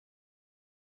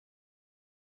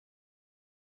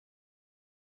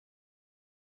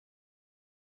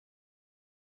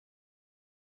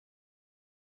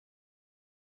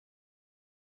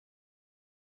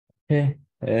Okay.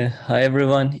 Hi,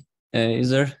 everyone. Is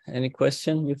there any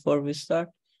question before we start?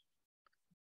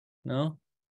 No?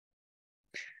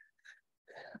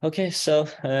 Okay, so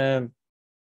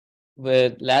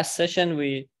with last session,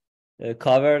 we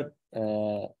covered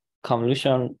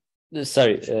convolution,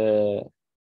 generative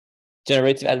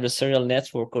adversarial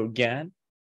network, or GAN,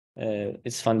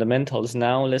 its fundamentals.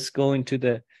 Now let's go into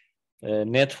the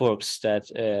networks that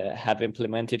have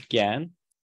implemented GAN.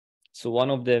 So one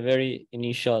of the very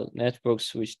initial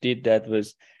networks which did that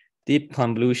was deep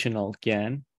convolutional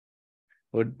GAN,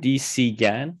 or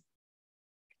DCGAN.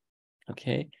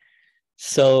 Okay,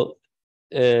 so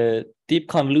deep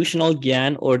convolutional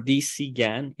GAN, or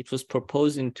DCGAN, it was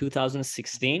proposed in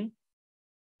 2016,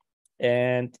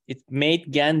 and it made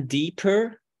GAN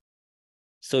deeper.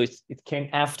 So it came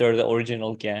after the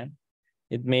original GAN.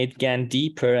 It made GAN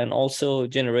deeper and also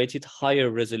generated higher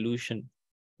resolution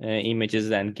images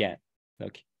than GAN.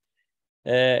 Okay.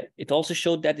 It also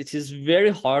showed that it is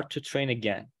very hard to train a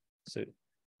GAN. So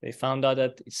they found out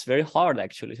that it's very hard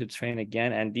actually to train a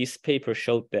GAN, and this paper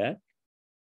showed that.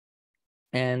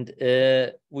 And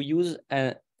we use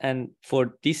and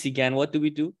for DCGAN, what do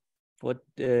we do?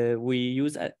 We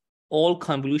use all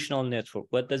convolutional network.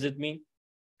 What does it mean?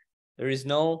 There is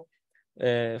no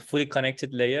fully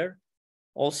connected layer.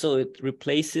 Also, it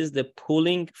replaces the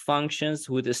pooling functions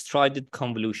with strided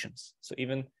convolutions. So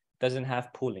even doesn't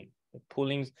have pooling. The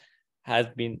pooling has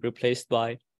been replaced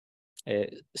by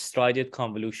strided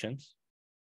convolutions.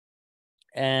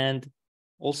 And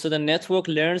also the network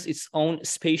learns its own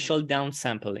spatial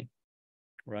downsampling,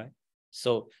 right?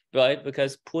 So, right,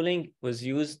 because pooling was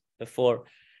used for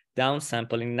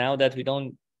downsampling. Now that we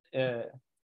don't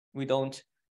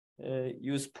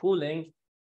use pooling,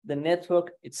 the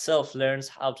network itself learns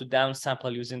how to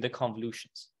downsample using the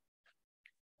convolutions.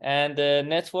 And the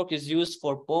network is used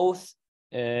for both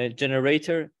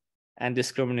generator and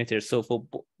discriminator. So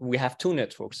we have two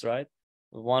networks, right?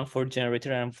 One for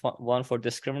generator and one for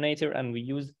discriminator, and we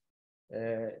use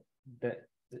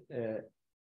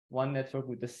one network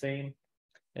with the same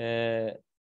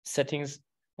settings,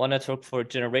 one network for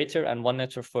generator and one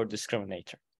network for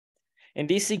discriminator. In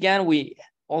DCGAN, we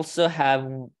also have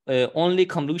only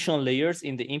convolutional layers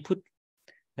in the input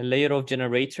layer of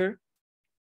generator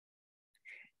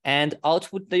and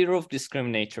output layer of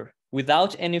discriminator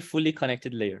without any fully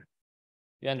connected layer.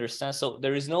 You understand? So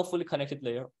there is no fully connected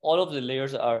layer. All of the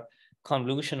layers are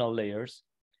convolutional layers.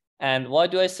 And why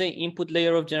do I say input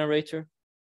layer of generator?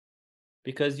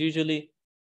 Because usually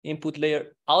output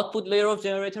layer of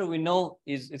generator, we know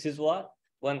it is what?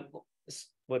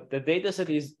 What the data set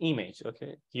is image,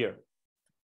 okay, here.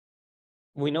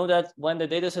 We know that when the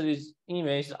data set is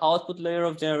image, the output layer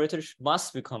of generator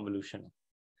must be convolutional.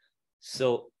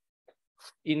 So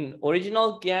in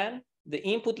original GAN, the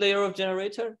input layer of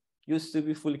generator used to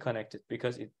be fully connected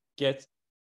because it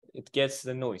gets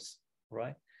the noise,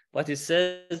 right? But it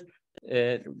says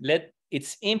let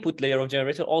its input layer of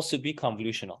generator also be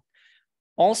convolutional.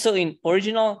 Also in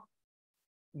original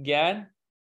GAN,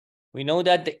 we know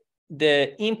that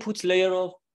the input layer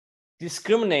of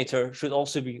discriminator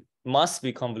must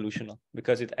be convolutional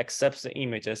because it accepts the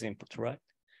image as input, right?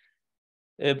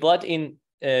 But in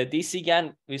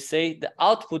DCGAN, we say the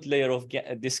output layer of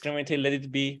discriminator, let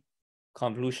it be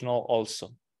convolutional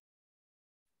also.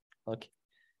 Okay.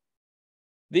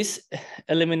 This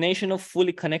elimination of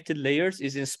fully connected layers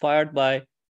is inspired by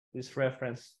this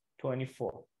reference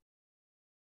 24.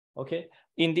 Okay.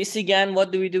 In DCGAN,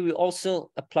 what do? We also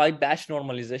apply batch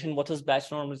normalization. What was batch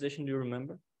normalization? Do you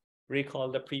remember?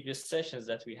 Recall the previous sessions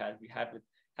that we had. We had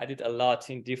it a lot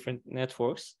in different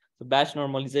networks. So batch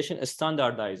normalization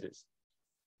standardizes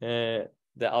the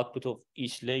output of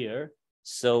each layer.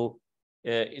 So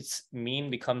its mean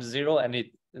becomes 0, and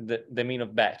the mean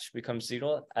of batch becomes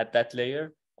 0 at that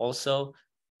layer. Also,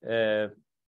 the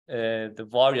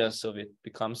variance of it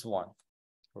becomes 1,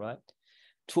 right?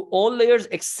 To all layers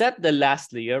except the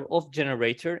last layer of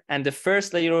generator and the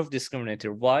first layer of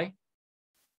discriminator. Why?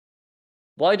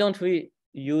 Why don't we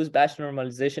use batch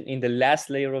normalization in the last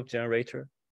layer of generator?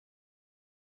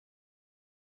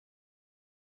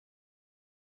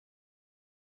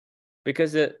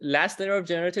 Because the last layer of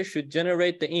generator should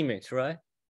generate the image, right?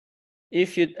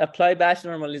 If you apply batch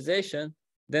normalization,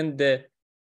 then the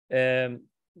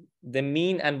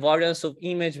mean and variance of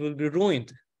image will be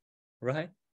ruined, right?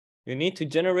 You need to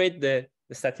generate the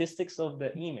statistics of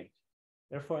the image.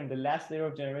 Therefore, in the last layer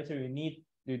of generator,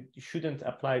 you shouldn't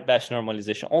apply batch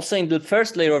normalization. Also, in the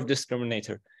first layer of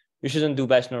discriminator, you shouldn't do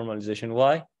batch normalization.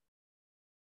 Why?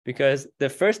 Because the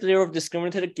first layer of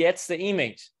discriminator gets the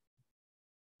image.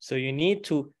 So you need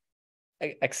to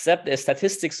accept the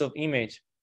statistics of image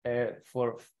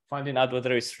for finding out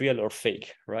whether it's real or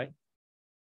fake, right?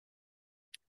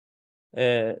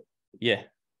 Yeah,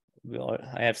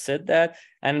 I have said that.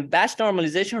 And batch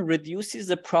normalization reduces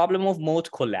the problem of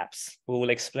mode collapse. We will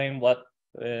explain what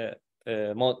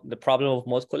the problem of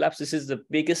mode collapse. This is the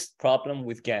biggest problem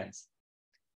with GANs,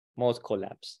 mode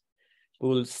collapse. We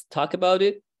will talk about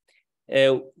it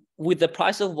with the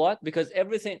price of what? Because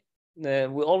everything,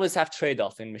 we always have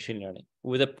trade-off in machine learning.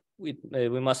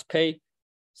 We must pay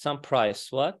some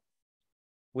price. What?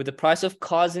 With the price of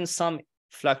causing some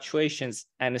fluctuations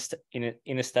and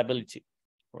instability,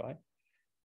 right?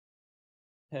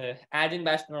 Adding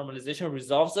batch normalization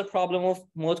resolves the problem of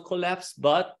mode collapse,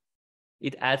 but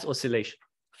it adds oscillation,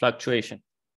 fluctuation.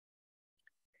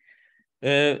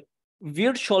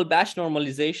 Virtual batch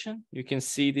normalization, you can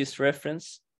see this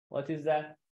reference. What is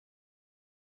that?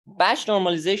 Batch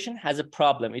normalization has a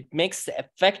problem. It makes the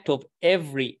effect of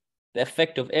every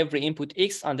input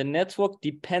X on the network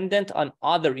dependent on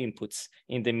other inputs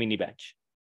in the mini batch,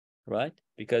 right?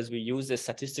 Because we use the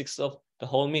statistics of the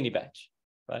whole mini batch,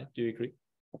 right? Do you agree?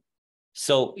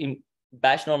 So in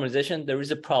batch normalization, there is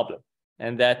a problem,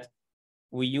 and that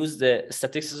we use the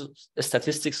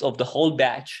statistics of the whole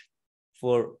batch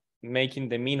for making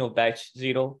the mean of batch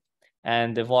 0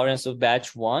 and the variance of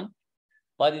batch 1.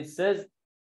 But it says,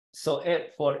 so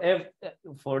for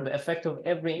the effect of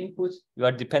every input, you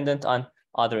are dependent on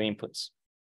other inputs.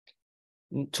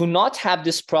 To not have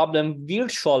this problem,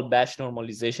 virtual batch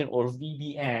normalization, or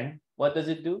VBN, what does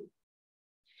it do?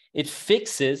 It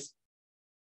fixes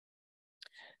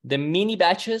the mini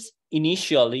batches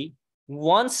initially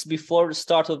once before the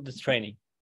start of the training.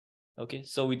 Okay,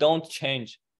 so we don't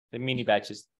change the mini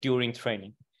batches during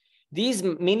training. These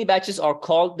mini batches are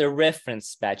called the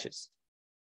reference batches.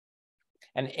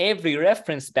 And every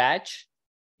reference batch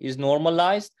is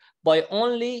normalized by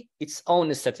only its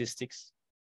own statistics.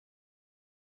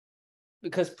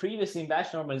 Because previously in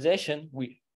batch normalization,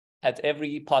 we at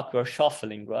every epoch we're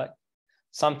shuffling, right?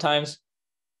 Sometimes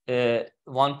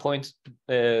 1 point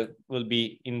will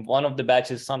be in one of the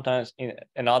batches, sometimes in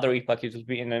another epoch it will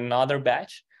be in another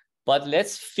batch. But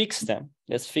let's fix them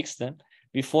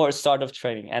before start of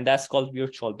training, and that's called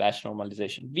virtual batch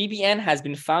normalization. VBN has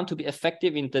been found to be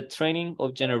effective in the training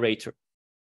of generator.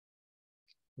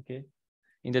 Okay,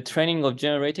 in the training of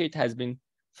generator, it has been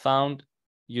found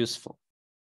useful.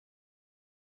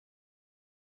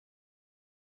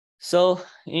 So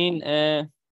in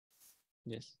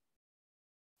yes,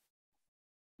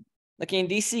 like in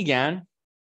DCGAN,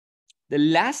 the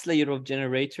last layer of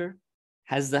generator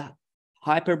has the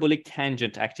hyperbolic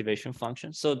tangent activation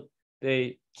function. So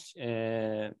they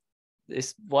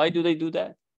why do they do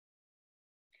that?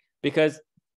 Because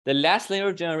the last layer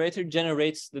of generator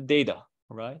generates the data,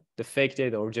 right? The fake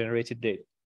data or generated data.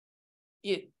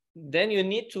 Then you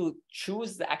need to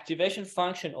choose the activation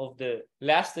function of the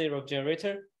last layer of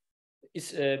generator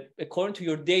is according to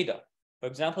your data. For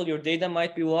example, your data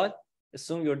might be what?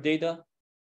 Assume your data,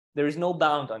 there is no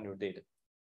bound on your data.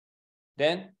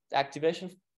 Then the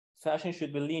activation function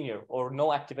should be linear, or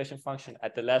no activation function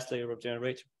at the last layer of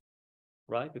generator,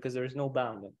 right? Because there is no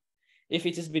bound. If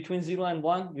it is between 0 and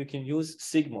 1, you can use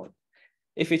sigmoid.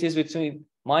 If it is between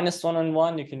 -1 and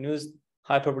 1, you can use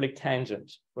hyperbolic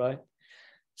tangent, right?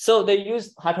 So they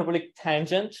use hyperbolic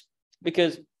tangent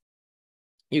because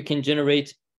you can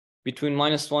generate between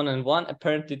 -1 and 1.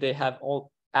 Apparently they have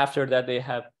all, after that they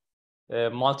have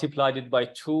multiplied it by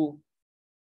 2.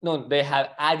 No, they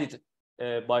have added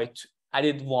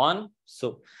added 1.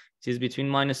 So it is between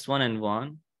 -1 and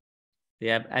 1. They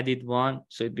have added 1,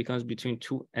 so it becomes between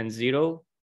 2 and 0.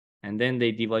 And then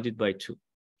they divide it by 2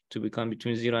 to become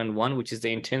between 0 and 1, which is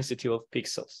the intensity of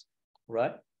pixels,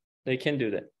 right? They can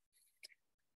do that.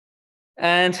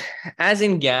 And as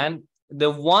in GAN,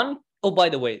 oh, by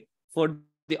the way, for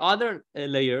the other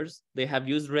layers, they have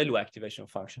used ReLU activation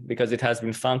function because it has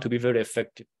been found to be very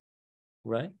effective,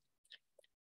 right?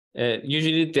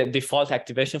 Usually the default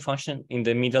activation function in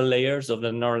the middle layers of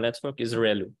the neural network is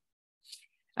ReLU.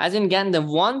 As in GAN, the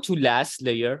 1 to last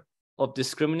layer of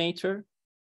discriminator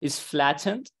is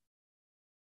flattened,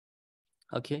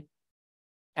 okay,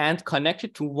 and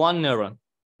connected to one neuron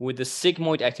with the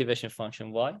sigmoid activation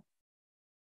function. Why?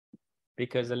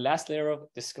 Because the last layer of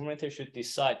discriminator should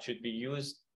be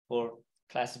used for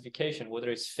classification,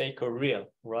 whether it's fake or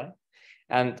real, right?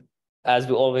 And as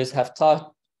we always have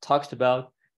talked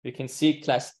about, we can see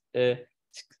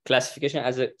classification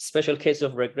as a special case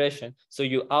of regression. So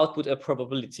you output a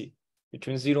probability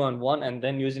between 0 and 1, and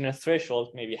then using a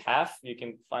threshold, maybe half, you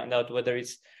can find out whether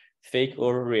it's fake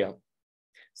or real.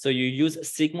 So you use a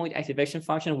sigmoid activation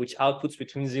function, which outputs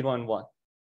between 0 and 1,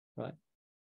 right?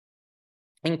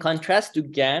 In contrast to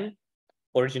GAN,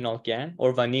 original GAN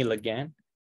or vanilla GAN,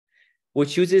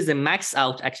 which uses a max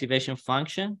out activation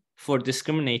function for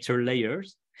discriminator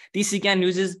layers, DCGAN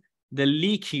uses the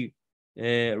leaky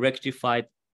rectified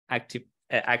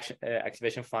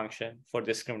activation function for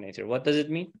discriminator. What does it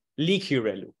mean? Leaky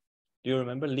ReLU. Do you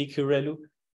remember? Leaky ReLU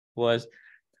was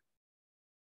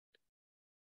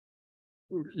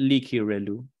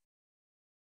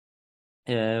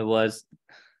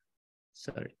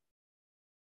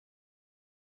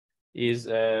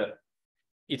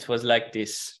it was like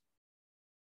this.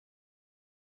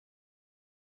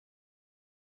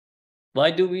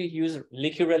 Why do we use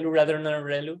leaky ReLU rather than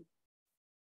ReLU?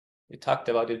 We talked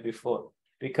about it before.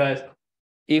 Because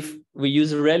if we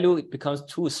use ReLU, it becomes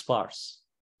too sparse,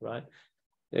 right?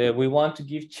 We want to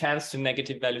give chance to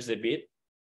negative values a bit.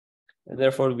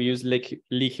 Therefore, we use leaky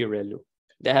ReLU.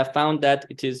 They have found that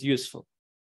it is useful.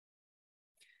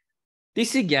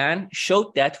 DCGAN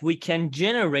showed that we can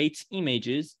generate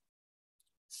images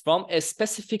from a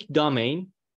specific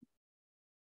domain,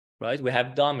 right? We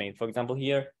have domain. For example,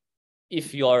 here,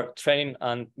 if you are training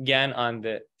on GAN on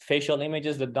the facial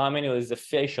images, the domain is the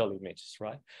facial images,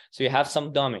 right? So you have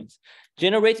some domains.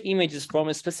 Generate images from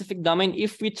a specific domain.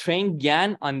 If we train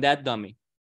GAN on that domain,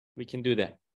 we can do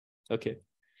that. Okay.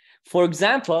 For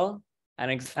example,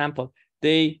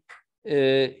 they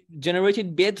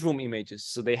generated bedroom images.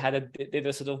 So they had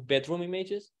a set of bedroom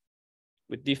images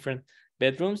with different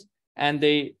bedrooms, and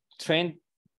they trained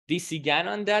DCGAN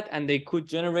on that, and they could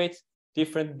generate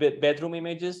different bedroom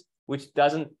images which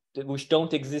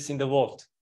don't exist in the world.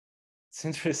 It's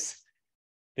interesting.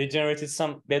 They generated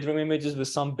some bedroom images with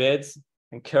some beds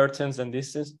and curtains and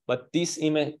this, but this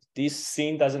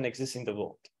scene doesn't exist in the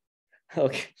world.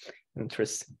 Okay,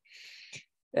 interesting.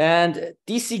 And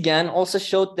DCGAN also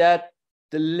showed that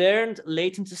the learned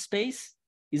latent space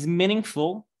is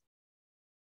meaningful,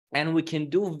 and we can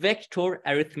do vector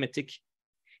arithmetic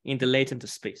in the latent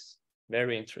space.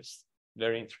 Very interesting.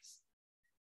 Very interesting.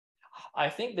 I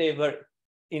think they were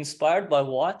inspired by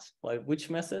what? By which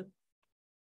method?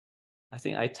 I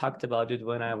think I talked about it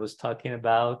when I was talking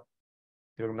about,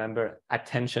 you remember,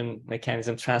 attention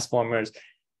mechanism transformers.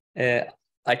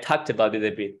 I talked about it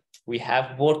a bit. We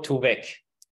have word-to-vec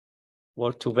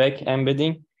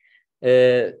embedding.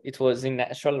 It was in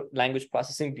natural language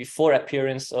processing before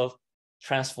appearance of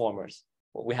transformers.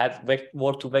 We had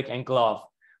word-to-vec and glove.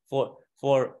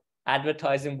 For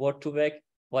advertising word-to-vec,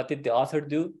 what did the author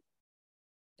do?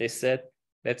 They said,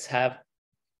 let's have,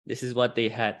 this is what they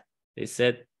had. They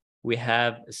said, we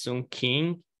have assume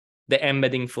king, the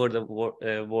embedding for the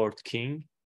word king.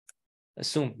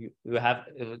 Assume you have,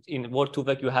 in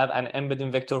word2vec, you have an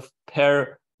embedding vector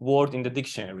per word in the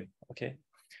dictionary, okay?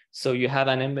 So you have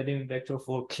an embedding vector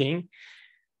for king.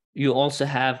 You also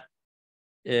have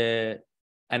an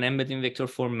embedding vector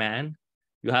for man.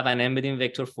 You have an embedding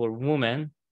vector for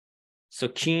woman. So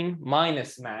king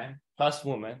minus man plus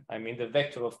woman, I mean the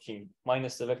vector of king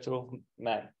minus the vector of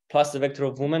man plus the vector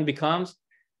of woman becomes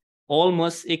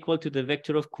almost equal to the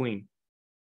vector of queen.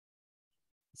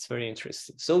 It's very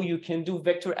interesting. So you can do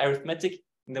vector arithmetic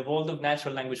in the world of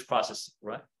natural language processing,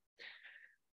 right?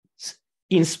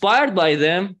 Inspired by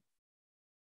them,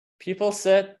 people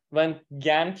said, when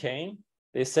GAN came,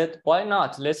 they said, why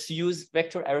not? Let's use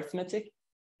vector arithmetic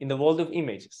in the world of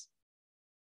images.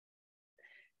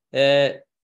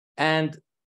 And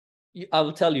I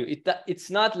will tell you, it's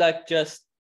not like just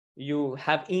you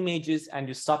have images and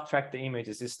you subtract the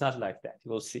images. It's not like that.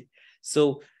 You will see.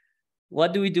 So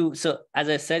what do we do? So as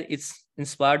I said, it's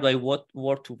inspired by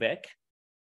word2vec,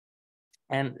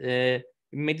 and it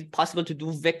made it possible to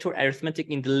do vector arithmetic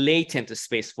in the latent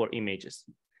space for images.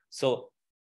 So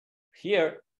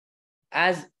here,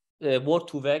 as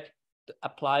word2vec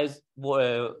applies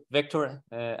vector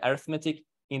arithmetic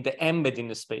in the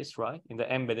embedding space, right? In the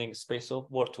embedding space of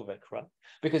word2vec, right?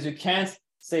 Because you can't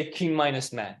say king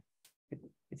minus man.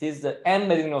 It is the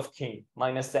embedding of king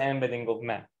minus the embedding of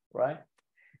man, right?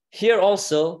 Here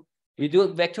also, we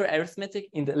do vector arithmetic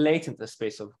in the latent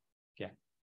space of GAN,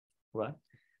 right?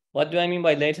 What do I mean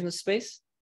by latent space?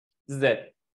 Z,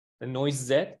 the noise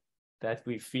Z that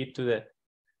we feed to the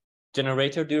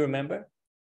generator. Do you remember?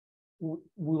 We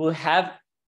will have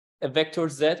a vector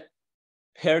Z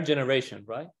per generation,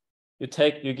 right? You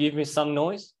give me some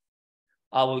noise,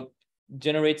 I will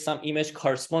generate some image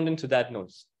corresponding to that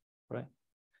noise, right?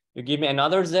 You give me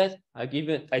another Z, I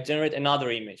generate another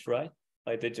image, right?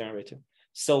 By the generator.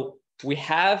 So we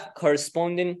have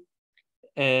corresponding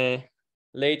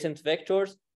latent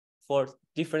vectors for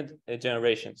different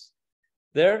generations.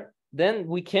 Then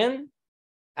we can,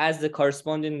 as the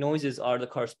corresponding noises are the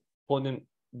corresponding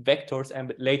vectors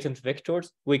and latent vectors,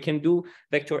 we can do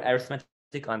vector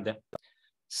arithmetic on them.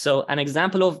 So an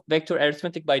example of vector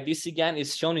arithmetic by DCGAN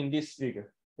is shown in this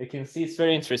figure. You can see it's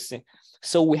very interesting.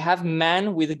 So we have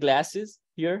man with glasses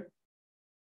here,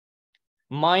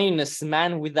 minus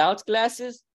man without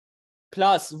glasses,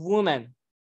 plus woman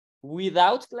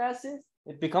without glasses.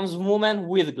 It becomes woman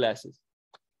with glasses.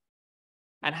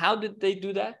 And how did they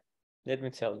do that? Let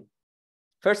me tell you.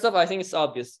 First off, I think it's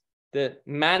obvious. The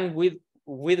man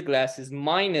with glasses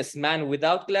minus man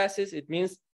without glasses, it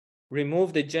means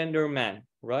remove the gender man,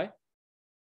 right?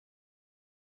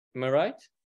 Am I right?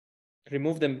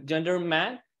 Remove the gender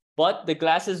man, but the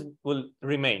glasses will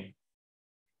remain.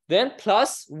 Then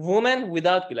plus woman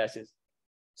without glasses.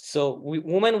 So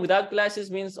woman without glasses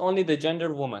means only the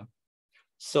gender woman.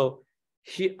 So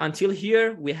until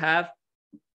here, we have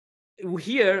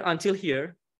until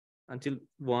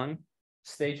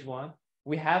stage one,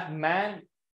 we have man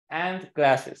and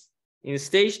glasses. In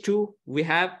stage two, we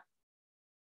have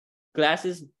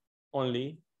glasses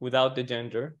only without the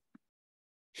gender.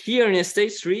 Here in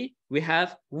stage three, we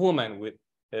have woman with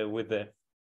the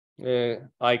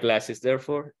eyeglasses.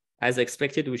 Therefore, as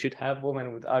expected, we should have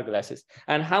woman with eyeglasses.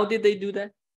 And how did they do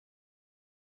that?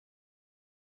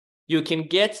 You can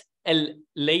get a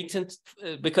latent,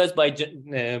 because by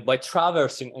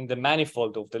traversing in the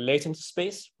manifold of the latent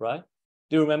space, right?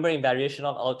 Do you remember in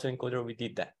variational autoencoder, we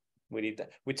did that?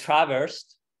 We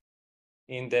traversed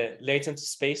in the latent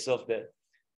space of the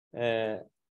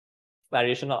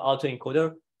variational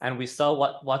autoencoder, and we saw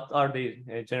what are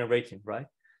they generating, right?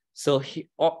 So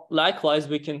likewise,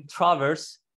 we can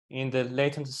traverse in the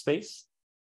latent space,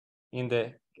 in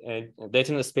the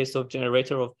latent space of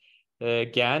generator of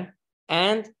GAN,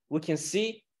 and we can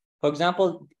see, for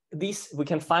example, we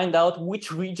can find out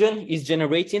which region is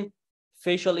generating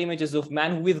facial images of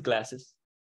man with glasses.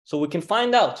 So we can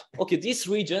find out, okay, this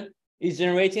region is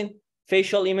generating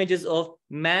facial images of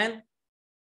men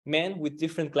with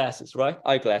different glasses, right?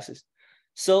 Eyeglasses.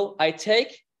 So I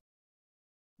take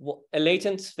a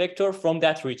latent vector from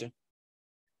that region.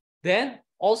 Then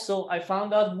also I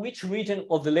found out which region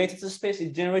of the latent space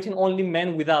is generating only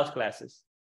men without glasses.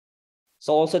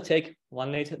 So also take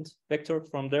one latent vector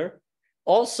from there.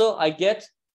 Also I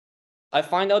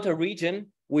find out a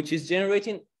region which is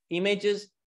generating images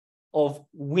of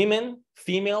women,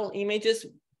 female images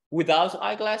without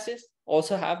eyeglasses.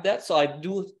 Also have that. So I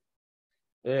do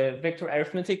vector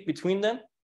arithmetic between them.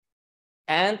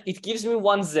 And it gives me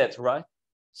one Z, right?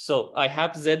 So I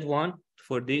have Z1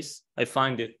 for this. I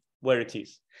find it where it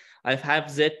is. I have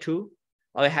Z2.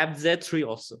 I have Z3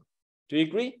 also. Do you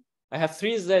agree? I have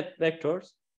three Z vectors.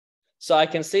 So I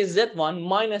can say Z1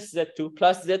 minus Z2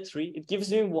 plus Z3. It gives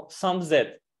me some Z.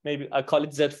 Maybe I call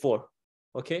it Z4.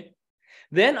 Okay.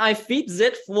 Then I feed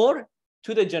Z4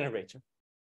 to the generator.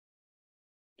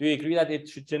 Do you agree that it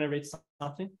should generate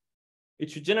something?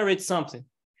 It should generate something.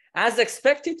 As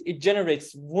expected, it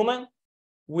generates woman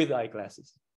with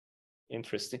eyeglasses.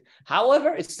 Interesting.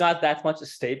 However, it's not that much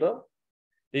stable.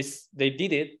 They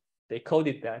did it. They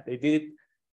coded that. They did it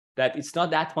that it's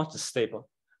not that much stable.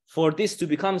 For this to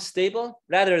become stable,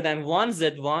 rather than one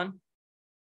Z1,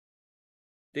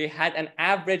 they had an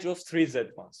average of three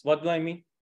Z1s. What do I mean?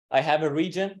 I have a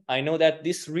region. I know that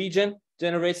this region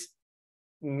generates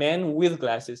men with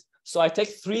glasses. So I take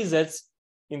three Zs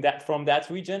from that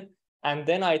region, and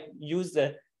then I use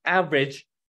the average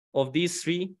of these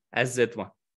three as Z1.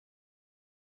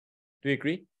 Do you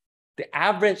agree? The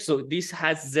average, so this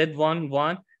has Z1,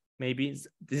 1, maybe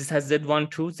this has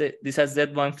Z1, 2, this has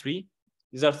Z1, 3.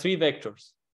 These are three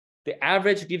vectors. The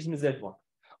average gives me Z1.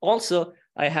 Also,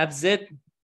 I have Z2,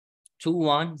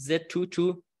 1, Z2,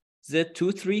 2,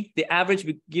 Z2, 3. The average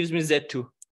gives me Z2.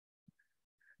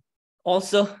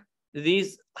 Also,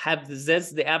 these have the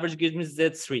Zs, the average gives me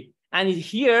Z3. And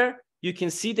here, you can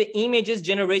see the images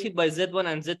generated by Z1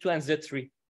 and Z2 and Z3,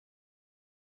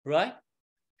 right?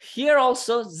 Here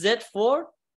also, Z4,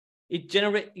 it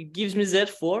gives me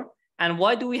Z4. And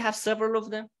why do we have several of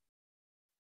them?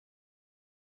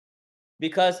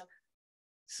 Because,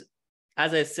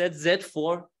 as I said,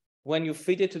 Z4, when you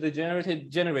feed it to the generator, it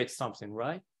generates something,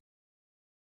 right?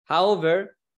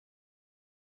 However,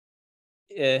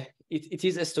 it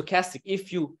is a stochastic.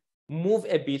 If you move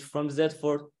a bit from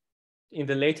Z4 in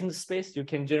the latent space, you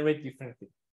can generate differently.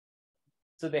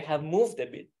 So they have moved a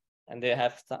bit, and they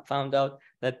have found out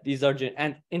that these are,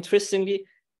 and interestingly,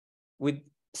 with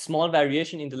small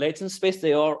variation in the latent space,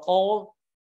 they are all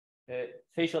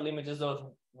facial images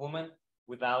of women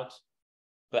without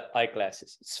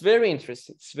eyeglasses. It's very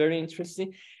interesting. It's very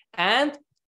interesting. And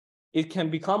it can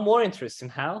become more interesting.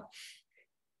 How?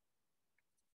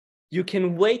 You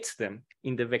can weight them.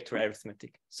 in the vector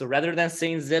arithmetic. So rather than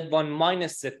saying Z1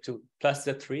 minus Z2 plus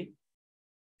Z3,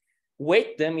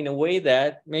 weight them in a way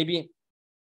that maybe,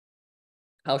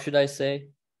 how should I say,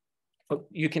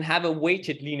 you can have a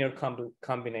weighted linear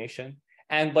combination.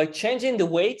 And by changing the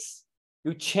weights,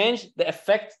 you change the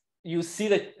effect, you see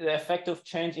the effect of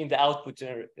change in the output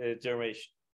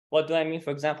generation. What do I mean?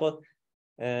 For example,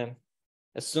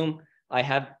 assume I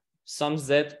have some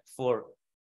Z for,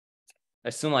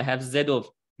 assume I have Z of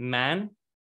man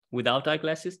without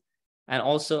eyeglasses, and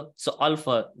also, so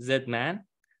alpha Z man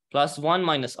plus 1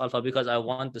 minus alpha, because I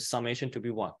want the summation to be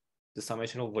 1, the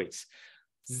summation of weights.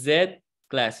 Z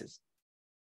glasses.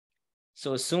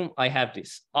 So assume I have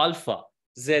this alpha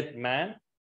Z man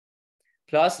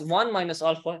plus 1 minus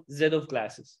alpha Z of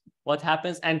glasses. What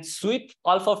happens? And sweep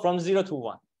alpha from 0 to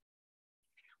 1.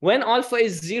 When alpha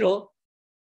is 0,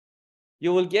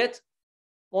 you will get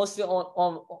mostly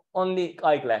only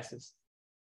eyeglasses.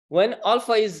 When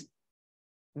alpha is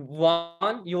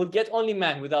 1, you will get only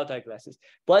man without eyeglasses.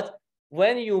 But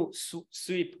when you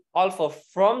sweep alpha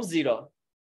from 0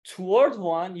 toward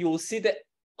 1, you will see the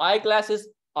eyeglasses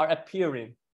are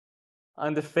appearing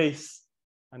on the face,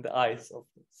 on the eyes of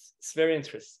this. It's very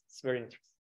interesting. It's very interesting.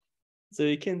 So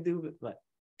you can do it like.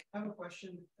 I have a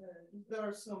question. Is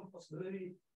there some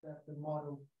possibility that the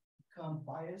model become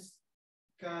biased?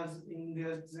 Because in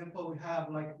the example we have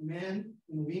like men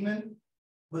and women,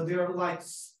 but they are like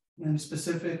in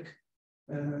specific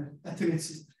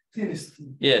ethnicity.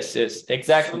 Yes, yes,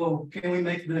 exactly. So can we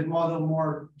make the model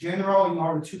more general in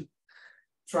order to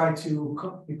try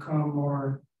to become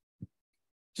more,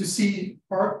 to see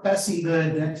or passing the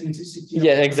ethnicity?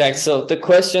 Yeah, exactly. So the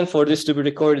question for this to be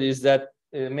recorded is that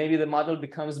maybe the model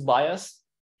becomes biased.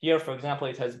 Here, for example,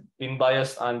 it has been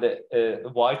biased on the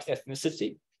white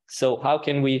ethnicity. So how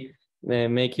can we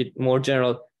make it more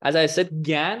general? As I said,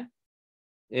 GAN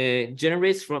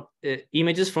generates from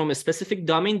images from a specific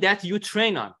domain that you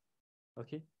train on.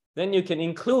 Okay, then you can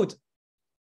include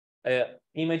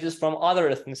images from other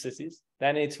ethnicities.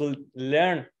 Then it will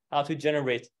learn how to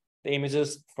generate the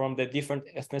images from the different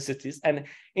ethnicities. And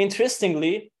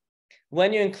interestingly,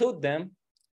 when you include them,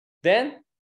 then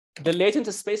the latent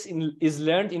space is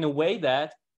learned in a way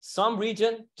that some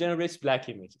region generates black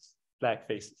images, black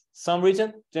faces. Some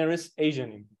region generates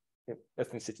Asian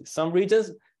ethnicity. Some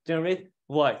regions generate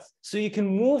white. So you can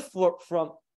move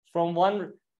from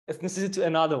one ethnicity to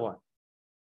another one.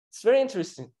 It's very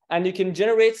interesting. And you can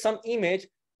generate some image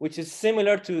which is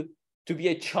similar to be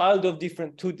a child of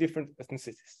two different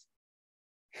ethnicities.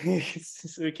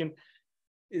 So you can,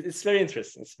 it's very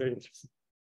interesting. It's very interesting.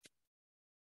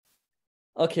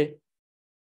 Okay.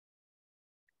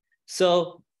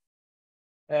 So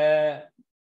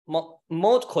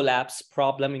mode collapse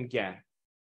problem in GAN.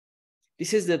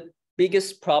 This is the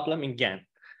biggest problem in GAN.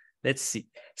 Let's see.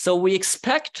 So we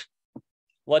expect,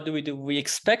 what do? We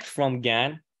expect from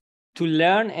GAN to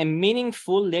learn a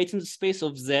meaningful latent space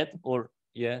of Z, or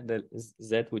the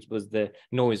Z, which was the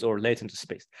noise or latent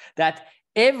space, that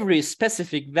every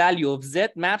specific value of Z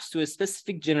maps to a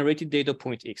specific generated data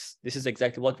point X. This is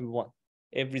exactly what we want.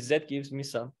 Every Z gives me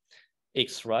some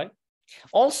X, right?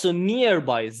 Also,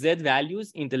 nearby Z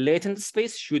values in the latent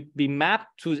space should be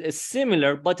mapped to a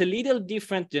similar but a little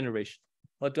different generation.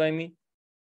 What do I mean?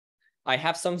 I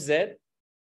have some Z,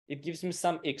 it gives me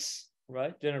some X,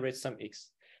 right? Generates some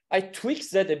X. I tweak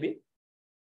Z a bit.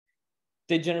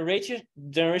 The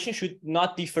generation should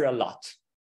not differ a lot,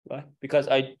 right? Because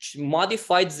I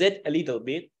modified Z a little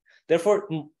bit. Therefore,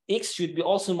 X should be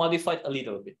also modified a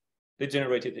little bit, the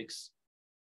generated X.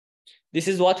 This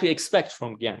is what we expect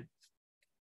from GAN.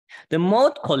 The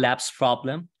mode collapse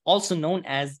problem, also known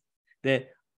as the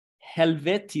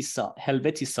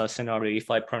Helvetica scenario,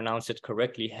 if I pronounce it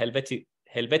correctly,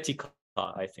 Helvetica,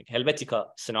 I think, Helvetica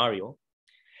scenario,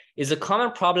 is a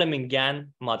common problem in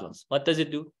GAN models. What does it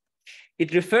do?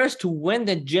 It refers to when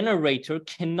the generator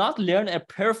cannot learn a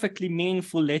perfectly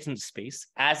meaningful latent space,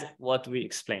 as what we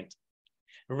explained.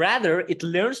 Rather, it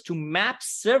learns to map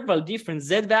several different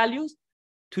Z values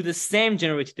to the same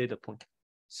generated data point.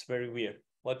 It's very weird.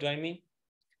 What do I mean?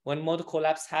 When mode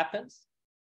collapse happens,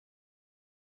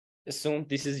 assume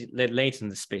this is the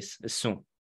latent space. Assume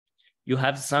you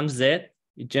have some Z,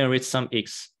 it generates some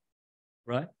X,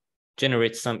 right?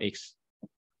 Generates some X.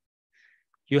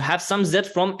 You have some Z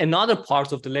from another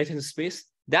part of the latent space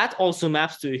that also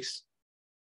maps to X.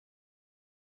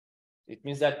 It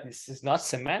means that this is not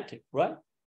semantic, right?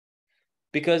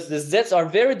 Because the Zs are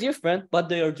very different, but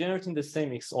they are generating the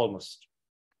same X almost.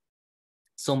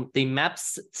 So they map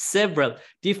several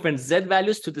different Z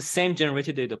values to the same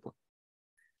generated data point.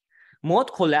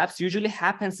 Mode collapse usually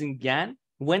happens in GAN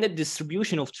when the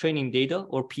distribution of training data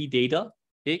or P data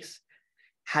X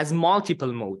has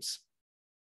multiple modes.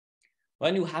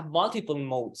 When you have multiple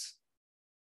modes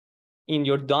in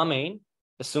your domain,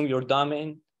 assume your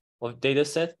domain of data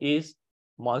set is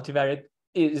multivariate,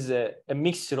 is a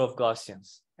mixture of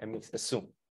Gaussians, assume.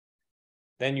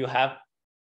 Then you have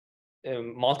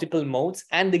multiple modes,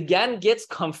 and the GAN gets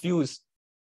confused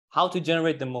how to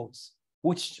generate the modes,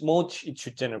 which mode it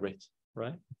should generate,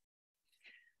 right?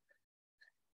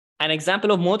 An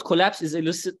example of mode collapse is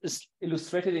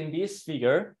illustrated in this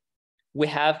figure. We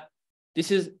have,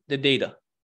 this is the data.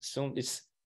 So it's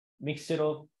mixture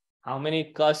of how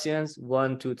many Gaussians?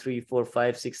 1, 2, 3, 4,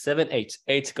 5, 6, 7, 8.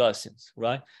 8 Gaussians,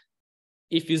 right?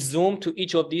 If you zoom to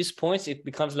each of these points, it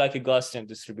becomes like a Gaussian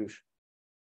distribution.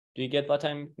 Do you get what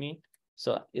I mean?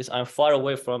 So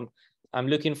I'm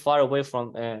looking far away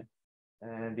from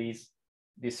these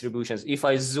distributions. If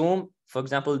I zoom, for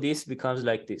example, this becomes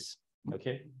like this,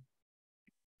 okay?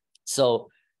 So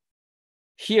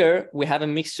here we have a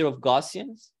mixture of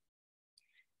Gaussians.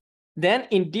 Then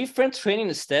in different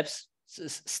training steps,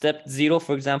 step 0,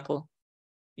 for example,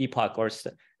 epoch, or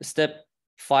step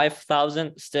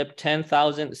 5,000, step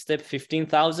 10,000, step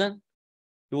 15,000,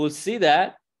 you will see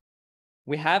that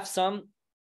we have some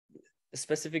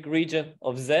specific region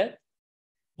of Z.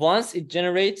 Once it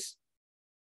generates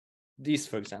this,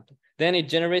 for example, then it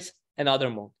generates another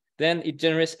mode. Then it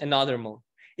generates another mode.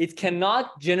 It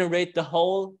cannot generate the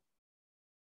whole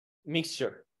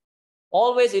mixture.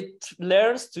 Always it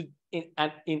learns to,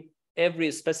 in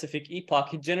every specific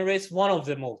epoch, it generates one of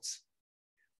the modes.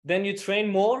 Then you train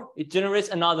more, it generates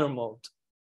another mode.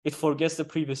 It forgets the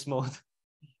previous mode.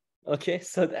 Okay,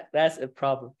 so that's a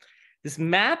problem. This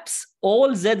maps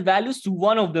all Z values to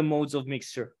one of the modes of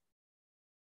mixture.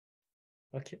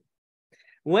 Okay.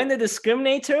 When the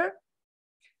discriminator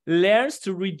learns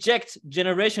to reject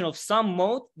generation of some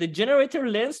mode, the generator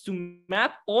learns to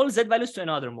map all Z values to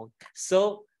another mode.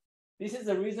 So this is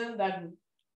the reason that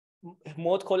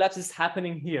mode collapse is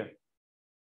happening here.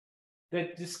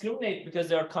 They discriminate because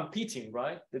they are competing,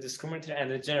 right? The discriminator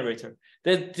and the generator.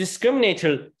 The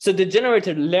discriminator, so the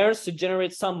generator learns to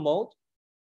generate some mode.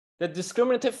 The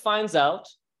discriminator finds out,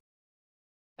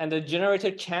 and the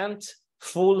generator can't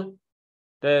fool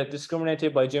the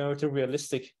discriminator by generating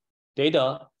realistic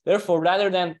data. Therefore,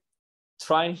 rather than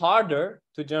trying harder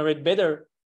to generate better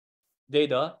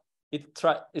data,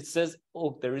 it says,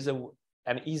 oh, there is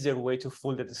an easier way to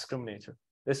fool the discriminator.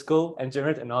 Let's go and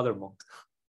generate another mode.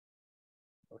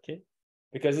 Okay,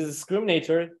 because the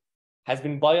discriminator has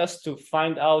been biased to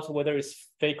find out whether it's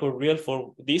fake or real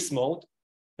for this mode,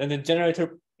 then the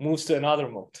generator moves to another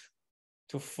mode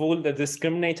to fool the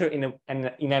discriminator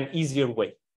in an easier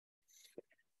way.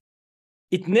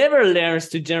 It never learns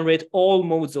to generate all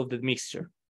modes of the mixture.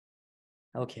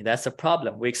 Okay, that's a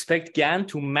problem. We expect GAN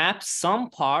to map some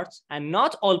parts and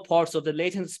not all parts of the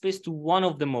latent space to one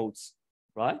of the modes,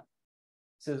 right?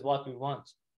 This is what we want.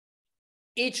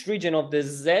 Each region of the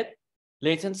Z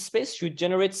latent space should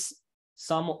generate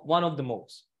one of the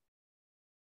modes.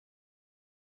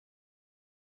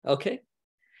 Okay.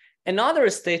 Another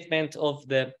statement of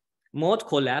the mode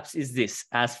collapse is this,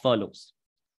 as follows.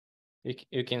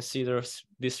 You can see there's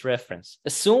this reference.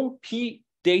 Assume P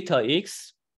data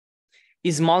X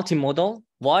is multimodal,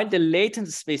 while the latent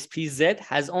space PZ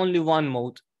has only one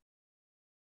mode.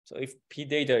 So if P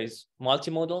data is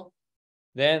multimodal,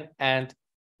 then and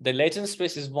the latent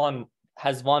space has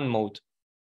one mode.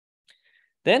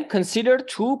 Then consider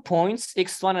 2 points,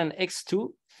 X1 and X2,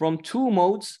 from 2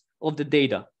 modes of the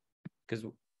data, because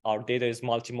our data is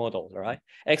multimodal, right?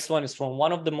 X1 is from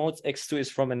one of the modes, X2 is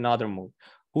from another mode,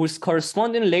 whose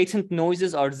corresponding latent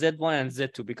noises are Z1 and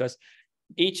Z2, because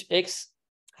each X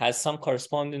has some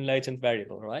corresponding latent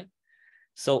variable, right?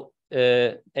 So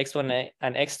X1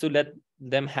 and X2, let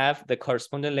them have the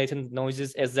corresponding latent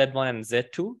noises as Z1 and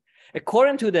Z2.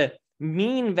 According to the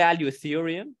mean value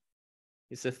theorem,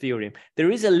 it's a theorem,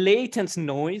 there is a latent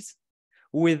noise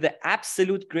with the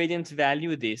absolute gradient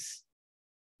value this.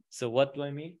 So what do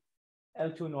I mean?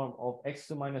 L2 norm of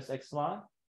X2 minus X1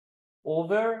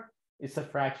 over, it's a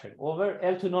fraction, over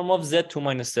L2 norm of Z2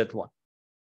 minus Z1.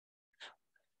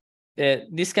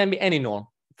 This can be any norm,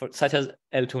 such as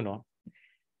L2 norm.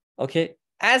 Okay,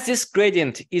 as this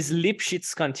gradient is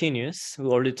Lipschitz continuous, we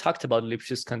already talked about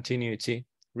Lipschitz continuity.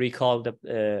 Recall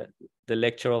the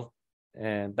lecture of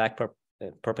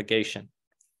propagation.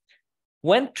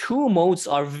 When 2 modes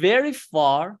are very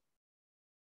far,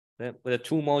 the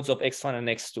 2 modes of X1 and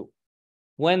X2,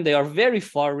 when they are very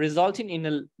far, resulting in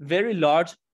a very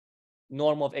large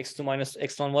norm of x2 minus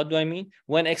x1. What do I mean?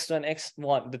 When x2 and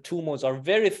x1, the two modes are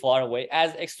very far away,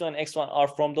 as x2 and x1 are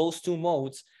from those two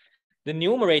modes, the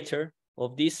numerator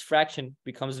of this fraction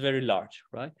becomes very large,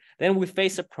 right? Then we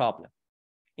face a problem.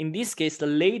 In this case, the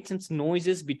latent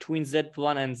noises between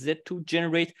Z1 and Z2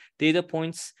 generate data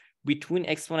points between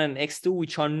x1 and x2,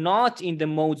 which are not in the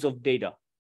modes of data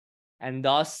and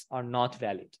thus are not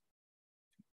valid.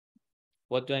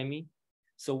 What do I mean?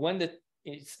 So when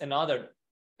it's another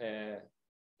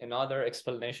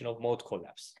explanation of mode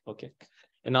collapse, okay?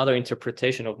 Another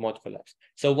interpretation of mode collapse.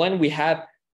 So when we have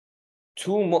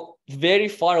two very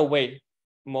far away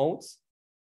modes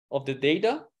of the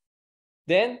data,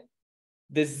 then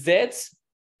the Zs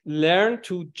learn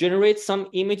to generate some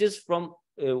images from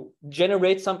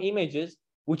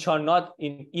which are not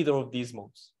in either of these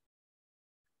modes,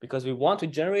 because we want to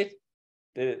generate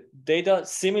the data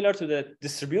similar to the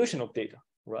distribution of data,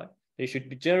 right? They should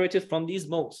be generated from these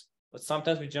modes, but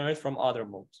sometimes we generate from other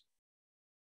modes,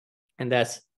 and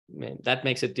that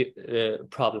makes a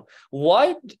problem.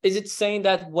 Why is it saying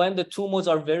that when the two modes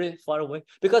are very far away?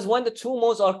 Because when the two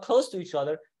modes are close to each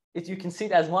other, you can see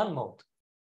it as one mode.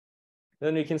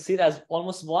 Then you can see it as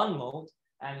almost one mode,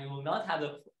 and you will not have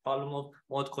the problem of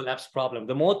mode collapse problem.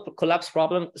 The mode collapse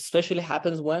problem especially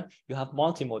happens when you have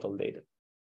multimodal data.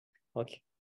 Okay.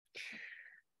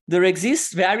 There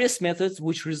exist various methods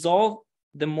which resolve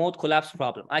the mode collapse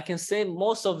problem. I can say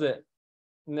most of the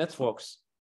networks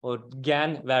or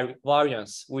GAN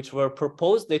variants which were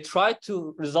proposed, they tried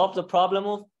to resolve the problem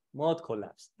of mode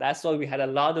collapse. That's why we had a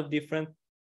lot of different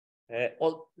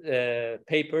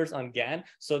papers on GAN.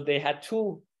 So they had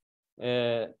two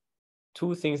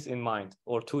things in mind,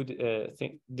 or two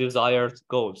desired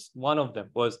goals. One of them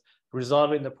was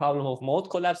resolving the problem of mode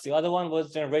collapse. The other one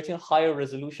was generating higher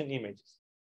resolution images.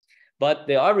 But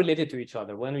they are related to each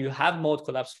other. When you have mode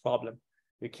collapse problem,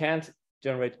 you can't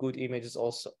generate good images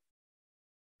also.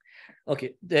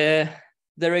 Okay, there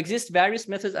exist various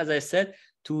methods, as I said,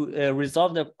 to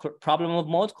resolve the problem of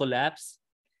mode collapse.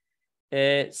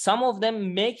 Some of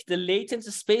them make the latent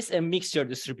space a mixture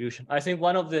distribution. I think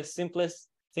one of the simplest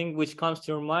thing which comes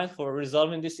to your mind for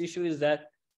resolving this issue is that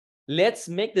let's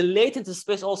make the latent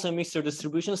space also a mixture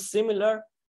distribution, similar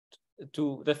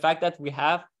to the fact that we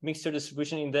have mixture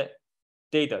distribution in the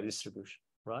data distribution,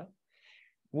 right?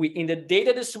 In the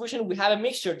data distribution, we have a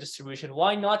mixture distribution.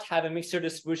 Why not have a mixture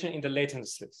distribution in the latent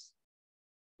space?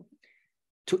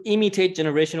 To imitate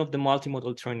generation of the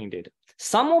multimodal training data.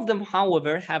 Some of them,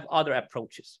 however, have other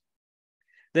approaches.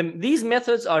 These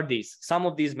methods are these, some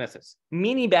of these methods.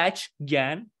 Mini batch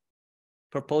GAN,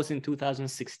 proposed in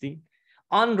 2016.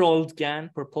 Unrolled GAN,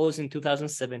 proposed in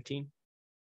 2017.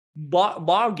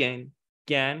 Bar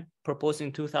GAN, proposed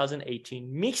in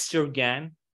 2018. Mixture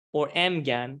GAN, or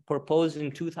MGAN, proposed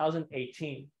in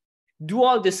 2018.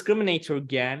 Dual discriminator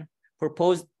GAN,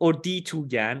 proposed, or D2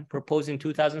 GAN, proposed in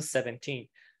 2017.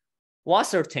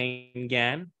 Wasserstein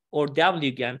GAN, or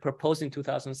WGAN, proposed in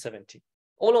 2017.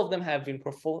 All of them have been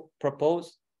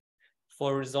proposed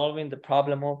for resolving the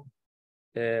problem of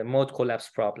mode collapse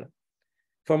problem.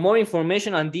 For more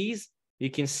information on these, you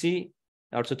can see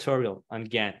our tutorial on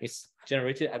GAN. It's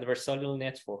generated adversarial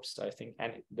networks, I think,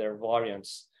 and their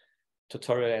variants,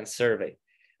 tutorial and survey.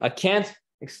 I can't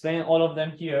explain all of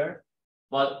them here,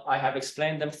 but I have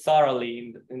explained them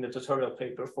thoroughly in the tutorial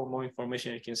paper. For more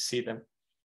information, you can see them.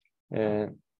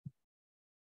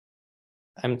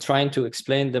 I'm trying to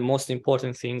explain the most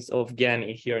important things of GAN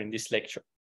here in this lecture.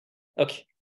 Okay,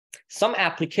 some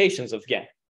applications of GAN.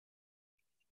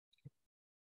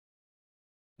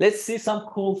 Let's see some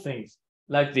cool things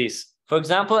like this. For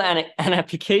example, an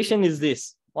application is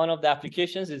this. One of the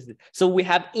applications is this. So we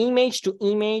have image to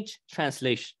image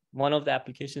translation. One of the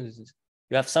applications is this.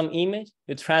 You have some image,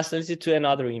 you translate it to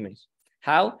another image.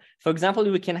 How? For example,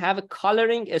 we can have a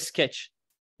coloring a sketch.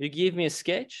 You give me a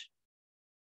sketch,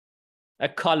 I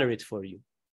color it for you.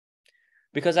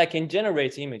 Because I can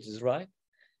generate images, right?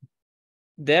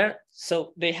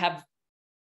 So they have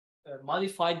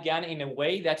modified GAN in a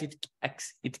way that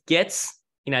it gets,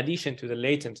 in addition to the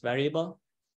latent variable,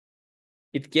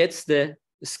 it gets the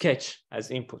sketch as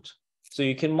input. So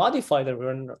you can modify the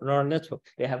neural network.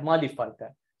 They have modified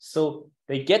that. So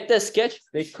they get the sketch,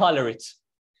 they color it.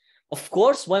 Of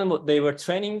course, when they were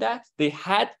training that, they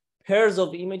had pairs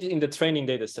of images in the training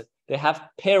data set. They have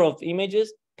pairs of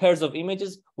images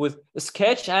with a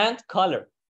sketch and colored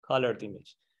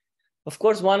image. Of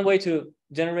course, one way to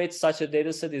generate such a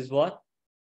data set is what?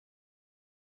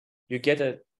 You get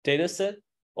a data set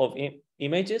of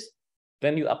images,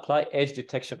 then you apply edge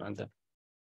detection on them.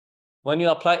 When you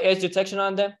apply edge detection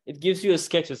on them, it gives you a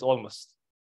sketches almost,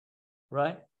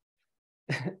 right?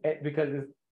 because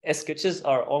sketches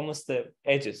are almost the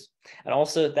edges. And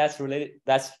also that's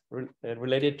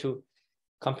related to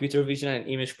computer vision and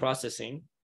image processing.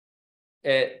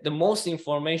 The most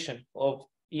information of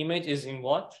image is in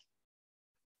what?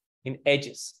 In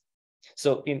edges.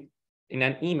 So in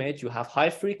an image, you have high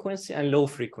frequency and low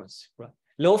frequency, right?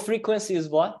 Low frequency is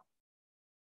what?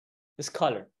 It's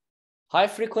color. High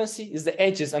frequency is the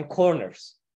edges and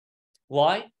corners.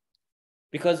 Why?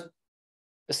 Because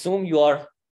assume you are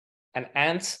an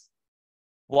ant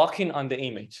walking on the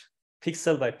image,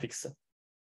 pixel by pixel,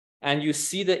 and you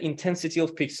see the intensity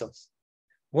of pixels.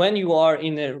 When you are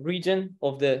in a region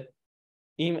of the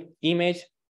image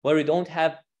where you don't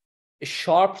have a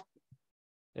sharp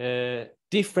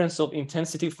difference of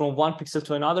intensity from one pixel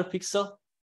to another pixel,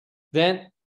 then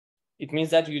it means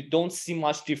that you don't see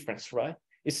much difference, right?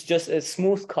 It's just a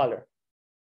smooth color.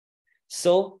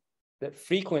 So the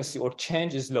frequency or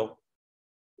change is low.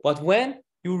 But when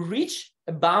you reach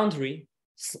a boundary,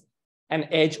 an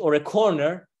edge or a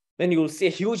corner, then you will see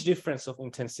a huge difference of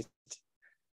intensity.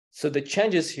 So the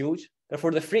change is huge,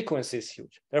 therefore the frequency is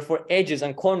huge. Therefore edges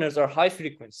and corners are high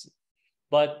frequency,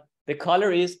 but the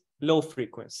color is low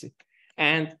frequency.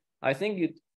 And I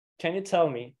think can you tell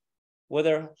me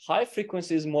whether high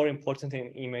frequency is more important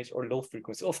in image or low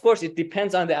frequency? Of course, it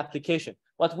depends on the application,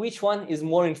 but which one is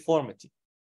more informative?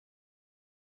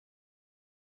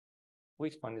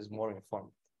 Which one is more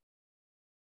informative?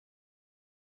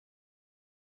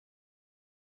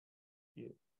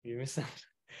 You missed that.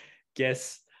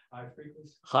 Guess. High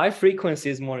frequency. High frequency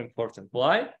is more important.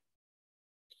 Why?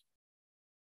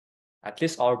 At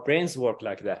least our brains work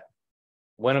like that.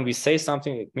 When we say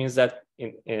something, it means that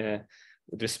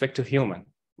with respect to human,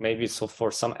 maybe so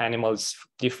for some animals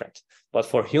different, but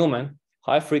for human,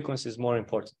 high frequency is more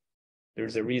important.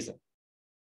 There's a reason.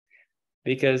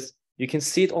 Because you can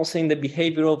see it also in the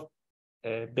behavior of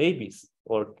babies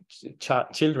or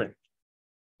children.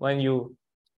 When you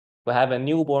have a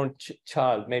newborn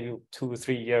child, maybe 2 or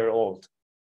 3 year old,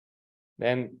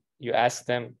 then you ask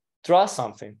them, draw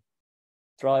something,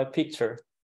 draw a picture.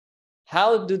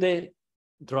 How do they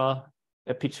draw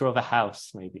a picture of a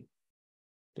house? Maybe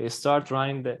they start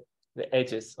drawing the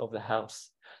edges of the house.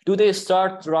 Do they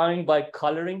start drawing by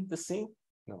coloring the scene?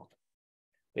 No.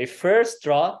 They first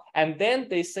draw and then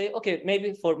they say, okay,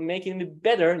 maybe for making it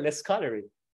better, let's color it.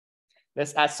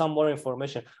 Let's add some more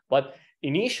information. But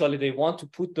initially, they want to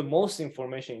put the most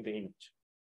information in the image.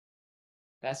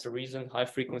 That's the reason high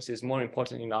frequency is more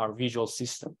important in our visual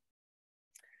system.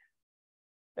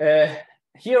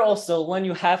 Here also, when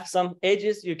you have some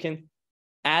edges, you can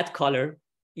add color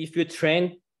if you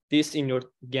train this in your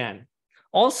GAN.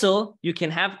 Also, you can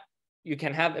have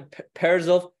pairs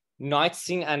of night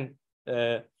scene and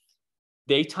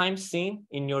daytime scene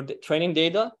in your training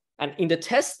data. And in the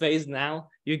test phase now,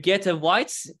 you get a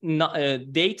white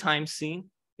daytime scene,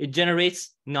 it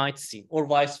generates night scene or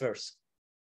vice versa.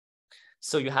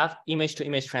 So you have image to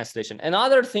image translation.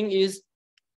 Another thing is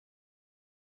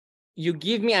you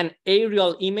give me an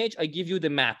aerial image, I give you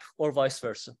the map or vice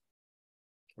versa,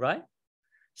 right?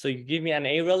 So you give me an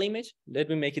aerial image, let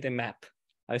me make it a map.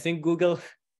 I think Google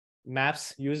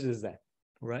Maps uses that,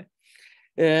 right?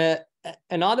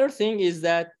 Another thing is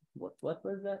that, what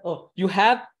was that? Oh, you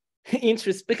have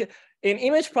interest, because in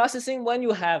image processing, when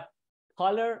you have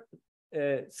color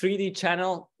 3D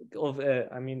channel of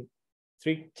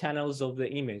 3 channels of the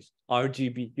image,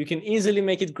 RGB, you can easily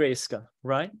make it grayscale,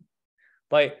 right?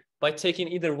 By taking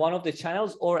either one of the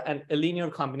channels or a linear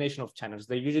combination of channels.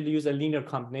 They usually use a linear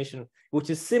combination, which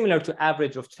is similar to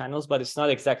average of channels, but it's not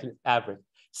exactly average.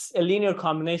 It's a linear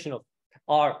combination of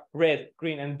red,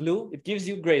 green, and blue. It gives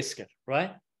you grayscale,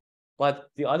 right? But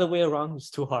the other way around is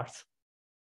too hard.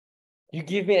 You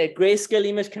give me a grayscale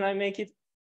image, can I make it?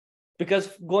 Because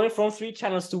going from 3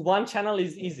 channels to 1 channel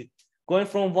is easy. Going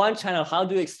from 1 channel, how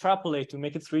do you extrapolate to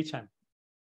make it 3 channels?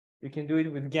 You can do it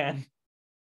with GAN.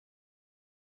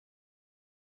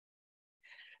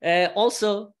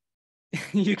 Also,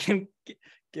 you can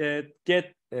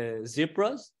get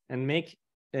zebras and make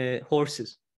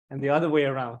horses, and the other way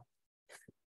around.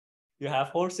 You have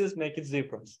horses, make it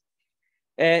zebras.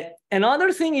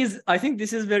 Another thing is, I think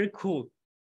this is very cool.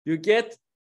 You get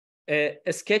a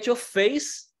sketch of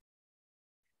face,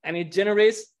 and it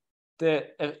generates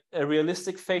a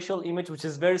realistic facial image, which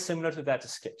is very similar to that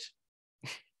sketch.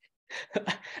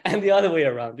 And the other way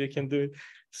around, you can do it.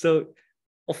 So,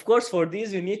 of course, for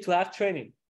these, you need to have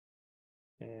training.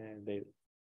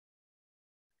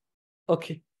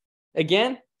 Okay.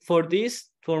 Again, for this,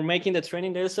 for making the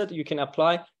training data set, you can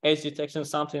apply edge detection,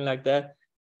 something like that,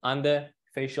 on the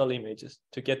facial images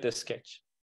to get the sketch.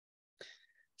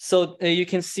 So you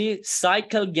can see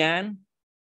CycleGAN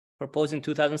proposed in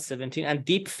 2017 and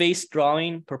deep face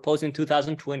drawing proposed in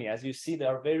 2020. As you see, they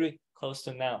are very close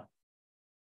to now.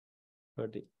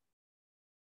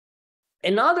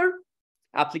 Another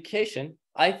application,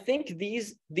 I think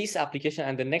this application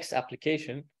and the next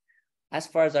application, as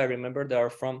far as I remember, they are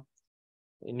from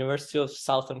University of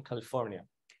Southern California.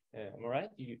 Am I right?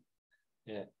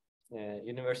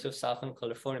 University of Southern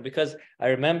California, because I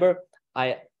remember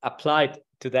I applied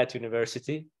to that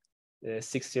university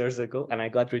 6 years ago and I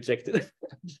got rejected.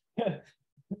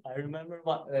 I remember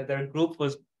what their group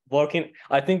was working.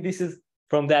 I think this is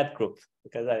from that group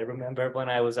because I remember when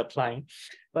I was applying,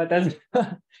 but that's,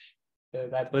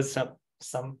 that was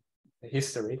some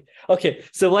history. Okay,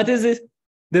 so what is it?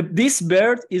 This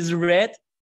bird is red.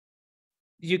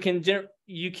 You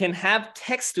can have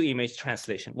text to image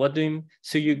translation. What do you mean?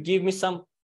 So you give me some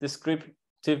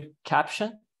descriptive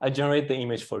caption, I generate the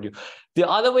image for you. The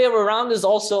other way around is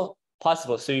also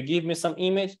possible. So you give me some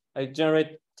image, I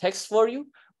generate text for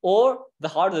you, or the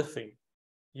harder thing,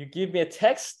 you give me a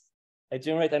text, I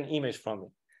generate an image from it.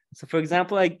 So for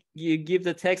example, you give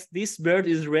the text, this bird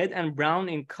is red and brown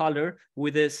in color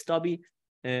with a stubby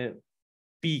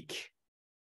beak.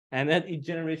 And then it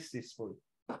generates this for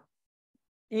you.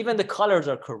 Even the colors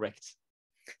are correct.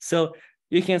 So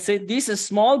you can say this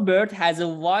small bird has a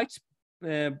white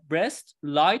breast,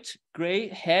 light gray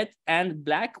head, and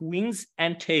black wings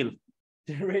and tail.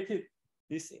 Generated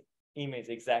this image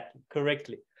exactly,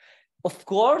 correctly. Of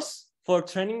course, for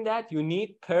training that, you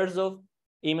need pairs of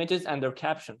images and their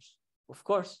captions. Of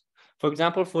course. For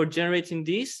example, for generating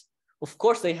this, of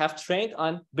course, they have trained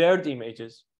on bird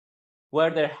images where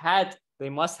they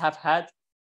must have had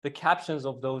the captions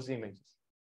of those images.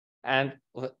 And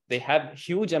they have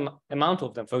huge amount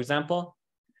of them. For example,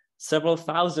 several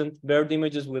thousand bird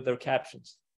images with their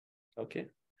captions. Okay.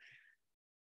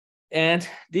 And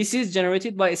this is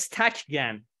generated by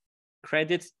StackGAN.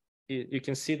 Credits, you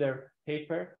can see their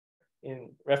paper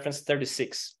in reference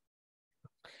 36.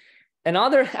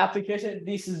 Another application,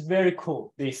 this is very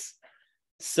cool, this.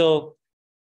 So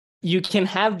you can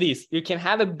have this, you can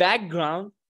have a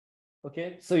background,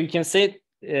 okay? So you can say,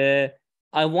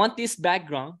 I want this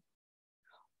background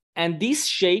and this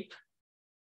shape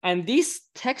and this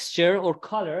texture or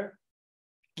color,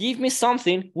 give me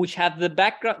something which has the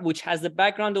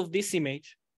background of this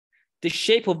image, the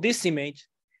shape of this image,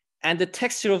 and the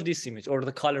texture of this image or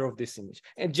the color of this image,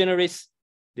 and generates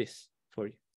this for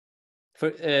you,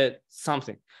 for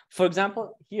something. For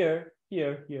example, here,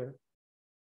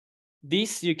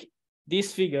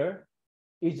 this figure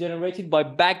is generated by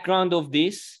background of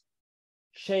this,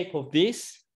 shape of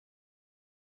this,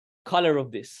 color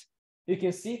of this. You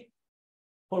can see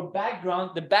for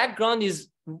background, the background is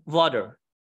water.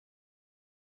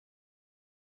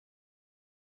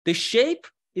 The shape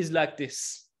is like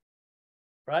this,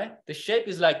 right? The shape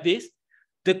is like this.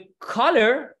 The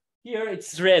color here,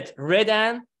 it's red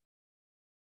and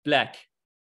black.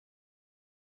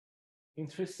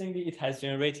 Interestingly, it has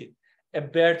generated a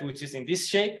bird which is in this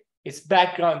shape. Its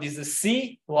background is the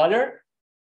sea, water,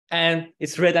 and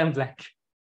it's red and black.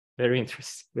 Very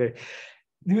interesting.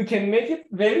 We can make it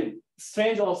very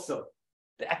strange also.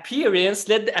 The appearance,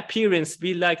 let the appearance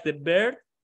be like the bird,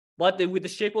 but with the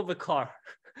shape of a car.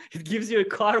 It gives you a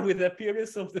car with the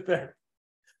appearance of the bird.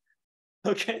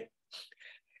 Okay.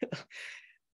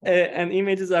 And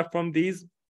images are from these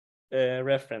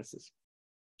references.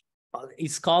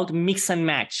 It's called mix and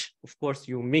match. Of course,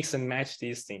 you mix and match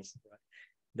these things.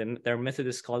 Right? Their method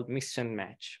is called mix and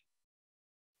match.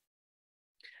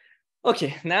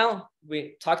 Okay, now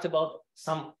we talked about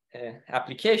some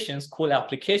applications, cool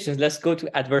applications. Let's go to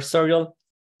adversarial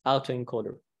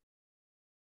autoencoder.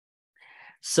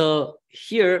 So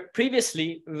here,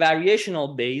 previously,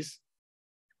 variational base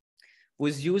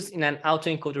was used in an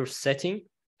autoencoder setting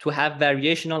to have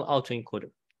variational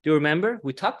autoencoder. Do you remember?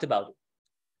 We talked about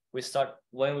it.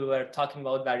 When we were talking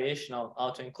about variational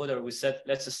autoencoder, we said,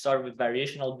 let's start with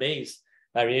variational base,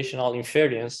 variational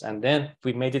invariance, and then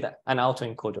we made it an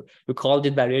autoencoder. We called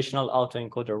it variational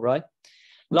autoencoder, right?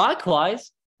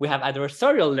 Likewise, we have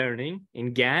adversarial learning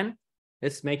in GAN.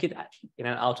 Let's make it in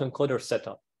an autoencoder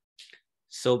setup.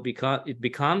 So it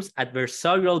becomes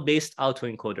adversarial-based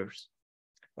autoencoders,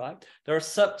 right? There are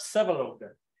several of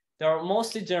them. They are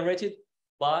mostly generated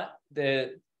by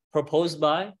proposed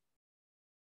by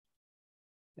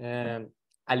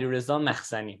Ali Reza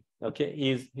Makhzani. Okay,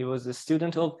 he was a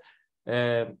student of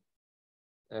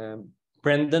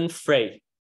Brendan Frey.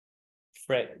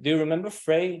 Do you remember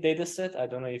Frey dataset? I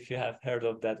don't know if you have heard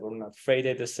of that or not. Frey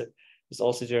dataset is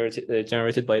also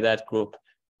generated by that group.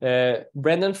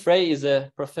 Brendan Frey is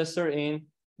a professor in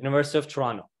University of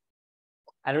Toronto.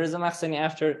 And Reza Makhzani,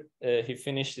 after he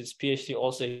finished his PhD,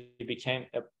 also he became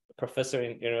a professor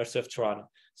in University of Toronto.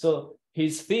 So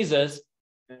his thesis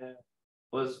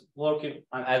was working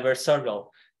on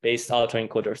adversarial-based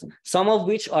autoencoders, some of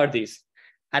which are these.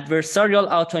 Adversarial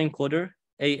autoencoder,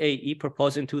 AAE,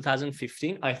 proposed in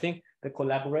 2015. I think the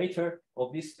collaborator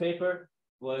of this paper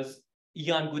was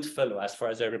Ian Goodfellow, as far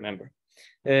as I remember.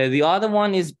 The other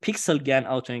one is PixelGAN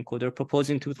autoencoder, proposed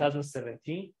in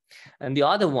 2017. And the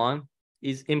other one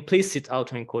is implicit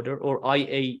autoencoder, or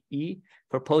IAE,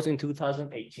 proposed in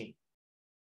 2018.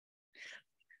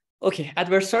 Okay,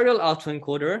 adversarial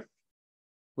autoencoder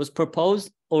was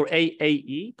proposed, or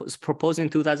AAE was proposed in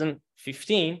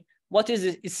 2015. What is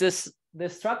it? It's this, the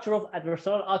structure of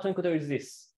adversarial autoencoder is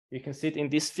this. You can see it in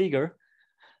this figure.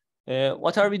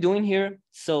 What are we doing here?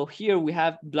 So here we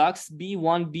have blocks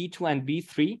B1, B2, and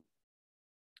B3.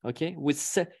 Okay,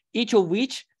 with each of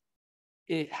which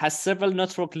it has several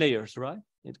network layers, right?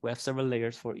 We have several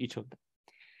layers for each of them.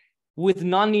 With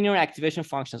nonlinear activation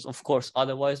functions, of course,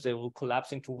 otherwise they will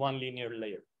collapse into one linear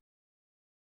layer,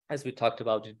 as we talked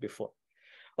about it before.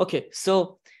 Okay,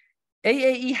 so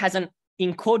AAE has an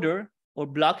encoder, or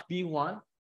block B1.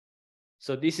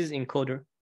 So this is encoder.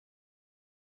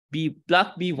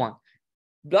 Block B1.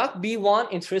 Block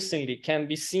B1, interestingly, can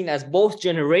be seen as both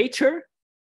generator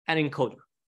and encoder.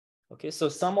 Okay, so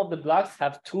some of the blocks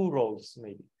have two roles,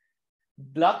 maybe.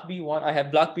 Block B1, I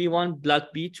have block B1, block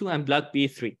B2, and block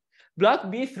B3. Block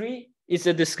B3 is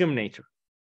a discriminator,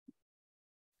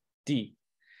 D.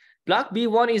 Block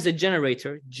B1 is a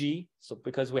generator, G. So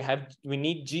because we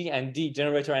need G and D,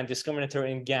 generator and discriminator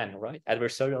in GAN, right?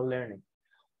 Adversarial learning.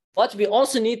 But we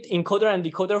also need encoder and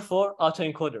decoder for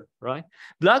autoencoder, right?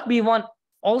 Block B1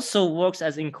 also works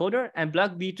as encoder, and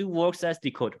block B2 works as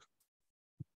decoder.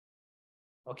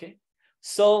 Okay,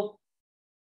 so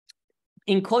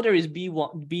encoder is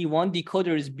B1,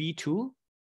 decoder is B2.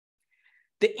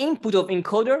 The input of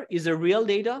encoder is a real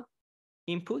data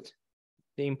input,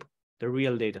 the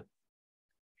real data.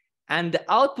 And the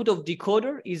output of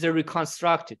decoder is a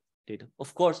reconstructed data.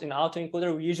 Of course, in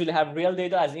autoencoder, we usually have real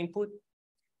data as input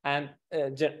and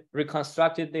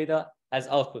reconstructed data as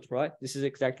output, right? This is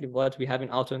exactly what we have in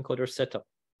autoencoder setup.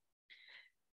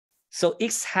 So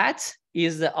X hat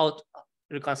is the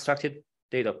reconstructed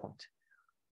data point.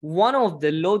 One of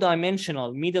the low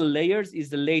dimensional middle layers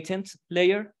is the latent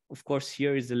layer. Of course,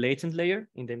 here is the latent layer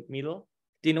in the middle,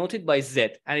 denoted by Z,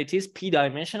 and it is P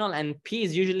dimensional, and P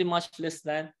is usually much less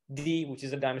than D, which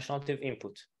is a dimensionality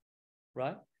input,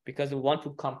 right? Because we want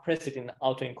to compress it in the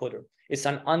autoencoder. It's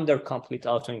an undercomplete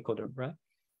autoencoder, right?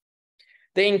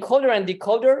 The encoder and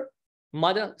decoder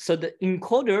model, so the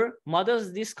encoder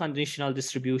models this conditional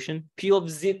distribution, P of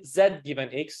Z given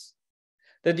X.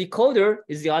 The decoder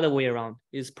is the other way around,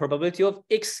 is probability of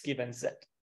X given Z,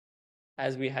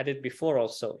 as we had it before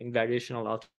also in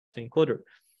variational autoencoder.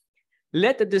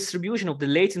 Let the distribution of the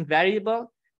latent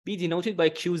variable be denoted by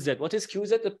QZ. What is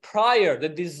QZ? The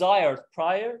desired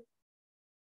prior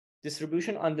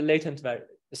distribution on the latent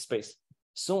space.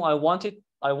 So I want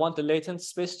the latent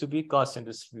space to be Gaussian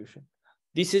distribution.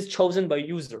 This is chosen by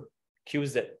user,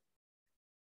 QZ.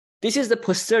 This is the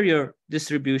posterior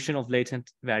distribution of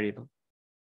latent variable.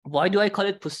 Why do I call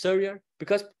it posterior?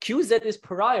 Because QZ is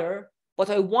prior, but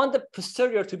I want the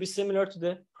posterior to be similar to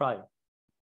the prior.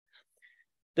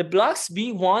 The blocks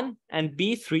B1 and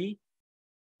B3,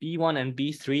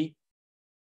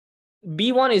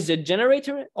 B1 is a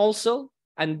generator also,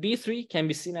 and B3 can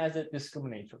be seen as a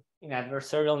discriminator in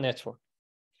adversarial network.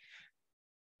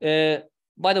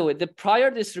 By the way, the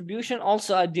prior distribution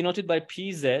also are denoted by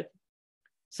PZ.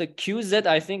 So QZ,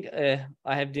 I think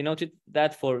I have denoted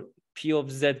that for P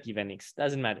of Z given X.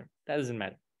 Doesn't matter. That doesn't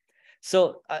matter.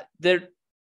 So the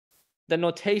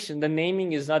notation, the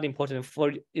naming is not important.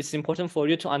 It's important for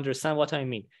you to understand what I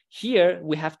mean. Here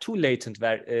we have two latent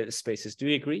spaces. Do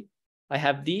you agree? I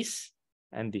have this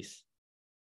and this.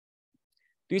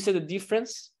 Do you see the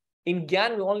difference? In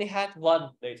GAN, we only had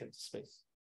one latent space.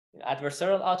 In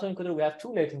adversarial autoencoder, we have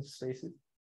two latent spaces.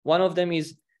 One of them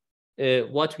is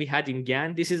what we had in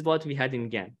GAN. This is what we had in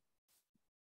GAN.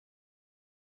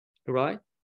 Right?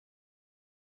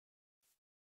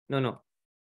 No.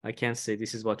 I can't say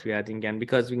this is what we had in GAN,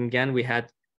 because in GAN we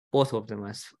had both of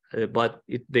them, but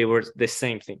they were the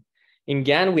same thing. In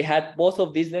GAN we had both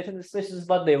of these latent spaces,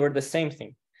 but they were the same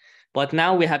thing. But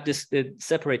now we have this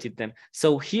separated them.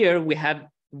 So here we have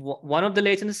one of the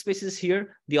latent spaces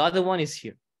here, the other one is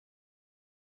here.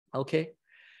 Okay,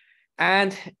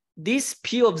 and this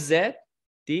P of Z,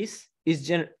 this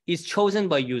is chosen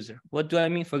by user. What do I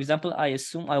mean? For example, I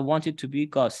assume I want it to be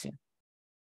Gaussian.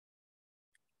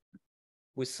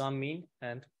 with some mean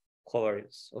and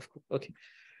covariance. Of course. Okay.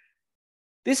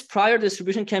 This prior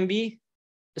distribution can be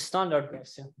a standard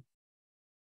Gaussian.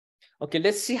 Okay,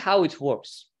 let's see how it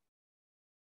works.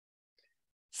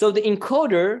 So the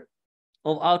encoder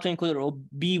of autoencoder of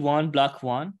B1 block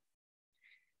 1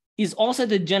 is also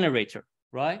the generator,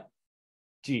 right?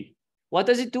 G. What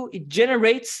does it do? It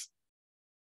generates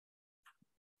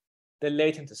the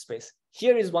latent space.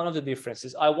 Here is one of the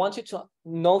differences. I want you to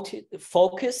notice,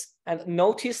 focus and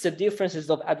notice the differences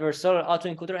of adversarial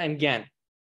autoencoder and GAN.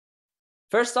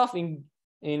 First off,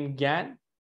 in GAN,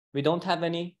 we don't have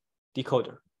any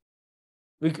decoder.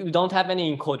 We don't have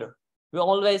any encoder. We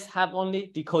always have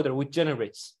only decoder which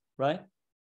generates, right?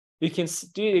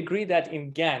 Do you agree that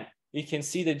in GAN, you can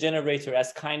see the generator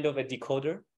as kind of a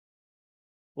decoder?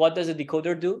 What does a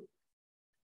decoder do?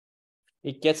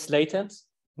 It gets latent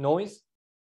noise.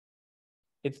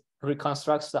 It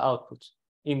reconstructs the output.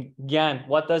 In GAN,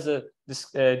 what does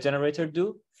this generator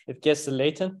do? It gets the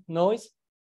latent noise.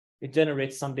 It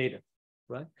generates some data,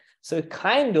 right? So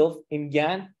kind of in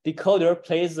GAN, decoder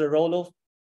plays the role of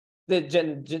the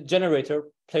generator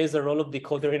plays the role of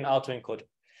decoder in autoencoder.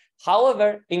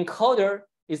 However, encoder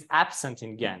is absent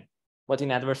in GAN, but in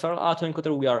adversarial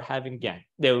autoencoder, we are having GAN.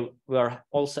 We are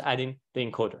also adding the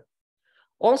encoder.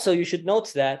 Also, you should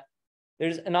note that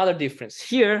there's another difference.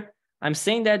 Here, I'm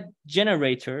saying that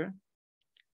generator,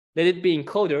 let it be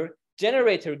encoder,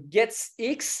 generator gets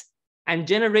X and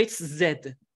generates Z.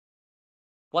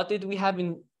 What did we have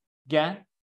in GAN?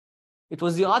 It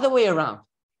was the other way around.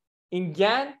 In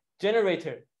GAN,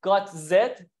 generator got Z,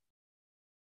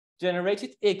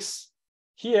 generated X.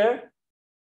 Here,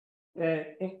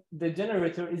 the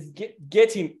generator is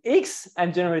getting X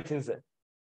and generating Z.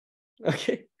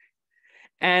 Okay.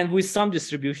 And with some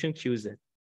distribution QZ,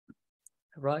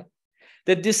 right?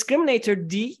 The discriminator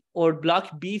D or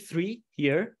block B3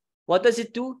 here, what does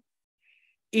it do?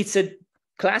 It's a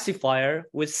classifier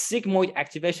with sigmoid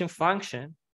activation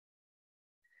function,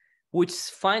 which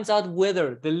finds out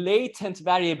whether the latent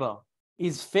variable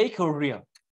is fake or real.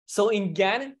 So in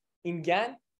GAN,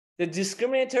 the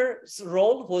discriminator's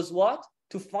role was what?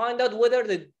 To find out whether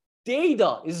the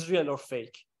data is real or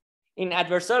fake. In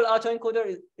adversarial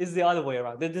autoencoder is the other way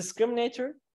around. The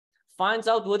discriminator finds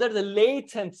out whether the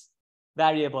latent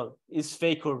variable is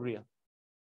fake or real.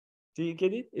 Do you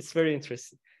get it? It's very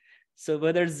interesting. So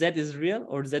whether Z is real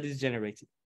or Z is generated.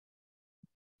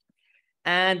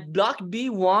 And block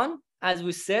B1, as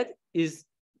we said, is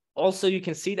also, you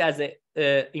can see it as a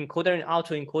encoder and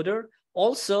autoencoder,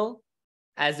 also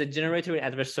as a generator in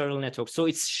adversarial network. So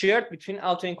it's shared between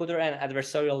autoencoder and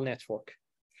adversarial network.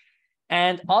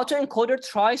 And autoencoder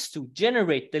tries to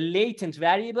generate the latent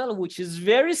variable, which is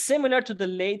very similar to the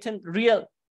latent real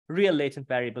latent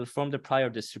variable from the prior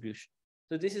distribution.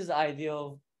 So this is the idea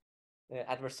of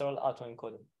adversarial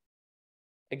autoencoder.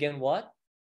 Again, what?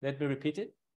 Let me repeat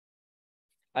it.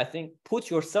 I think put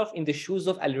yourself in the shoes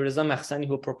of Alireza Makhzani,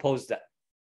 who proposed that.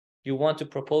 You want to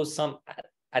propose some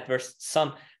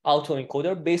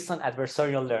autoencoder based on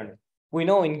adversarial learning. We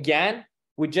know in GAN,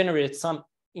 we generate some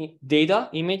data,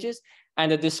 images, and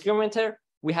the discriminator,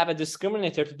 we have a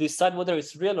discriminator to decide whether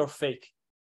it's real or fake.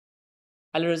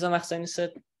 Alireza Makhzani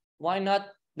said, why not?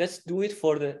 Let's do it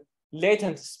for the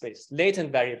latent space,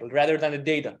 latent variable, rather than the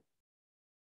data.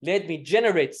 Let me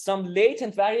generate some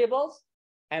latent variables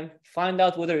and find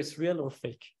out whether it's real or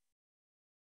fake,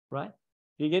 right?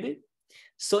 You get it?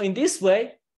 So in this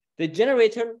way, the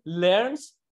generator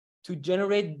learns to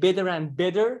generate better and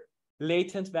better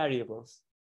latent variables,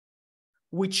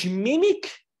 which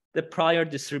mimic the prior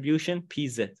distribution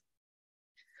PZ.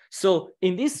 So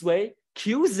in this way,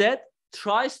 QZ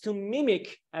tries to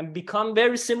mimic and become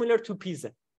very similar to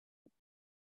PZ.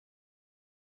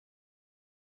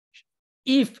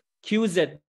 If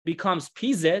QZ becomes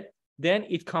PZ, then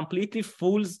it completely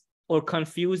fools or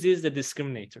confuses the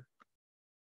discriminator,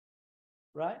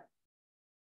 right?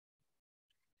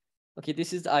 Okay,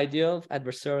 this is the idea of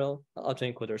adversarial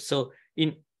autoencoder. So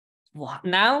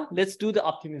now let's do the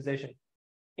optimization.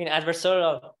 In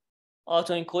adversarial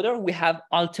autoencoder, we have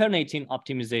alternating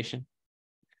optimization,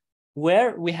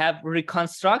 where we have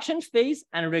reconstruction phase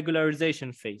and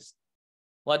regularization phase.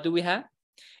 What do we have?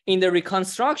 In the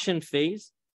reconstruction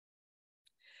phase,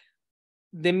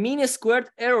 the mean squared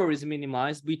error is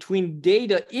minimized between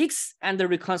data X and the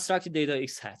reconstructed data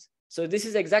X hat. So this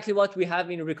is exactly what we have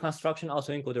in reconstruction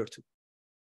autoencoder 2.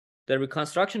 The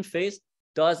reconstruction phase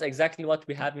does exactly what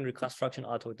we have in reconstruction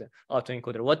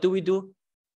autoencoder. What do?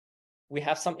 We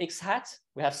have some X hat,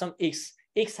 we have some X.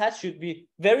 X hat should be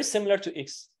very similar to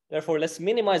X. Therefore, let's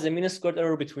minimize the mean squared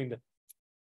error between them.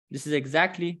 This is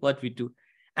exactly what we do.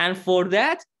 And for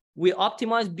that, we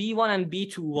optimize B1 and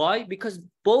B2. Why? Because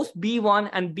both B1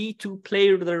 and B2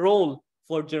 play the role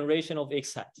for generation of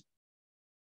X hat,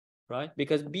 right?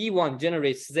 Because B1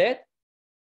 generates Z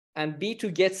and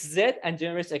B2 gets Z and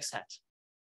generates X hat.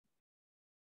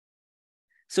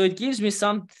 So it gives me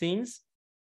some things.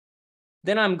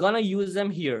 Then I'm gonna use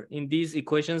them here in these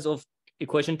equations of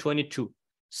equation 22.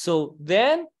 So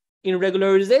then in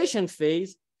regularization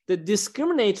phase, the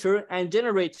discriminator and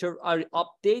generator are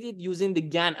updated using the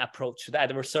GAN approach, the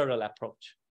adversarial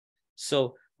approach.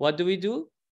 So what do?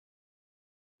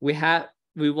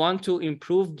 We want to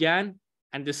improve GAN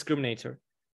and discriminator.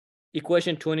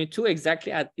 Equation 22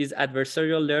 exactly is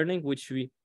adversarial learning, which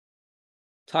we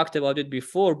talked about it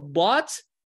before, but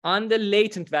on the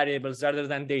latent variables rather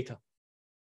than data.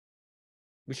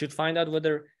 We should find out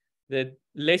whether the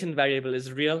latent variable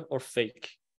is real or fake.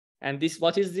 And this,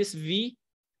 what is this V?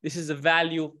 This is a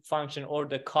value function or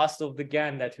the cost of the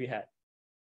GAN that we had.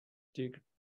 Do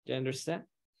you understand?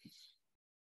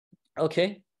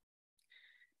 Okay.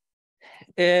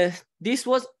 This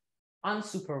was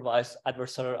unsupervised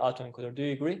adversarial autoencoder. Do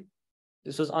you agree?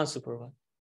 This was unsupervised.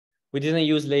 We didn't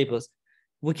use labels.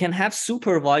 We can have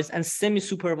supervised and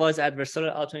semi-supervised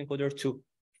adversarial autoencoder too.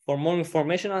 For more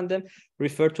information on them,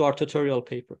 refer to our tutorial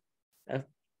paper.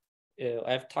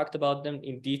 I've talked about them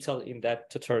in detail in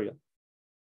that tutorial.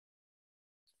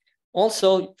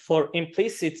 Also, for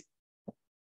implicit,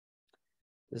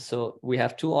 so we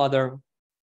have two other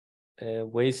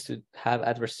ways to have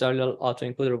adversarial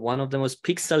autoencoder. One of them was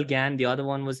pixel GAN, the other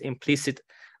one was implicit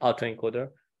autoencoder.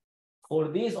 For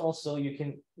these also, you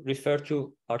can refer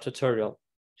to our tutorial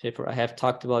paper. I have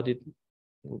talked about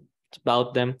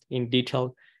them in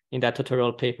detail in that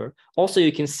tutorial paper. Also,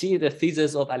 you can see the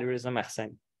thesis of Alireza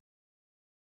Mahsani.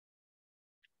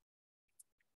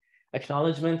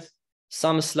 Acknowledgement.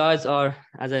 Some slides are,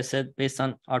 as I said, based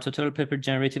on our tutorial paper,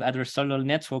 generative adversarial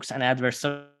networks and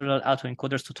adversarial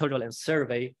autoencoders tutorial and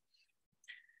survey.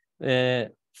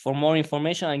 For more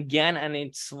information on GAN and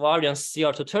its variants, see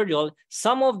our tutorial.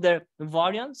 Some of the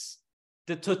variants,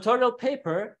 the tutorial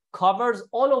paper covers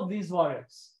all of these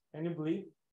variants. Can you believe?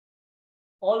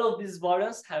 All of these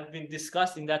variants have been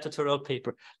discussed in that tutorial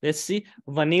paper. Let's see,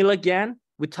 vanilla GAN,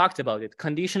 we talked about it.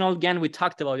 Conditional GAN, we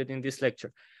talked about it in this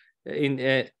lecture.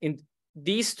 In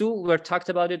these two, we talked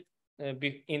about it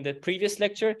in the previous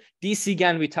lecture.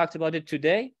 DCGAN, we talked about it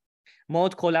today.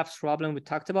 Mode collapse problem, we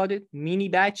talked about it. Mini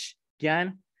batch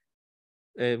GAN,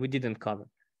 we didn't cover.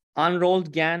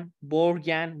 Unrolled GAN, Bohr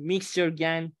GAN, mixture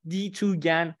GAN, D2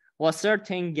 GAN,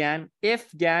 Wasserstein GAN,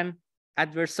 F GAN,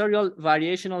 adversarial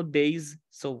variational Bayes.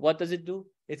 So what does it do?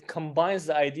 It combines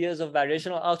the ideas of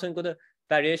variational autoencoder,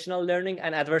 variational learning,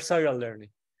 and adversarial learning.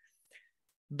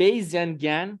 Bayesian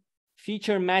GAN,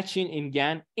 feature matching in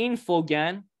GAN, info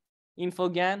GAN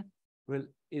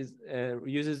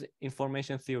uses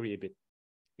information theory a bit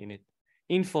in it.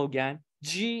 Info GAN,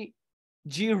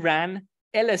 GRAN,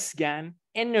 LS GAN,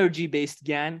 energy-based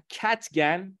GAN, CAT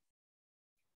GAN,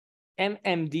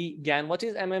 MMD GAN. What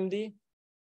is MMD?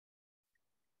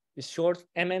 It's short.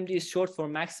 MMD is short for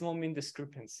maximum mean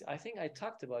discrepancy. I think I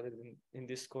talked about it in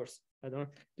this course. I don't.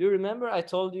 Do you remember? I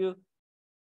told you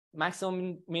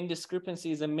maximum mean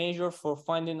discrepancy is a measure for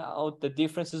finding out the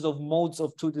differences of modes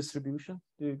of two distributions.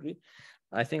 Do you agree?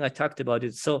 I think I talked about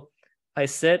it. So I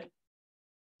said,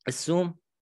 assume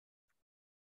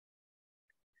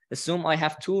I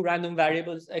have two random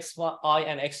variables, xi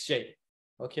and xj,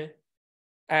 okay?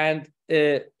 And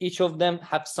each of them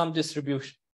have some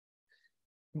distribution.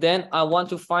 Then I want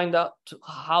to find out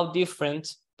how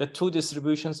different the two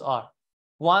distributions are.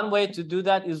 One way to do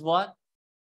that is what?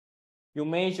 You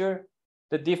measure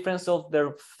the difference of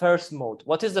their first mode.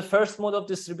 What is the first mode of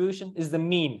distribution? Is the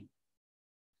mean.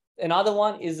 Another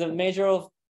one is a measure of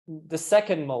the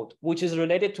second mode, which is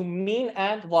related to mean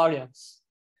and variance.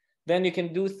 Then you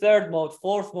can do third mode,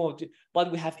 fourth mode,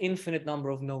 but we have infinite number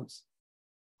of nodes.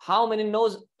 How many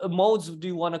modes do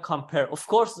you want to compare? Of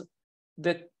course,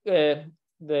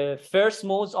 the first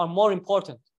modes are more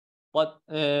important, but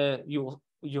you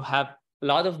have a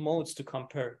lot of modes to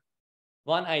compare.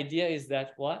 One idea is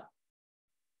that what?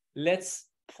 Let's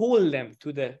pull them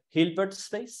to the Hilbert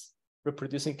space,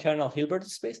 reproducing kernel Hilbert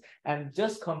space, and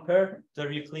just compare the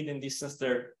Euclidean distance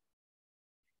there.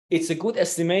 It's a good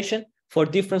estimation for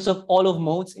difference of all of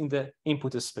modes in the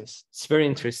input space. It's very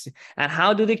interesting. And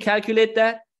how do they calculate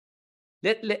that?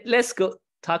 Let's go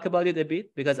talk about it a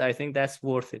bit, because I think that's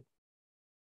worth it.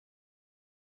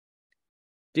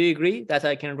 Do you agree that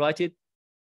I can write it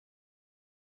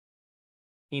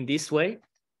in this way,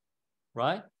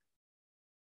 right?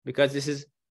 Because this is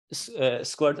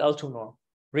squared L2 norm.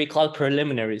 Recall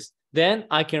preliminaries. Then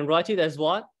I can write it as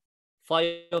what?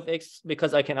 phi of x,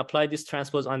 because I can apply this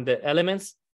transpose on the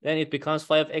elements, then it becomes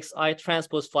phi of xi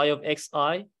transpose phi of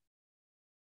xi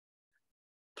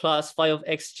plus phi of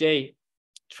xj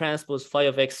transpose phi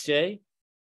of xj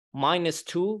minus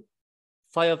 2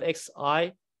 phi of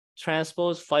xi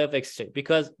transpose phi of xj.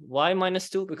 Because why minus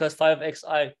 2? Because phi of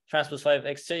xi transpose phi of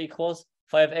xj equals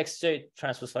phi of xj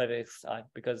transpose phi of xi,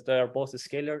 because they are both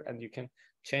scalar and you can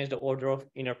change the order of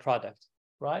inner product,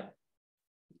 right?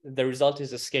 The result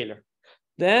is a scalar.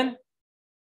 Then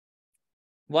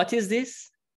what is this?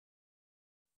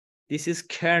 This is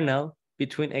kernel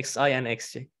between xi and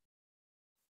xj.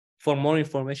 For more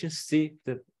information, see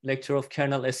the lecture of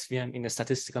kernel SVM in the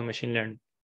statistical machine learning.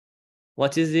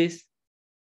 What is this?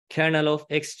 Kernel of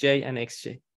xj and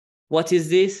xj. What is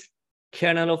this?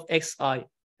 Kernel of xi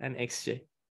and xj.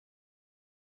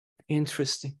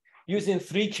 Interesting. Using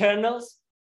 3 kernels,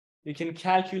 you can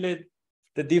calculate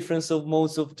the difference of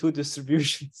modes of 2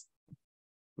 distributions.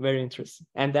 Very interesting.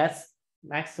 And that's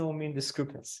maximum mean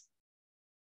discrepancy.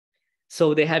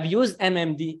 So they have used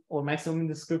MMD, or maximum mean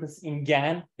discrepancy, in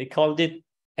GAN. They called it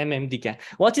MMD GAN.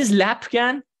 What is LAP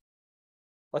GAN?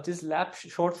 What is LAP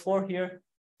short for here?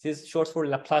 It is short for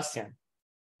Laplacian.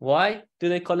 Why do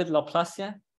they call it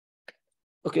Laplacian?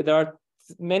 Okay, there are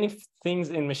many things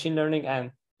in machine learning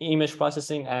and image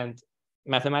processing and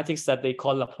mathematics that they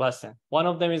call Laplacian. One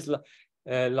of them is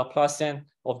Laplacian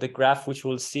of the graph, which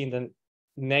we'll see in the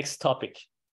next topic,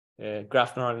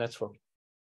 graph neural network.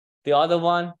 The other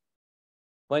one,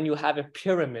 when you have a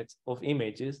pyramid of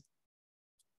images,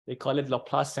 they call it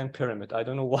Laplacian pyramid. I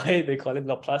don't know why they call it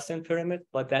Laplacian pyramid,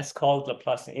 but that's called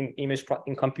Laplacian in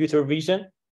in computer vision.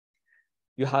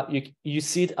 You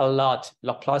see it a lot,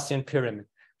 Laplacian pyramid.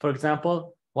 For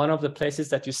example, one of the places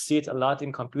that you see it a lot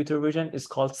in computer vision is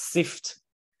called SIFT,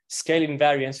 scale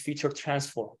invariance feature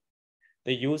transform.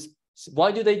 They use,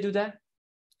 why do they do that?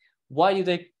 Why do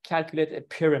they calculate a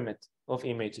pyramid of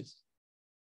images?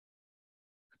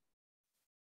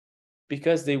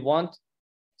 Because they want,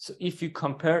 so if you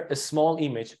compare a small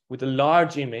image with a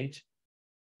large image,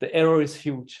 the error is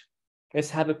huge. Let's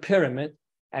have a pyramid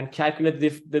and calculate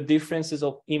the differences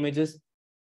of images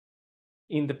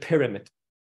in the pyramid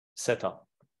setup.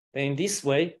 Then in this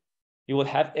way, you will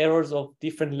have errors of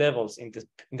different levels in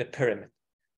the pyramid.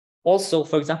 Also,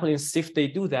 for example, in SIFT, they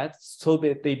do that so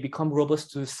that they become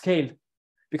robust to the scale.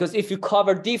 Because if you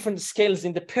cover different scales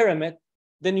in the pyramid,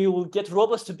 then you will get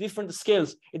robust to different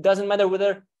scales. It doesn't matter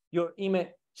whether your image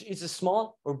is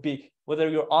small or big, whether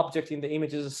your object in the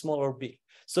image is small or big.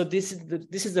 So this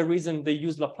is the reason they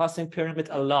use Laplacian pyramid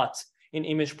a lot in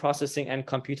image processing and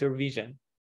computer vision.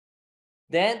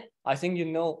 Then I think you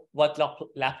know what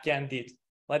LAPGAN did.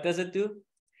 What does it do?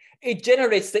 It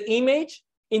generates the image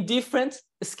in different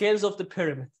scales of the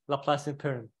pyramid, Laplacian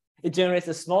pyramid. It generates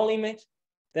a small image,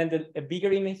 then a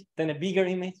bigger image, then a bigger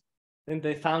image. Then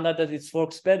they found out that it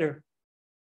works better.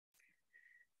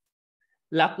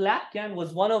 LAPGAN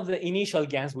was one of the initial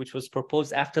GANs which was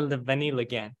proposed after the vanilla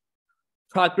GAN.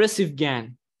 Progressive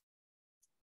GAN,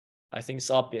 I think it's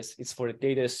obvious. It's for a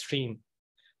data stream.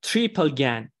 Triple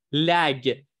GAN,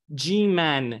 lag,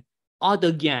 G-man,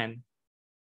 other GAN.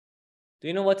 Do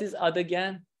you know what is other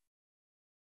GAN?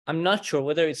 I'm not sure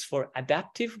whether it's for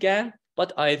adaptive GAN,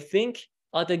 but I think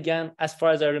other GAN, as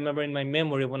far as I remember in my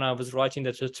memory when I was writing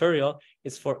the tutorial,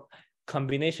 is for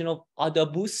combination of ADA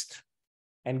boost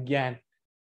and GAN.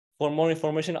 For more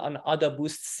information on ADA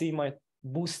boost, see my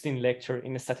boosting lecture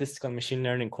in the statistical machine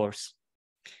learning course.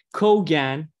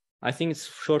 Co-GAN, I think it's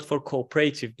short for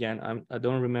cooperative GAN. I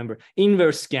don't remember.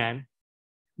 Inverse GAN,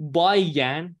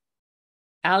 bi-GAN,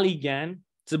 AAE-GAN.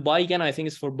 The bi-GAN, I think,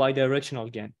 is for bidirectional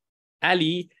GAN.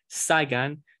 AAE,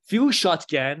 SAGAN, few-shot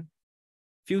GAN.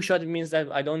 Few-shot means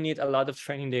that I don't need a lot of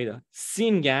training data.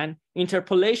 SYN-GAN,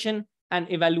 interpolation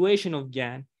and evaluation of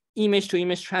GAN,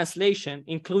 image-to-image translation,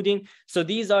 including, so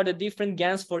these are the different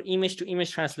GANs for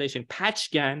image-to-image translation: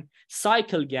 patch GAN,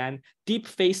 cycle GAN, deep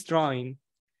face drawing,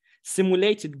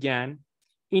 simulated GAN,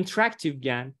 interactive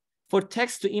GAN. For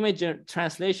text-to-image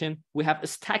translation, we have a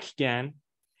stack GAN.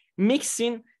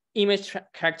 Mixing image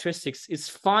characteristics is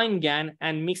fine GAN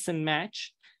and mix and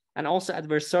match, and also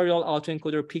adversarial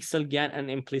autoencoder, pixel GAN, and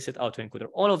implicit autoencoder.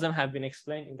 All of them have been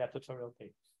explained in that tutorial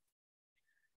page.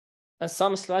 And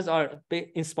some slides are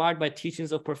inspired by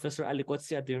teachings of Professor Ali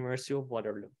Qudsi at the University of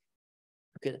Waterloo.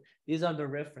 Okay, these are the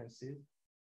references.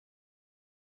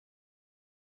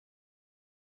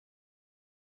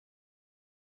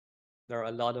 There are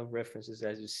a lot of references,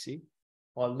 as you see,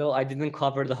 although I didn't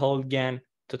cover the whole GAN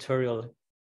tutorial,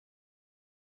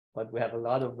 but we have a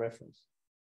lot of references.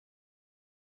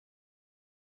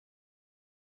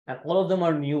 And all of them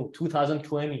are new,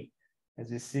 2020, as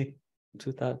you see.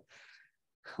 2000.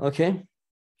 Okay.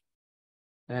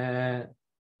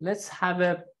 Let's have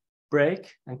a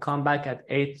break and come back at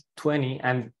 8:20,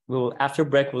 and we'll after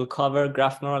break we'll cover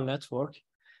graph neural network,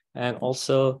 and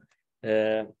also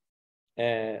after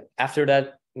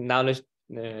that knowledge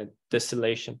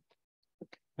distillation.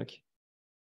 Okay.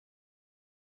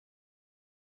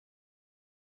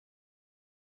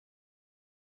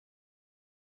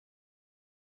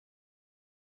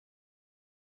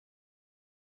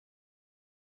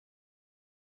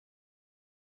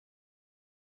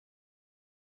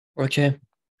 Okay.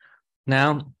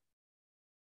 Now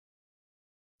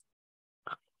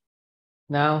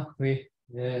we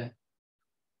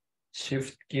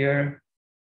shift gear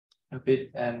a bit,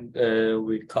 and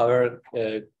we cover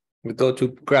we go to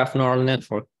graph neural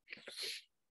network.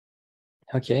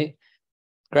 Okay,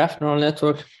 graph neural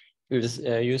network is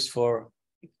used for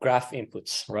graph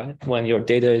inputs, right? When your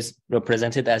data is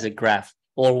represented as a graph,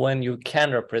 or when you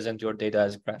can represent your data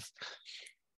as a graph.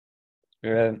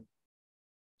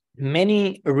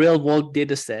 Many real-world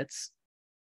data sets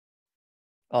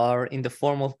are in the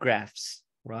form of graphs,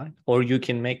 right? Or you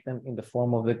can make them in the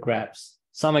form of the graphs.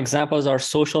 Some examples are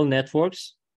social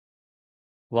networks.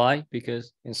 Why?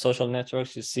 Because in social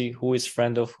networks, you see who is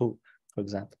friend of who, for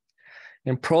example.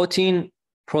 In protein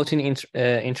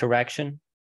interaction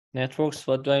networks,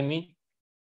 what do I mean?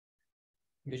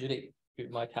 Usually, you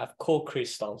might have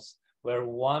co-crystals where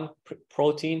one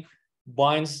protein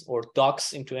binds or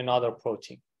docks into another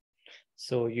protein.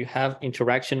 So you have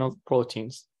interaction of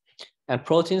proteins. And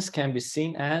proteins can be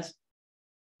seen as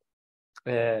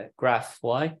a graph.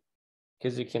 Why?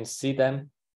 Because you can see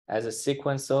them as a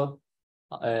sequence of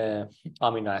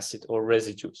amino acid or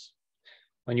residues.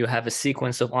 When you have a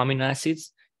sequence of amino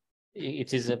acids,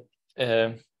 it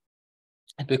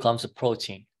becomes a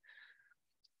protein.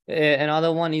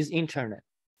 Another one is internet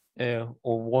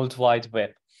or World Wide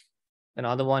Web.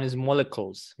 Another one is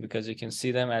molecules, because you can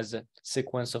see them as a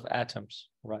sequence of atoms,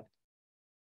 right?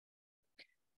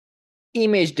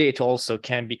 Image data also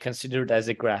can be considered as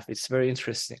a graph. It's very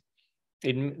interesting.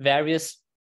 In various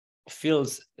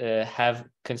fields have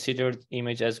considered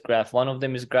image as graph. One of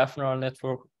them is graph neural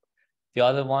network. The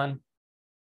other one,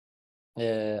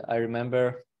 I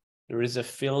remember there is a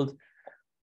field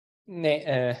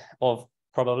of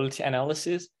probability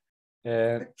analysis.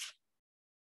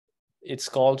 It's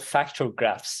called factor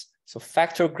graphs. So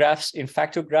in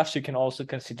factor graphs, you can also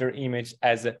consider image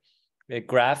as a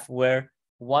graph where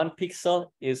one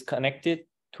pixel is connected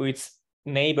to its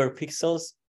neighbor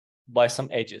pixels by some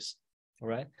edges,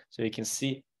 right? So you can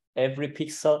see every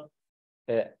pixel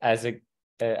as a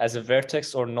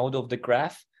vertex or node of the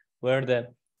graph where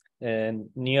the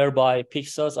nearby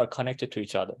pixels are connected to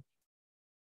each other.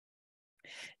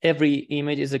 Every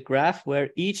image is a graph where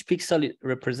each pixel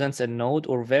represents a node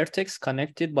or vertex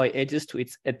connected by edges to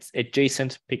its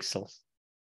adjacent pixels.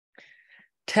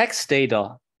 Text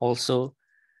data also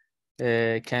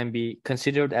can be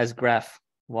considered as graph.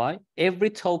 Why?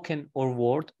 Every token or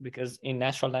word, because in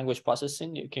natural language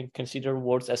processing, you can consider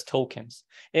words as tokens.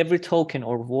 Every token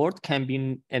or word can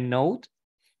be a node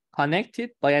connected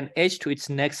by an edge to its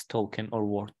next token or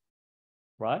word,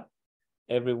 right?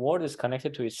 Every word is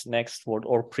connected to its next word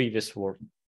or previous word.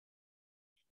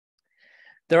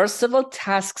 There are several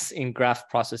tasks in graph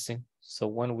processing. So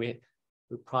when we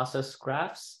process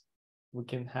graphs, we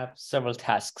can have several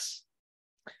tasks.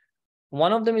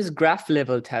 One of them is graph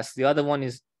level task. The other one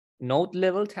is node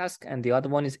level task, and the other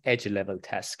one is edge level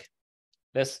task.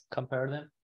 Let's compare them.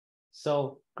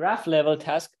 So graph level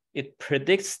task, it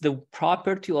predicts the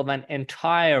property of an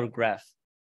entire graph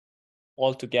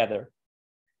altogether.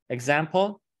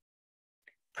 Example,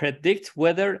 predict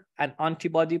whether an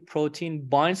antibody protein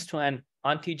binds to an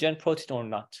antigen protein or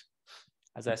not.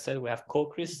 As I said, we have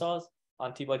co-crystals,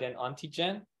 antibody and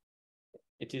antigen.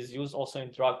 It is used also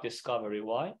in drug discovery.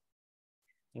 Why?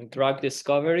 In drug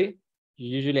discovery, you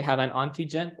usually have an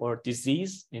antigen or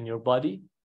disease in your body,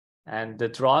 and the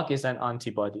drug is an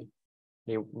antibody.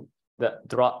 The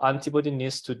antibody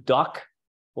needs to dock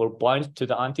or bind to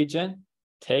the antigen,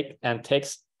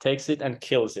 takes it and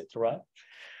kills it, right?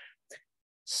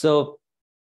 So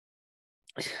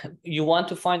you want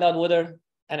to find out whether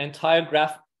an entire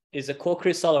graph is a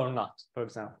co-crystal or not, for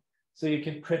example. So you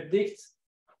can predict,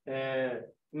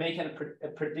 make a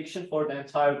prediction for the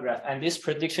entire graph. And this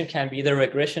prediction can be either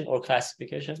regression or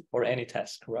classification or any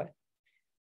task, right?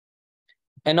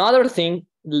 Another thing,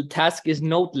 the task is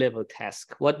node level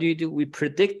task. What do? We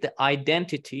predict the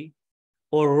identity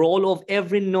or role of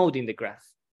every node in the graph,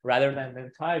 rather than the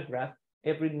entire graph,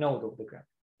 every node of the graph.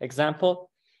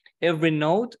 Example, every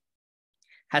node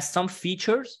has some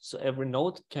features. So every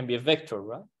node can be a vector,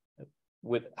 right?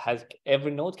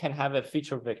 every node can have a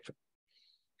feature vector.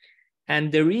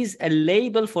 And there is a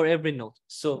label for every node.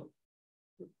 So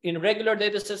in regular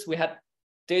datasets, we had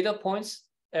data points.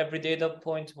 Every data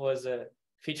point was a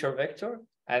feature vector,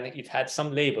 and it had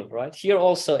some label, right? Here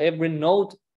also, every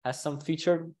node has some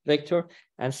feature vector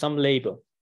and some label.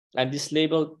 And this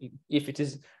label, if it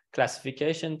is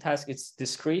classification task, it's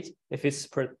discrete. If it's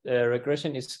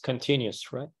regression, it's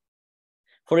continuous, right?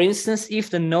 For instance, if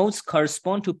the nodes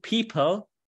correspond to people,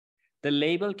 the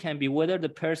label can be whether the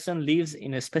person lives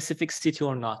in a specific city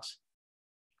or not.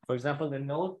 For example, the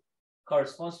node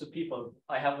corresponds to people.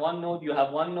 I have one node, you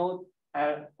have one node,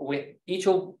 and each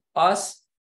of us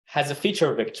has a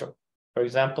feature vector. For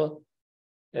example,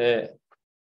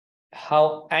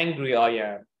 how angry I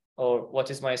am, or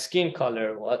what is my skin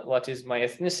color, what is my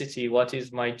ethnicity, what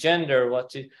is my gender,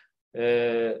 what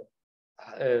is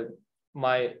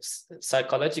my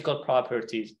psychological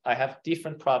properties. I have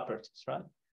different properties, right?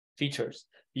 Features.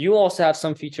 You also have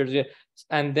some features,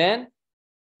 and then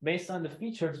based on the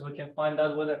features, we can find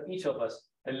out whether each of us,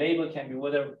 a label can be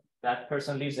whether that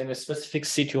person lives in a specific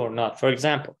city or not. For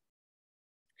example,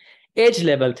 edge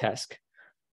level task.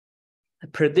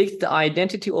 Predict the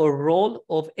identity or role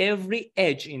of every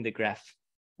edge in the graph.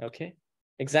 Okay.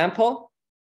 Example,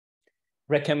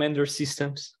 recommender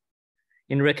systems.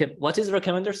 What is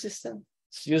recommender system?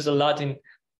 It's used a lot in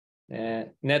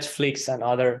Netflix and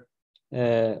other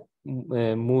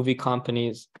movie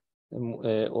companies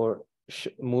or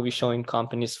movie showing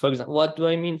companies. For example, what do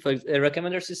I mean? For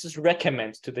recommender systems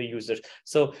recommend to the users.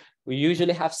 So we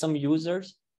usually have some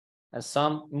users and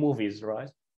some movies, right?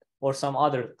 Or some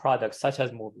other products such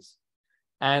as movies.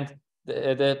 And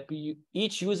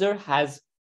each user has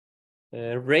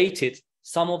rated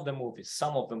some of the movies,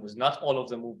 not all of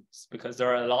the movies, because there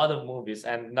are a lot of movies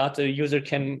and not a user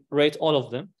can rate all of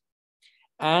them.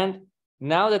 And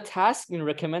now the task in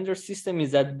recommender system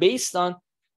is that based on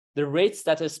the rates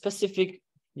that a specific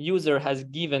user has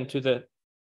given to the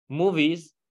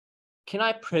movies, can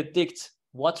I predict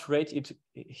what rate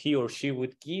he or she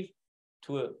would give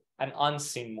to an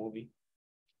unseen movie?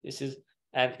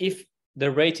 And if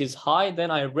the rate is high, then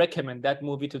I recommend that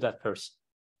movie to that person.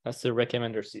 That's the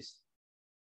recommender system.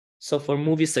 So for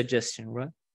movie suggestion, right,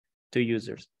 to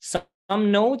users.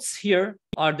 Some nodes here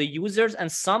are the users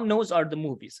and some nodes are the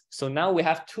movies. So now we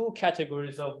have two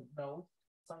categories of nodes.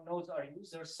 Some nodes are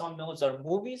users, some nodes are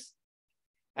movies.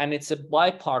 And it's a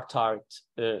bipartite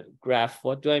graph.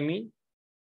 What do I mean?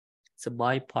 It's a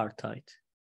bipartite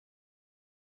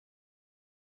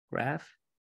graph,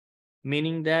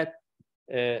 meaning that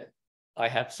I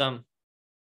have some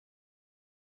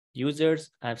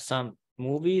users, I have some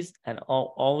movies, and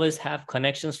always have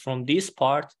connections from this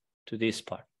part to this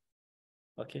part.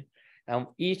 Okay.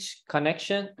 Each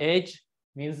connection edge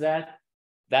means that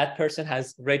that person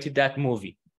has rated that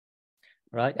movie,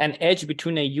 right? An edge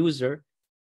between a user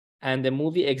and the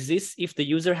movie exists if the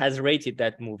user has rated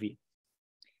that movie.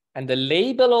 And the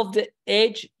label of the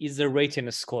edge is the rating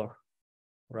score,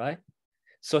 right?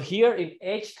 So here in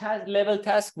edge level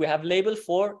task, we have label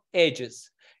for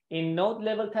edges. In node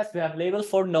level task, we have label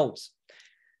for nodes.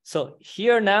 So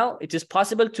here now, it is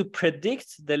possible to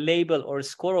predict the label or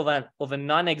score of a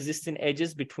non-existing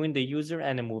edges between the user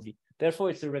and a movie. Therefore,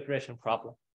 it's a regression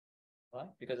problem, right?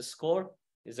 Because the score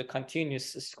is a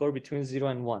continuous score between 0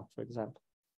 and 1, for example.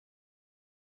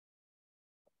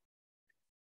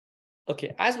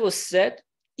 Okay, as was said,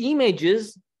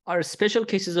 images are special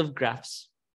cases of graphs,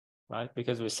 right?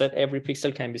 Because we said every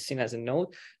pixel can be seen as a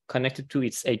node connected to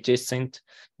its adjacent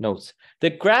nodes.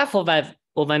 The graph of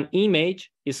an image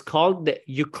is called the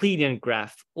Euclidean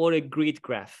graph or a grid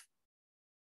graph.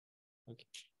 Okay.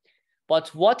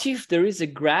 But what if there is a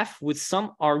graph with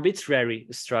some arbitrary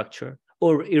structure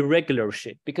or irregular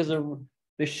shape? Because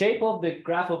the shape of the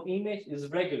graph of image is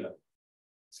regular.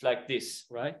 It's like this,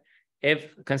 right?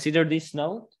 If consider this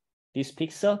node, this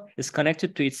pixel is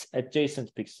connected to its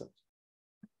adjacent pixel,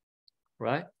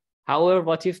 right? However,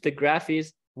 what if the graph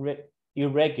is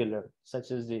irregular,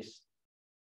 such as this?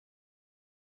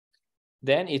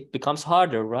 Then it becomes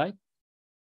harder, right?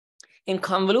 In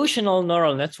convolutional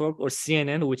neural network, or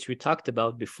CNN, which we talked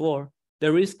about before,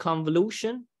 there is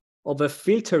convolution of a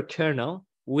filter kernel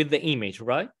with the image,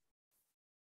 right?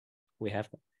 We have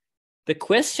that. The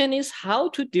question is how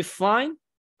to define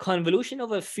convolution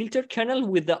of a filter kernel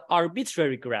with the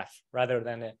arbitrary graph rather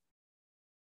than a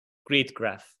grid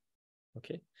graph.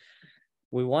 Okay.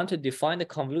 We want to define the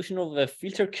convolution of a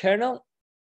filter kernel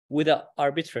with an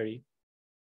arbitrary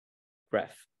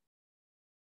graph.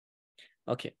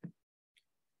 Okay.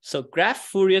 So graph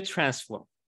Fourier transform.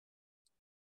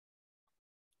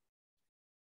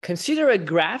 Consider a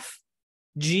graph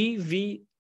GVE.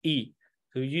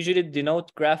 So we usually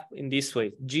denote graph in this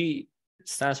way. G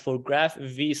stands for graph,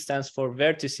 V stands for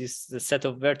vertices, the set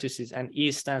of vertices, and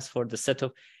E stands for the set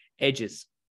of edges.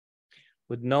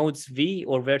 With nodes V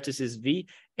or vertices V,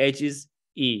 edges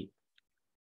E.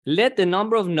 Let the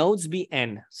number of nodes be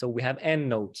n. So we have n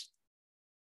nodes.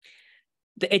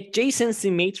 The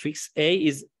adjacency matrix A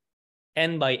is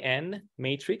n by n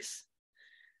matrix,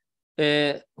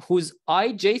 whose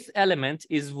ijth element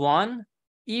is 1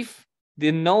 if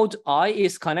the node I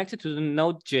is connected to the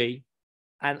node J,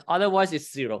 and otherwise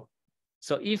it's 0.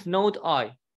 So if node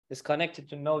I is connected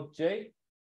to node J,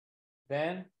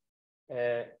 then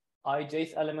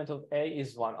ijth element of A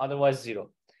is 1, otherwise 0.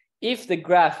 If the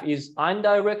graph is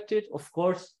undirected, of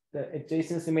course, the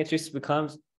adjacency matrix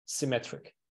becomes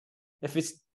symmetric. If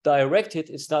it's directed,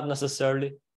 it's not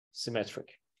necessarily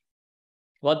symmetric.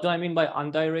 What do I mean by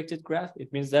undirected graph?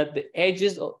 It means that the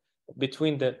edges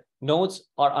between the nodes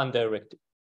are undirected.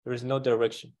 There is no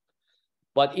direction.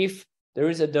 But if there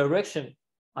is a direction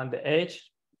on the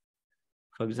edge,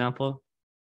 for example,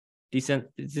 this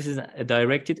is a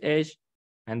directed edge,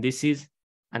 and this is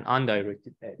an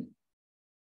undirected edge.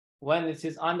 When it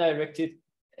is undirected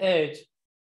edge,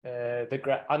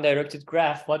 the undirected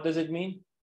graph, what does it mean?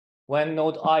 When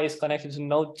node I is connected to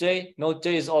node J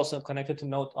is also connected to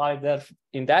node I. That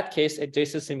in that case,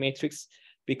 adjacency matrix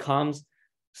becomes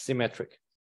symmetric.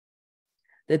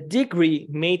 The degree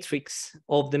matrix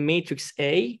of the matrix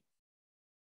A,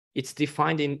 it's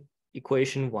defined in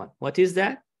equation 1. What is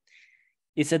that?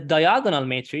 It's a diagonal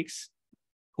matrix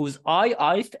whose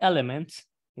ith element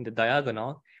in the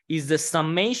diagonal is the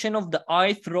summation of the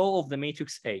ith row of the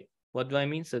matrix A. What do I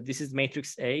mean? So this is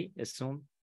matrix A, assume.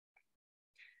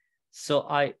 So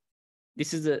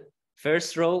this is the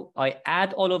first row. I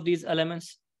add all of these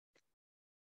elements.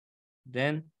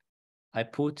 Then I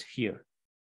put here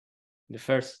the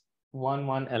first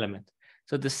one element.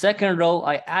 So the second row,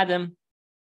 I add them,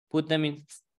 put them in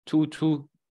two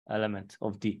element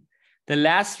of D. The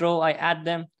last row, I add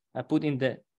them, I put in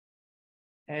the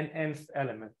nth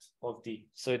element of D.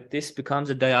 So this becomes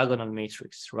a diagonal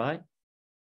matrix, right?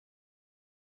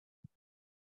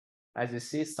 As you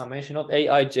see, summation of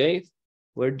Aij,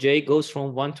 where J goes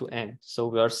from 1 to n. So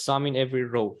we are summing every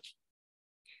row.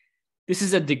 This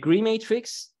is a degree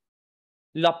matrix.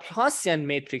 Laplacian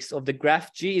matrix of the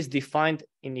graph G is defined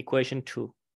in equation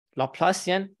 2.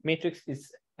 Laplacian matrix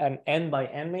is an n by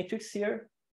n matrix here.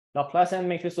 Laplacian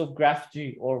matrix of graph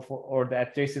G or the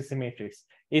adjacency matrix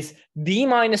is D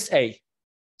minus A.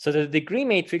 So the degree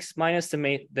matrix minus the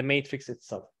matrix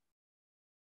itself,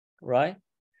 right?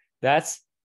 That's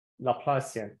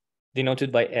Laplacian,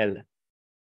 denoted by L.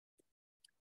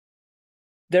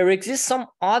 There exists some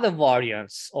other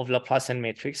variants of Laplacian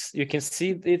matrix. You can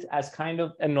see it as kind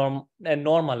of a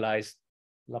normalized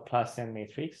Laplacian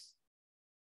matrix.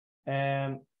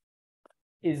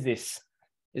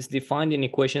 Is defined in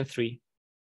equation 3.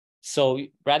 So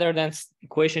rather than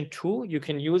equation 2, you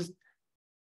can use,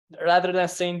 rather than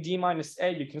saying D minus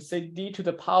A, you can say D to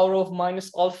the power of minus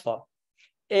alpha,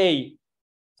 A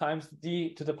times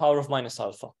D to the power of minus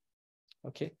alpha,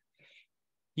 okay?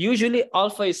 Usually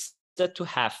alpha is set to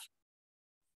half.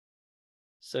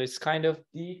 So it's kind of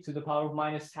D to the power of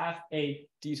minus half, A,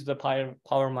 D to the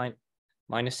power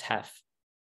minus half.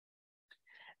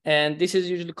 And this is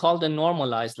usually called a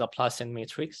normalized Laplacian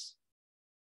matrix.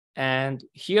 And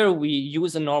here we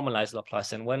use a normalized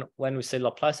Laplacian. When we say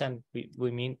Laplacian,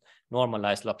 we mean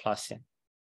normalized Laplacian.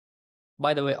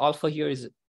 By the way, alpha here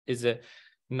is a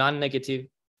non-negative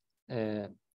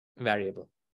variable.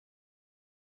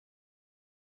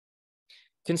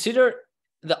 Consider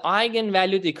the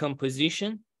eigenvalue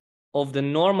decomposition of the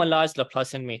normalized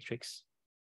Laplacian matrix.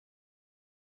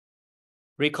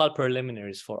 Recall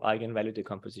preliminaries for eigenvalue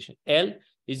decomposition. L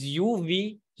is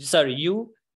U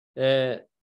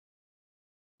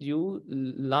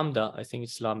lambda, I think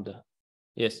it's lambda.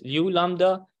 Yes, U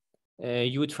lambda,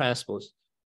 U transpose,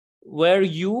 where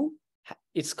U,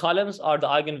 its columns are the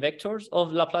eigenvectors of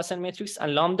Laplacian matrix,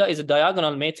 and lambda is a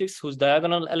diagonal matrix whose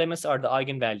diagonal elements are the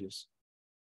eigenvalues,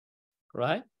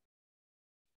 right?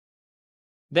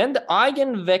 Then the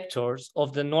eigenvectors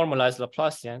of the normalized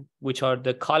Laplacian, which are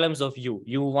the columns of U,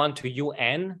 U1 to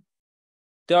UN,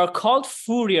 they are called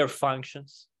Fourier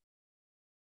functions.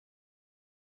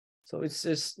 So it's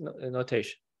a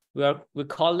notation. We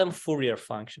call them Fourier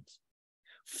functions.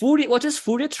 What is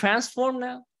Fourier transform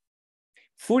now?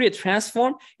 Fourier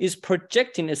transform is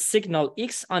projecting a signal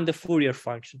X on the Fourier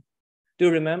function. Do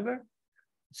you remember?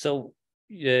 So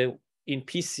in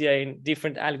PCA, in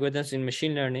different algorithms in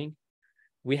machine learning,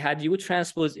 we had U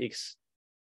transpose X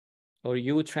or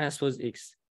U transpose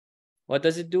X What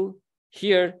does it do?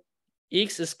 Here,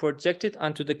 X is projected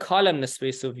onto the column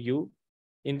space of U.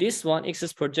 In this one, X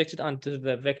is projected onto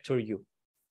the vector U.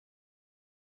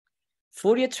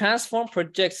 Fourier transform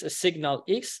projects a signal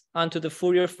X onto the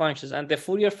Fourier functions, and the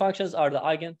Fourier functions are the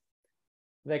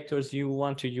eigenvectors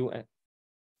U1 to Un.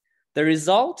 The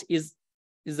result is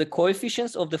the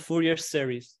coefficients of the Fourier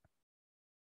series.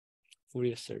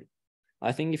 Fourier series.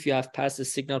 I think if you have passed the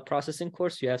signal processing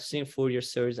course, you have seen Fourier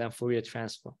series and Fourier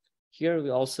transform. Here we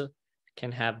also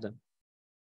can have them.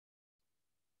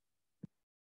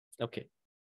 Okay.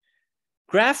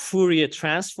 Graph Fourier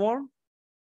transform,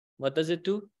 what does it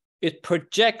do? It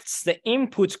projects the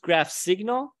input graph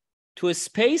signal to a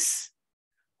space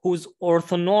whose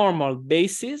orthonormal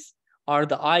bases are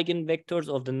the eigenvectors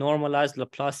of the normalized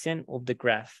Laplacian of the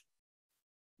graph.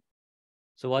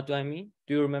 So what do I mean?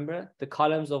 Do you remember the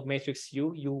columns of matrix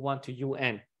U, U1 to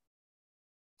Un?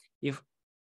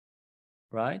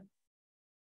 Right?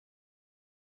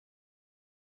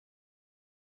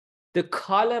 The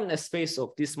column space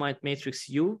of this matrix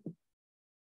U,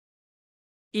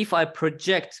 if I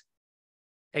project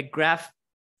a graph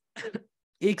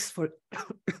X for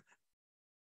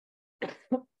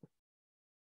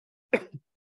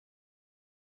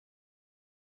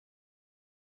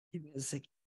give me a second.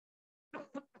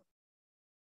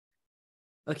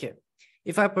 Okay,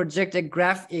 if I project a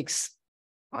graph X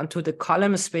onto the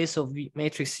column space of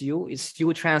matrix U, it's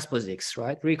U transpose X,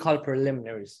 right? Recall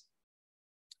preliminaries.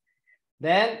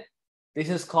 Then this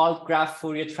is called graph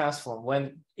Fourier transform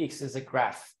when X is a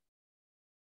graph.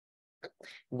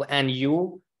 And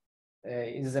U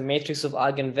is a matrix of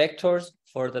eigenvectors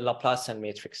for the Laplacian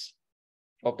matrix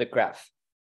of the graph.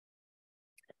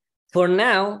 For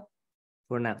now,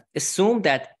 assume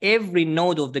that every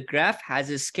node of the graph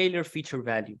has a scalar feature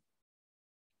value.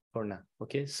 For now,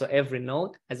 okay? So every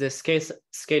node has a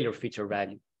scalar feature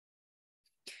value.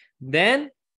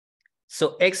 Then,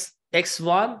 so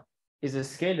x1 is a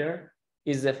scalar,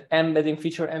 is the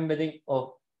feature embedding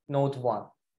of node 1.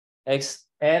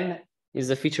 Xn is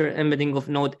the feature embedding of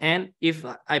node n. If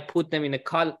I put them in a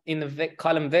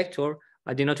column vector,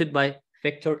 I denote it by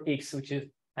vector x, which is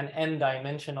an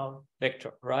n-dimensional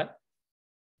vector, right?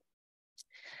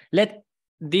 Let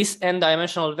this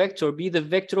n-dimensional vector be the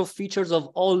vector of features of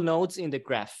all nodes in the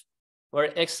graph,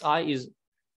 where xi is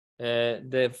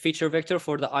the feature vector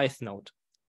for the ith node.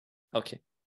 Okay.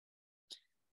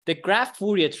 The graph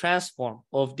Fourier transform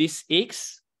of this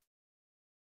x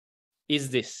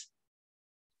is this.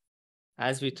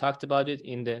 As we talked about it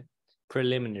in the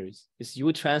preliminaries, it's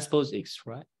U transpose X,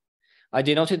 right? I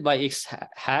denote it by X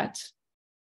hat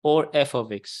or F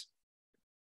of X.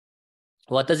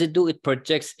 What does it do? It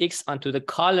projects X onto the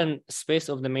column space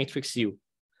of the matrix U.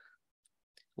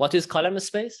 What is column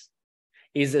space?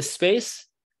 Is a space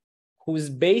whose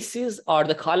bases are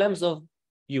the columns of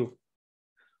U.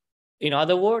 In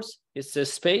other words, it's a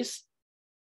space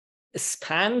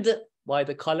spanned by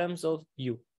the columns of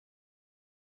U.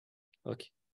 Okay.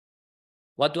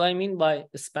 What do I mean by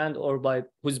spanned or by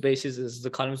whose basis is the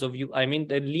columns of U? I mean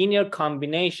the linear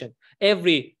combination.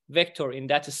 Every vector in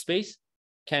that space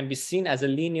can be seen as a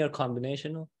linear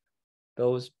combination of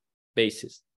those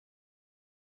bases,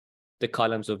 the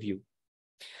columns of U.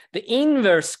 The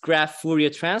inverse graph Fourier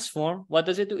transform, what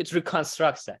does it do? It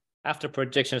reconstructs that after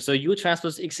projection. So U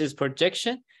transpose X is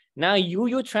projection. Now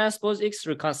U transpose X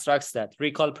reconstructs that.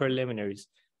 Recall preliminaries.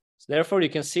 So therefore, you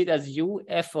can see it as U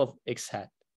F of X hat,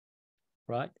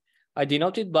 right? I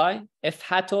denote it by F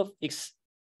hat of X,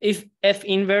 if F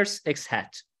inverse X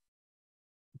hat.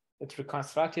 It's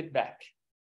reconstructed back.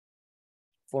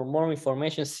 For more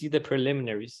information, see the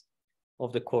preliminaries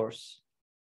of the course.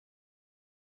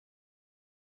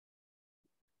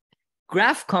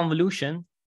 Graph convolution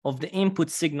of the input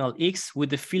signal X with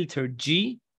the filter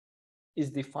G is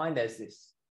defined as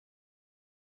this.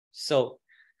 So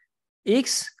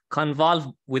X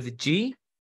convolve with G.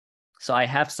 So I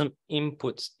have some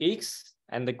inputs X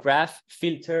and the graph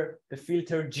filter, the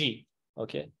filter G.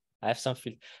 Okay, I have some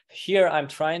filter. Here I'm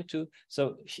trying to,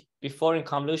 so before in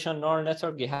convolution neural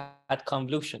network, we had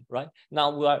convolution, right?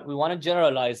 Now we want to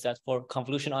generalize that for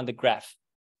convolution on the graph.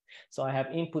 So I have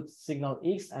input signal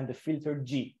X and the filter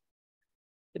G.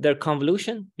 Their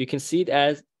convolution, you can see it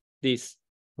as this.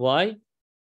 Why?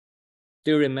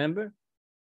 Do you remember?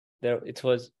 There it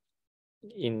was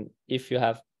in, if you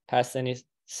have passed any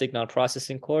signal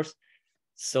processing course.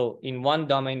 So in one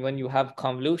domain, when you have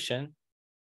convolution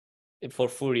for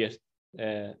Fourier,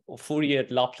 Fourier,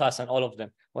 Laplace, and all of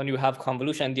them, when you have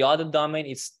convolution, the other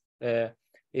domain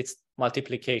it's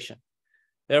multiplication.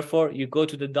 Therefore, you go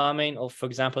to the domain of, for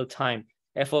example, time.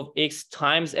 F of X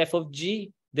times F of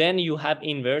G Then you have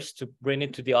inverse to bring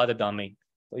it to the other domain.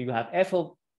 So you have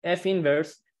f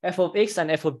inverse, f of x,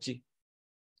 and f of g,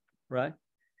 right?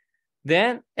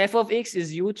 Then f of x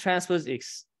is u transpose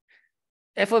x.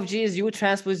 F of g is u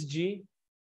transpose g,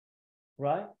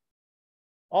 right?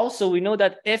 Also, we know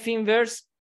that f inverse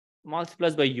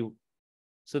multiplies by u.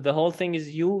 So the whole thing is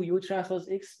u transpose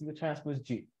x, u transpose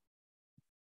g,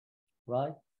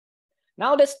 right?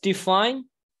 Now let's define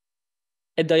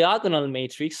a diagonal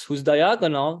matrix whose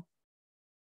diagonal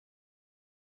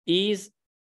is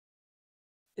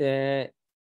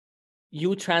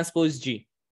u transpose g.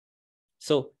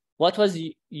 So what was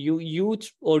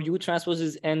u transpose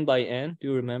is n by n, do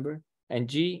you remember? And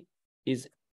g is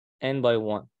n by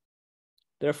 1.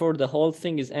 Therefore, the whole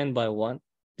thing is n by 1.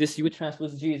 This u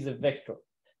transpose g is a vector.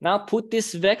 Now put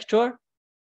this vector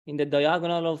in the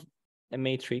diagonal of a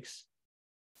matrix.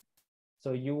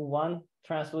 So u1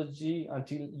 transpose g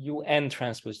until un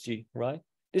transpose g, right?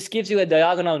 This gives you a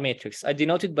diagonal matrix. I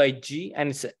denote it by g, and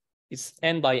it's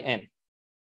n by n,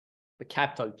 the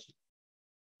capital G.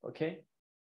 Okay.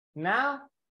 Now,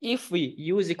 if we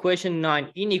use equation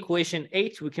 9 in equation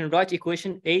 8, we can write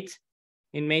equation 8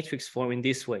 in matrix form in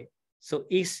this way. So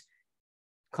x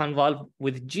convolved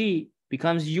with g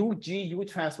becomes u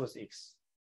transpose x.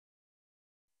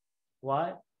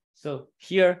 Why? So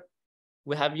here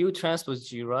we have u transpose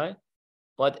g, right?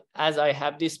 But as I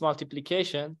have this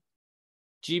multiplication,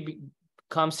 g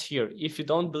comes here. If you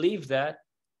don't believe that,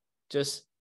 just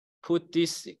put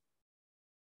this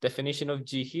definition of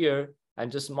g here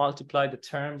and just multiply the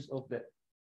terms of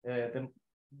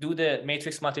do the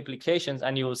matrix multiplications,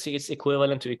 and you will see it's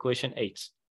equivalent to equation 8.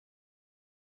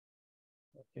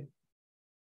 Okay.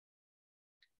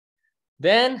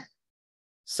 Then,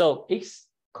 so x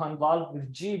convolved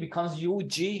with g becomes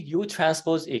u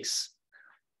transpose x.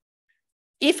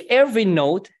 If every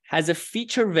node has a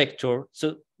feature vector,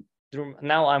 so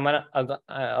now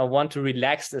I want to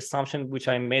relax the assumption which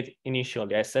I made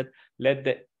initially. I said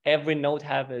let every node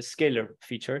have a scalar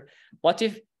feature. What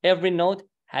if every node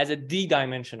has a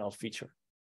d-dimensional feature?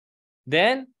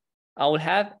 Then I will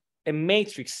have a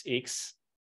matrix X,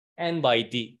 n by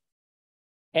d,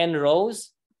 n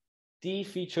rows, d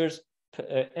features,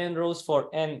 n rows for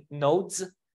n nodes,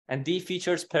 and d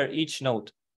features per each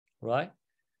node, right?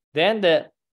 Then the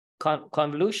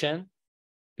convolution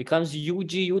becomes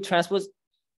u transpose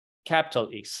capital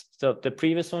X. So the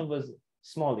previous one was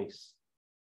small x.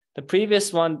 The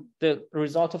previous one, the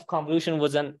result of convolution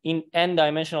was an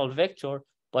n-dimensional vector,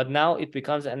 but now it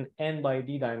becomes an n by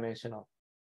d dimensional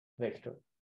vector.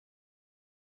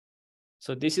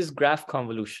 So this is graph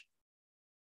convolution.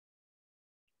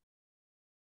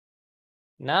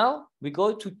 Now we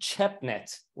go to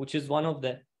ChebNet, which is one of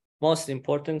the most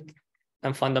important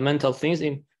and fundamental things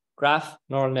in graph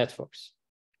neural networks.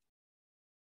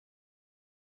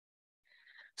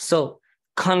 So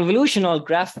convolutional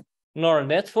graph neural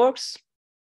networks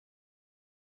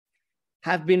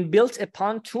have been built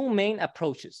upon two main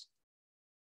approaches: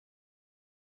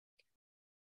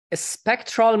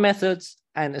 spectral methods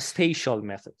and spatial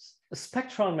methods.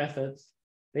 Spectral methods,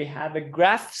 they have a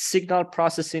graph signal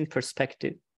processing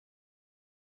perspective.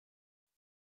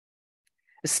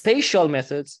 Spatial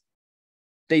methods,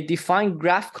 they define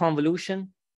graph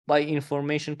convolution by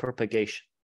information propagation.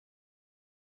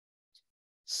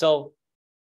 So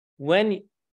when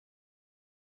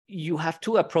you have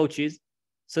two approaches,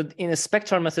 so in a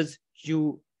spectral methods,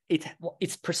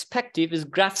 its perspective is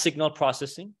graph signal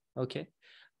processing, okay?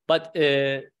 But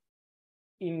in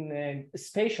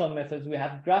spatial methods, we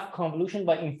have graph convolution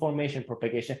by information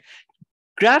propagation.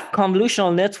 Graph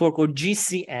convolutional network, or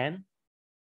GCN,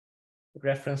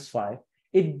 reference 5,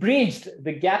 it bridged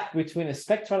the gap between a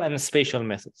spectral and a spatial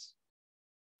methods.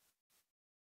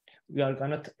 We are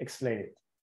going to explain it.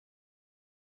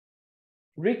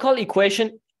 Recall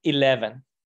equation 11.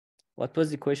 What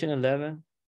was equation 11?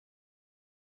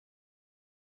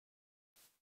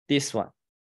 This one.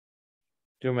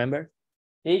 Do you remember?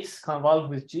 X convolved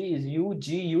with G is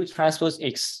U transpose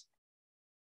X.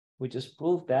 We just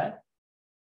proved that.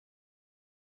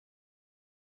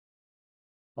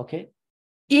 Okay.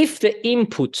 If the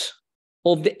input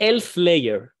of the Lth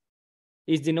layer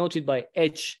is denoted by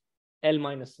HL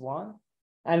minus 1,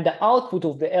 and the output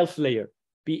of the Lth layer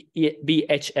be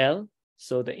HL,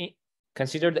 so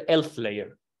consider the Lth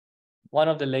layer, one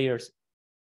of the layers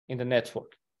in the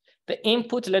network. The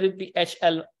input, let it be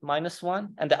HL minus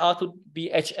 1, and the output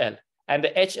be HL. And the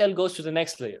HL goes to the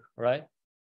next layer, right?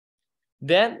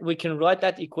 Then we can write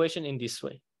that equation in this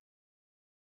way.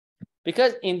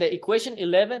 Because in the equation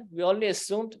 11, we only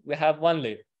assumed we have one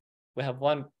layer. We have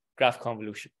one graph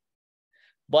convolution.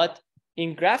 But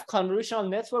in graph convolutional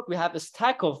network, we have a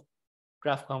stack of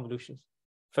graph convolutions.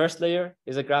 First layer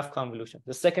is a graph convolution.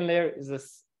 The second layer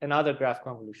is another graph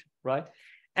convolution, right?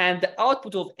 And the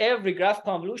output of every graph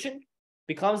convolution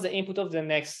becomes the input of the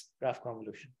next graph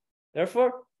convolution.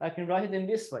 Therefore, I can write it in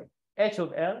this way. H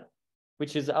of L,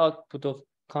 which is the output of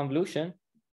convolution.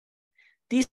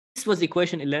 This was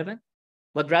equation 11,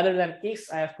 but rather than X,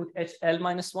 I have put HL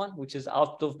minus 1, which is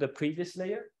out of the previous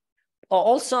layer.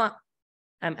 Also,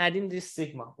 I'm adding this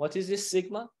sigma. What is this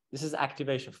sigma? This is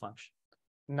activation function,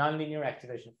 nonlinear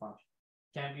activation function.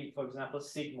 Can be, for example,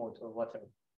 sig mode or whatever,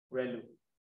 ReLU.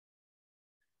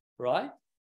 Right?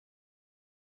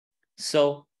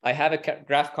 So I have a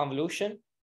graph convolution.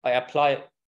 I apply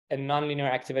a nonlinear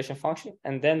activation function,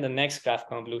 and then the next graph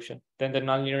convolution, then the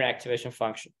nonlinear activation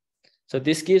function. So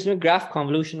this gives me graph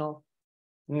convolutional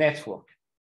network.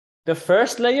 The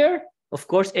first layer, of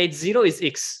course, H0 is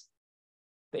X.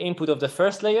 The input of the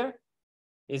first layer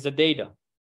is the data.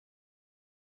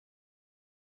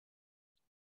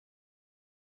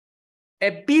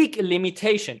 A big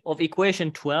limitation of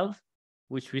equation 12,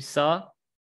 which we saw,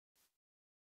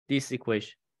 this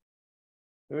equation.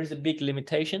 There is a big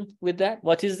limitation with that.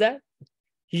 What is that?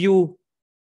 U.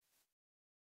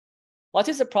 What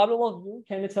is the problem of U?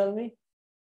 Can you tell me?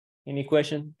 In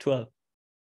equation 12.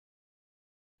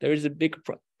 There is a big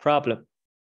problem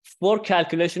for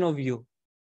calculation of U.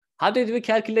 How did we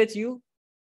calculate U?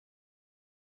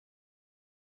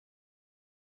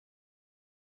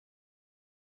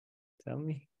 Tell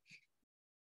me.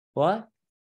 What?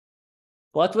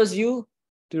 What was U?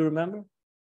 Do you remember?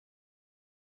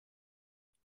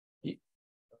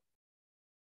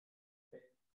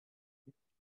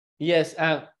 Yes,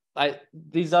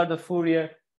 these are the Fourier.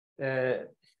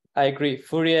 I agree,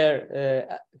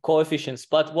 Fourier coefficients.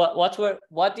 But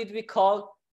what did we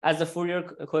call as the Fourier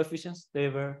coefficients? They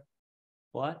were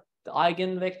what? The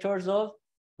eigenvectors of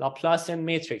Laplacian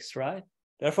matrix, right?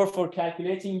 Therefore, for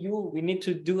calculating U, we need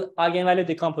to do eigenvalue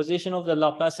decomposition of the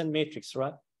Laplacian matrix,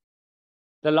 right?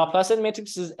 The Laplacian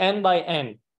matrix is n by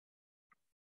n.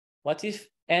 What if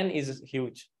n is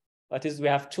huge? What if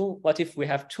we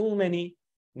have too many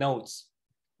nodes?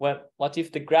 Well, what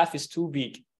if the graph is too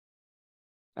big?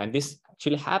 And this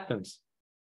actually happens.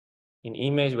 In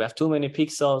image, we have too many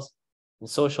pixels. In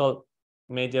social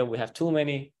media, we have too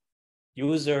many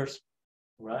users,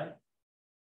 right?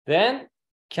 Then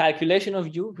calculation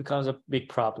of U becomes a big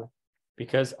problem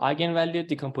because eigenvalue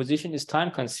decomposition is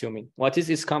time consuming. What is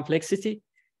its complexity?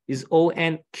 Is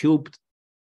O(n) cubed.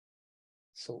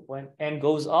 So when n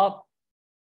goes up,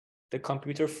 the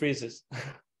computer freezes,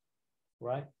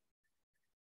 right?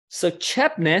 So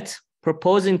ChebNet,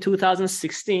 proposed in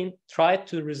 2016, tried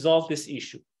to resolve this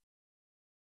issue.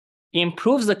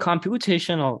 Improves the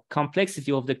computational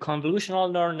complexity of the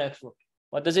convolutional neural network.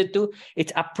 What does it do?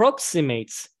 It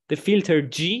approximates the filter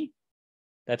G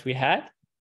that we had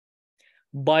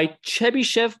by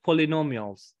Chebyshev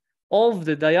polynomials of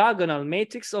the diagonal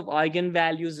matrix of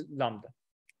eigenvalues lambda.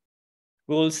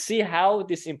 We will see how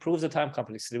this improves the time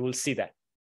complexity. We'll see that.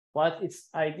 But its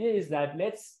idea is that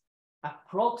let's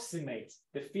approximate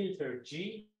the filter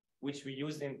G, which we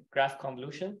use in graph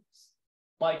convolution,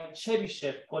 by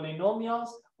Chebyshev polynomials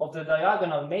of the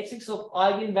diagonal matrix of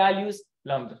eigenvalues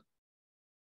lambda.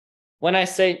 When I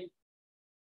say,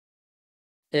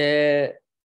 and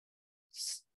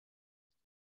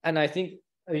I think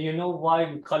you know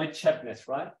why we call it ChebNet,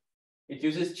 right? It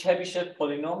uses Chebyshev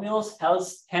polynomials,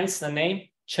 hence the name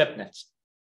ChebNet.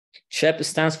 Cheb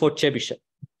stands for Chebyshev.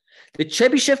 The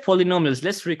Chebyshev polynomials,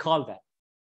 let's recall that.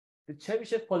 The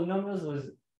Chebyshev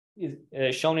polynomials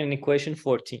is shown in equation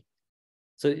 14.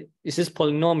 So this is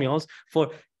polynomials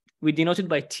we denote it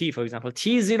by T, for example.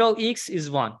 T0x is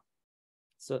 1.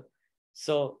 So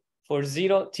for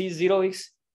T0x,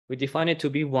 we define it to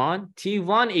be 1.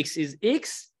 T1x is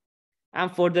x.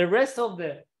 And for the rest of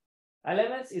the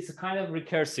elements, it's a kind of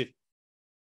recursive.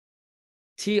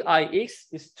 Tix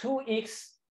is 2x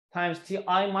times Ti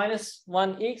minus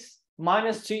 1x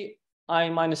minus Ti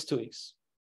minus 2x,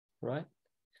 right?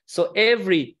 So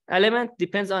every element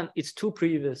depends on its two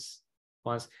previous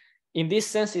ones. In this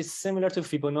sense, it's similar to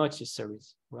Fibonacci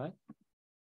series, right?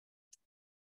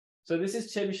 So this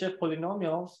is Chebyshev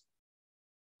polynomials.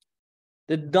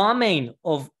 The domain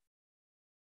of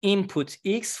input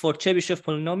x for Chebyshev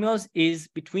polynomials is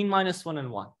between -1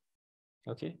 and 1.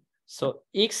 Okay, so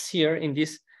x here in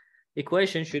this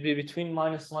equation should be between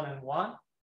 -1 and 1.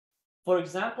 For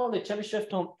example, the Chebyshev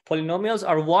polynomials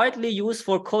are widely used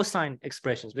for cosine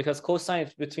expressions because cosine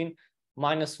is between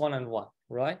 -1 and 1,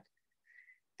 right?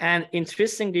 And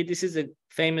interestingly, this is a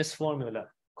famous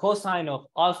formula. Cosine of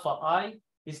alpha I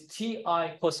is Ti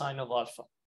cosine of alpha.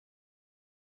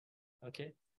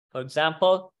 Okay. For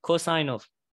example, cosine of,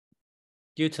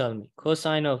 you tell me,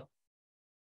 cosine of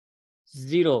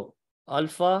 0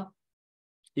 alpha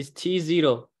is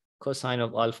T0 cosine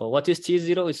of alpha. What is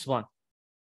T0? It's 1.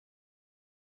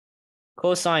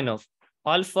 Cosine of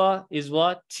alpha is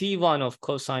what? T1 of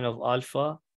cosine of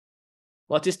alpha.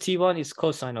 What is T1? Is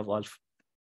cosine of alpha.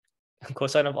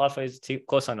 Cosine of alpha is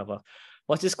cosine of alpha.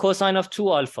 What is cosine of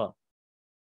 2 alpha?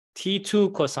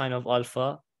 T2 cosine of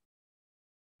alpha.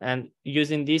 And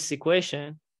using this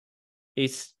equation,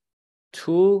 it's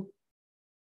 2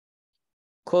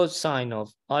 cosine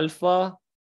of alpha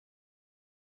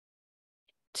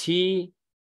T1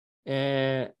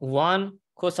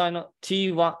 cosine of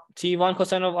T1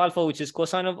 cosine of alpha, which is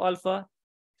cosine of alpha,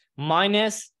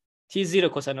 minus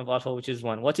T0 cosine of alpha, which is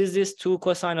 1. What is this? 2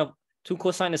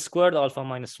 cosine squared alpha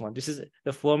minus 1. This is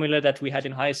the formula that we had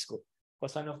in high school.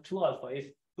 Cosine of 2 alpha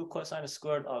is 2 cosine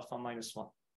squared alpha minus 1.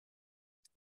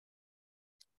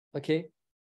 Okay.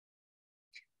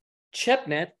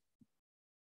 ChebNet,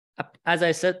 as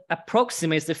I said,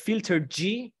 approximates the filter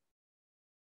G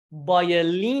by a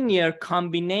linear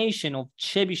combination of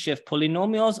Chebyshev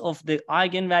polynomials of the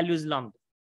eigenvalues lambda.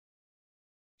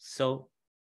 So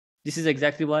this is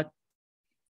exactly what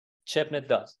ChebNet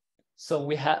does. So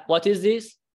we have, what is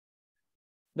this?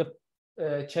 The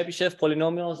Chebyshev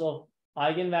polynomials of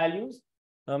eigenvalues,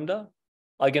 lambda,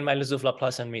 eigenvalues of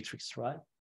Laplacian matrix, right?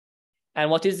 And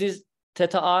what is this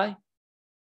theta I?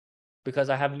 Because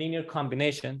I have linear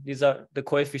combination. These are the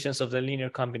coefficients of the linear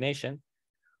combination.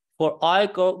 For I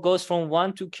goes from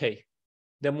 1 to k.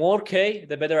 The more k,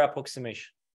 the better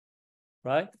approximation,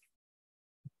 right?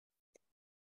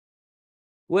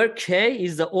 Where k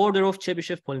is the order of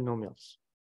Chebyshev polynomials.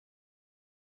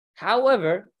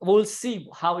 However, we'll see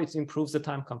how it improves the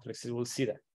time complexity. We'll see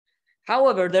that.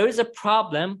 However, there is a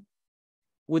problem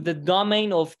with the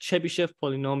domain of Chebyshev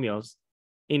polynomials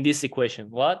in this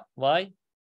equation. What? Why?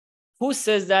 Who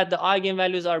says that the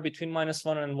eigenvalues are between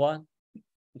 -1 and 1?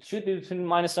 It should be between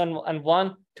 -1 and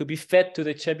 1 to be fed to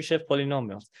the Chebyshev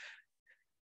polynomials.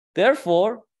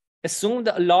 Therefore, assume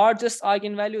the largest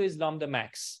eigenvalue is lambda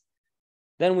max.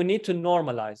 Then we need to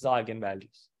normalize the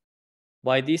eigenvalues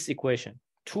by this equation.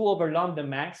 2 over lambda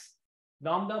max,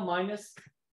 lambda minus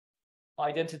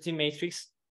identity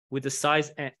matrix with the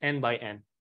size n by n.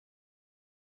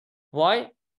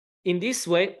 Why? In this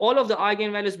way, all of the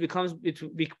eigenvalues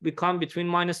become between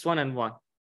 -1 and 1.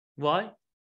 Why?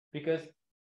 Because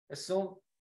assume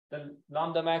that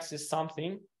lambda max is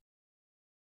something.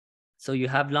 So you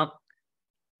have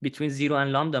between 0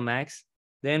 and lambda max.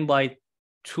 Then by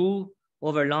 2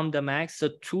 over lambda max, so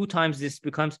 2 times this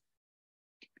becomes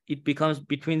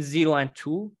between 0 and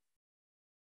 2.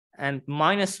 And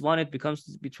 -1, it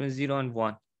becomes between 0 and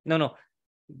 1. No,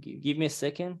 give me a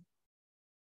second.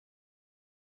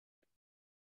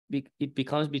 It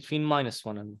becomes between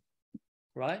 -1 and 1,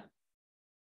 right?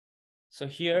 So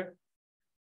here,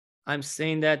 I'm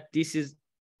saying that this is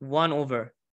 1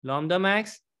 over lambda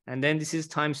max, and then this is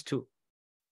times 2.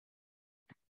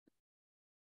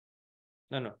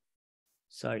 No,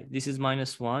 sorry, this is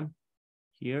 -1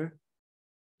 here.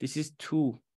 This is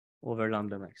 2 over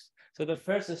lambda max. So the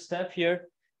first step here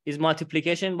is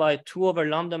multiplication by 2 over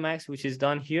lambda max, which is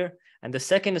done here. And the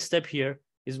second step here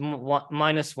is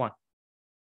 -1.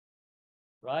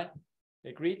 Right?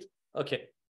 Agreed? Okay.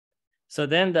 So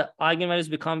then the eigenvalues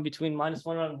become between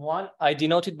 -1 and 1. I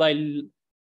denote it by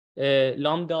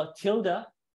lambda tilde,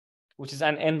 which is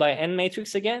an n by n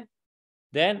matrix again.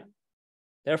 Then,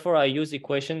 therefore, I use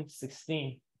equation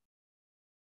 16.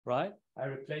 Right? I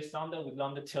replace lambda with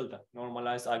lambda tilde,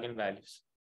 normalized eigenvalues.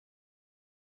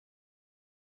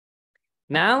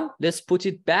 Now, let's put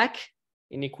it back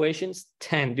in equations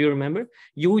 10. Do you remember?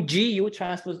 U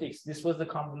transpose x. This was the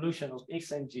convolution of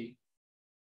x and g.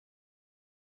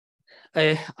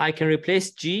 I can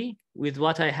replace g with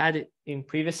what I had in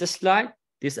previous slide,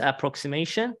 this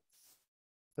approximation.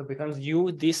 So it becomes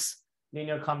u, this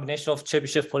linear combination of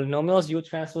Chebyshev polynomials, u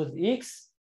transpose x.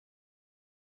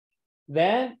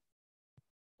 Then,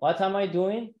 what am I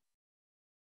doing?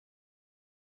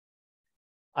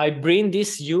 I bring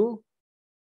this u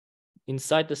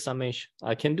inside the summation.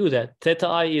 I can do that. Theta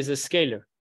I is a scalar,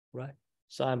 right?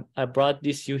 So I brought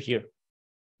this u here.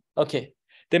 Okay,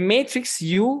 the matrix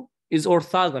U is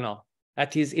orthogonal.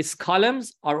 That is, its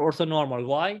columns are orthonormal.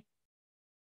 Why?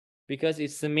 Because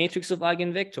it's the matrix of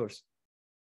eigenvectors.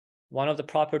 One of the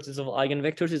properties of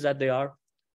eigenvectors is that they are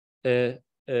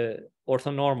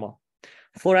orthonormal.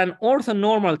 For an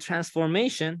orthonormal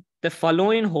transformation, the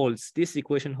following holds. This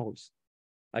equation holds.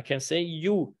 I can say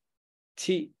U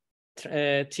T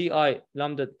Ti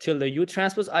lambda tilde U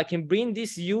transpose, I can bring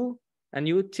this U and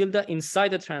U tilde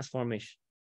inside the transformation.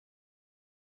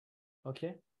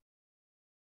 Okay.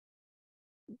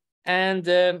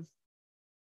 And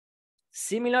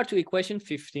similar to equation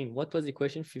 15, what was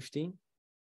equation 15?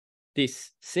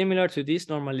 This, similar to this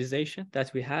normalization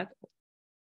that we had.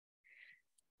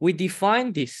 We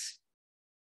define this.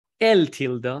 L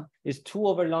tilde is 2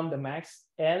 over lambda max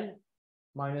L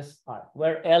minus I,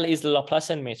 where L is the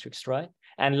Laplacian matrix, right?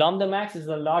 And lambda max is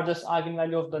the largest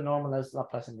eigenvalue of the normalized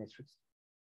Laplacian matrix.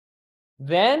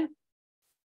 Then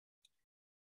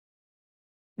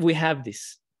we have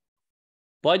this.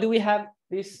 Why do we have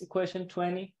this equation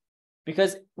 20?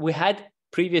 Because we had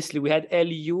previously, we had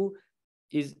LU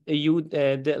is a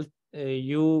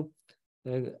U,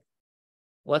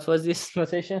 what was this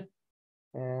notation?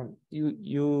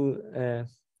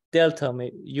 Delta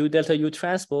U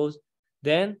transpose.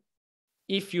 Then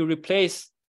if you replace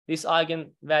these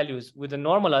eigenvalues with the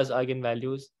normalized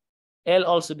eigenvalues, L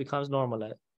also becomes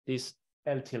normalized, this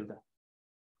L tilde,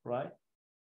 right?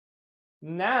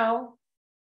 Now,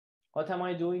 what am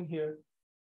I doing here?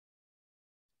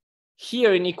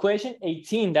 Here in equation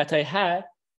 18 that I had,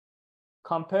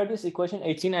 compare this equation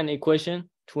 18 and equation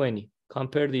 20.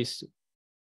 Compare these two.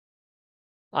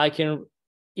 I can,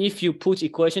 if you put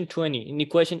equation 20 in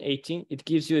equation 18, it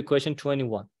gives you equation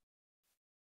 21.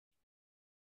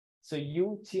 So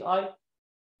U Ti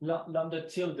lambda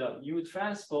tilde U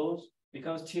transpose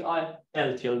becomes Ti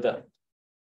L tilde.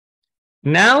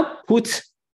 Now put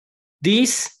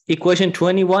this equation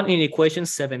 21 in equation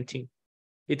 17.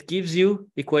 It gives you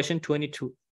equation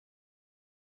 22.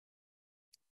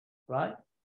 Right?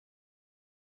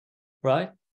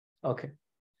 Right? Okay.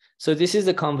 So this is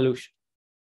the convolution.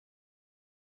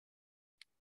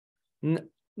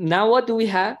 Now what do we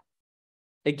have?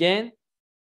 Again,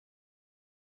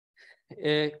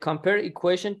 compare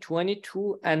equation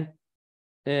 22 and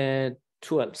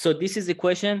 12. So this is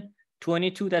equation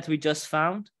 22 that we just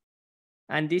found.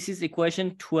 And this is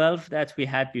equation 12 that we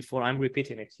had before. I'm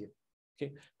repeating it here.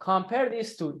 Okay. Compare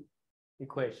these two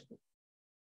equations.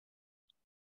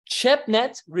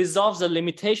 ChebNet resolves the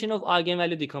limitation of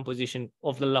eigenvalue decomposition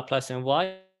of the Laplacian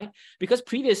Y, because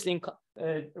previously in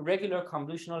regular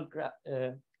convolutional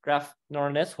graph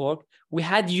neural network, we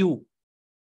had U.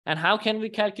 And how can we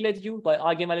calculate U? By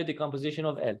eigenvalue decomposition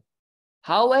of L.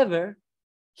 However,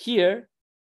 here,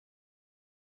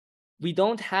 we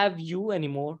don't have U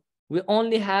anymore. We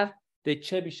only have the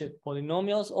Chebyshev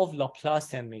polynomials of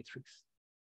Laplacian matrix.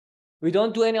 We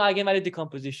don't do any eigenvalue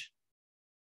decomposition.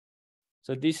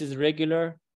 So this is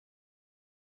regular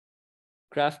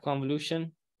graph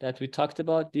convolution that we talked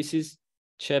about. This is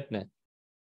ChebNet.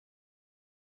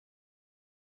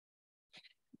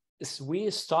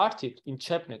 We started in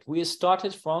ChebNet. We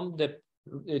started from the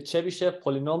Chebyshev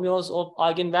polynomials of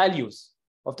eigenvalues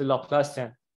of the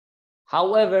Laplacian.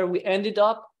 However, we ended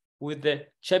up with the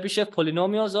Chebyshev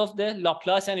polynomials of the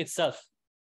Laplacian itself.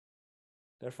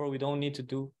 Therefore, we don't need to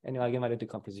do any eigenvalue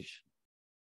decomposition.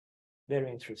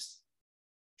 Very interesting.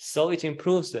 So it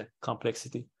improves the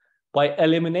complexity by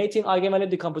eliminating eigenvalue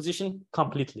decomposition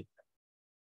completely.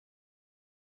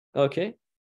 Okay.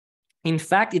 In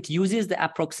fact, it uses the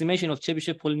approximation of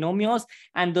Chebyshev polynomials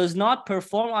and does not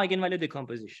perform eigenvalue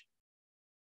decomposition.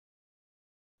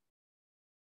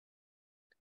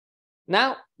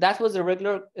 Now, that was a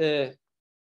regular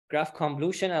graph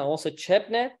convolution and also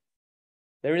ChebNet.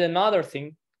 There is another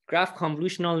thing, graph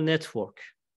convolutional network,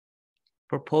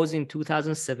 proposed in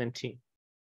 2017.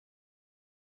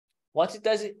 What it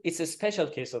does, it's a special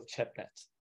case of ChebNet.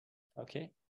 Okay.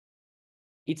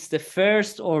 It's the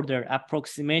first order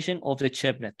approximation of the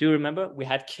ChebNet. Do you remember? We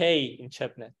had K in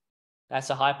ChebNet. That's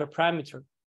a hyperparameter.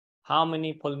 How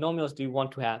many polynomials do you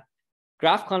want to have?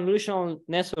 Graph convolutional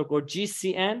network, or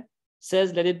GCN,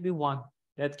 says let it be 1.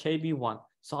 Let K be 1.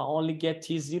 So I only get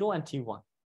T0 and T1.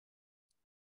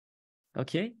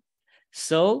 Okay.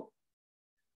 So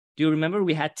do you remember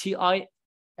we had Ti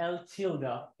L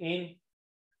tilde in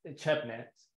ChebNet?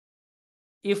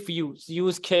 If you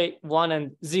use K1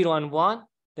 and 0 and 1,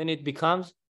 then it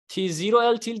becomes T0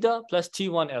 L tilde plus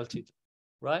T1 L tilde,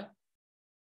 right?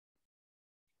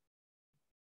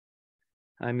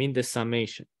 I mean the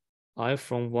summation. I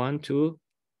from 1 to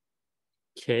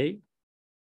K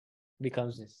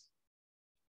becomes this.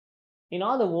 In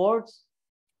other words,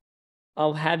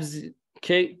 I'll have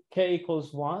K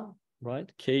equals 1,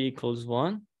 right? K equals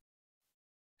 1.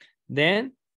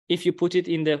 Then if you put it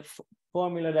in the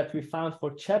formula that we found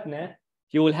for ChebNet,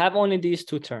 you will have only these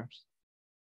two terms.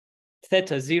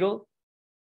 Theta 0,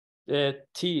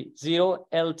 T0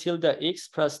 L tilde X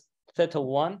plus theta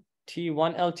 1,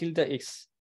 T1 L tilde X.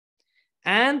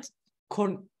 And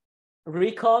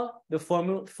recall the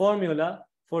formula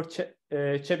for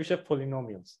Chebyshev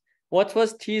polynomials. What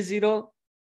was T0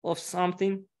 of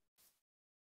something?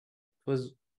 It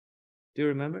was, do you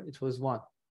remember? It was 1.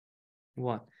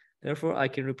 1. Therefore, I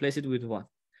can replace it with 1.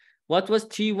 What was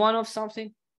T1 of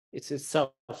something? It's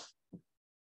itself,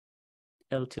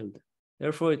 L tilde.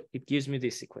 Therefore, it gives me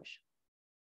this equation.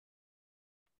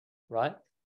 Right?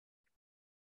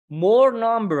 More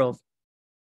number of,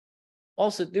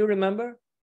 also, do you remember?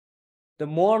 The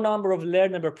more number of layer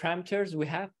number parameters we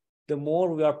have, the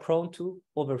more we are prone to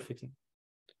overfitting.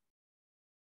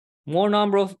 More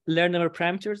number of layer number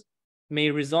parameters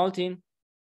may result in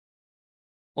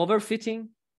overfitting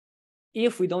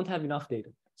if we don't have enough data.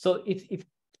 So it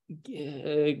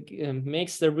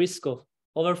makes the risk of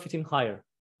overfitting higher,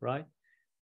 right?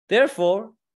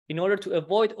 Therefore, in order to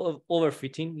avoid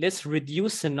overfitting, let's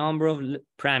reduce the number of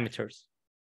parameters.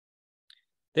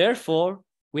 Therefore,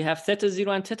 we have theta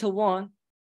 0 and theta 1.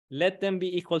 Let them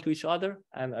be equal to each other.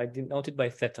 And I denoted by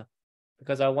theta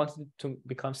because I wanted it to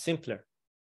become simpler.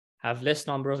 Have less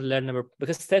number of layer number,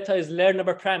 because theta is layer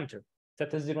number parameter,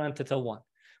 theta 0 and theta 1.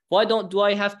 Why do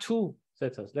I have two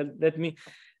thetas? Let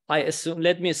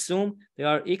me assume they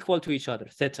are equal to each other,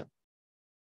 theta.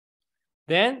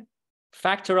 Then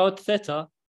factor out theta.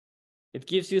 It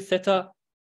gives you theta.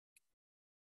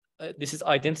 This is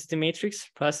identity matrix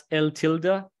plus L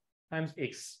tilde times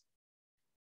X.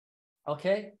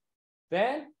 Okay.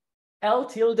 Then L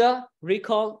tilde,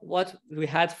 recall what we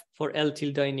had for L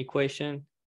tilde in equation.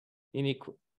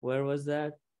 Where was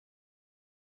that?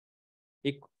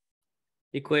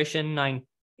 Equation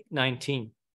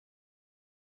 19.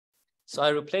 So I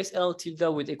replace L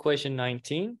tilde with equation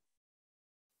 19.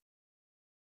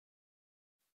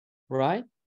 Right?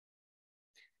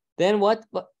 Then what?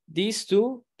 These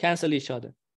two cancel each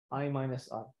other. I minus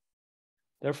I.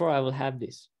 Therefore, I will have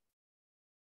this.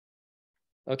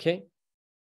 Okay?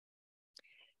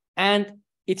 And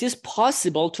it is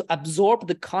possible to absorb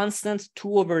the constant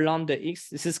 2 over lambda x.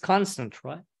 This is constant,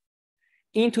 right?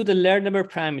 Into the layer number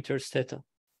parameters theta.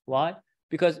 Why?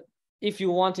 Because if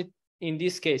you wanted, in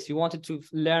this case, you wanted to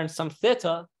learn some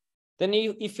theta, then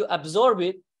if you absorb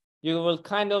it, you will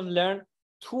kind of learn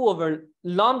 2 over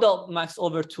lambda max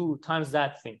over 2 times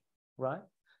that thing, right?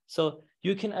 So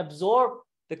you can absorb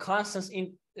the constants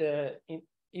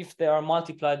if they are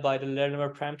multiplied by the layer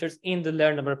number parameters in the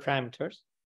layer number parameters.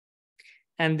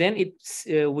 And then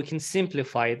we can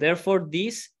simplify. Therefore,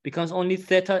 this becomes only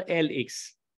theta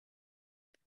Lx.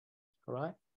 All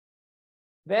right.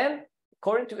 Then,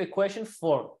 according to equation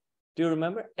 4, do you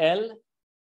remember L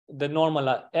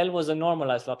was a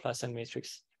normalized Laplacian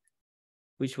matrix,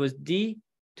 which was d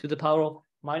to the power of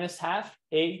minus half,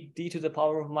 a d to the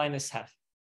power of minus half,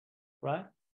 right?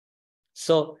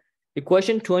 So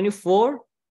equation 24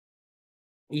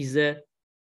 is a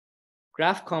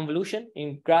graph convolution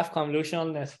in graph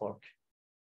convolutional network.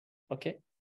 Okay,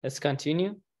 let's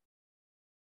continue.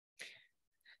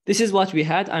 This is what we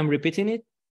had. I'm repeating it.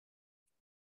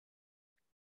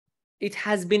 It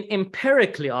has been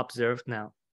empirically observed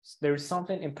now. So there is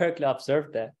something empirically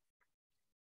observed there.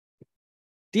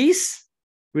 This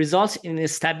results in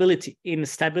instability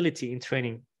in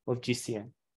training of GCN.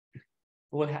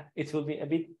 It will be a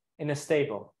bit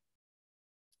unstable.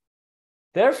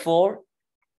 Therefore,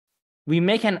 we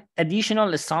make an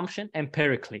additional assumption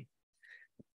empirically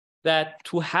that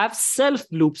to have self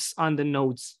loops on the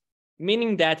nodes,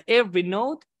 meaning that every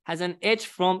node has an edge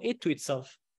from it to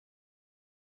itself.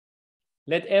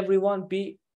 Let everyone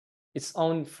be its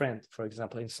own friend, for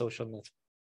example, in social network.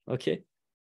 Okay.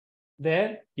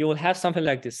 Then you will have something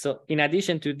like this. So in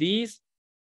addition to these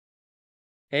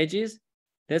edges,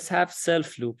 let's have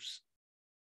self loops.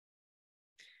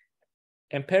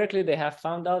 Empirically, they have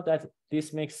found out that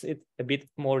this makes it a bit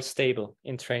more stable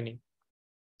in training.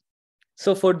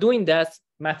 So for doing that,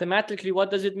 mathematically,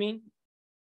 what does it mean?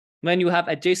 When you have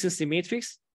adjacency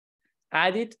matrix,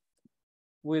 add it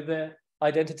with the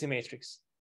identity matrix.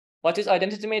 What is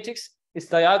identity matrix? Its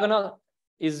diagonal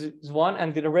is 1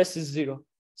 and the rest is 0.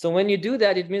 So when you do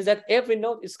that, it means that every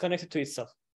node is connected to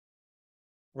itself,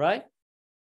 right?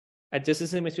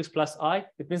 Adjacency matrix plus I,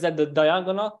 it means that the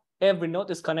diagonal, every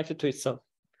node is connected to itself.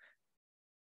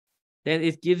 Then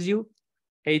it gives you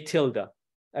A tilde.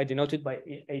 I denote it by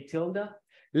A tilde.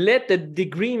 Let the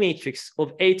degree matrix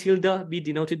of A tilde be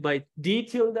denoted by D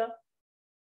tilde.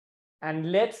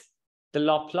 And let the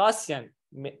Laplacian,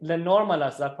 the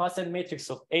normalized Laplacian matrix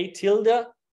of A tilde,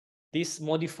 this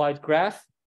modified graph,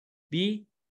 be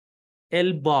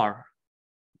L bar.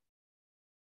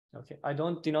 Okay, I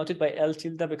don't denote it by L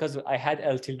tilde because I had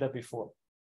L tilde before.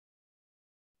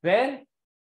 Then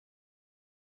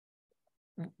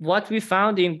what we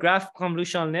found in graph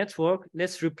convolutional network,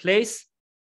 let's replace,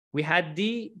 we had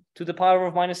d to the power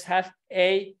of minus half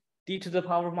a, d to the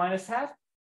power of minus half,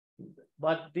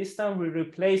 but this time we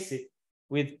replace it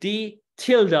with d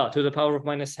tilde to the power of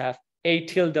minus half, a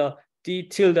tilde, d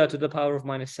tilde to the power of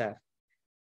minus half.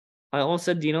 I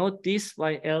also denote this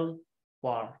by L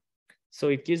bar. So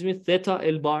it gives me theta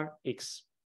L bar x,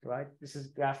 right? This is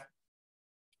graph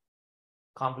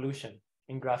convolution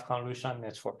in graph convolutional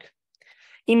network.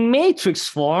 In matrix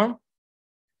form,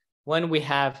 when we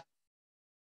have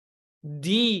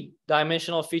d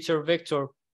dimensional feature vector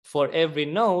for every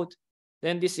node,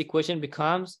 then this equation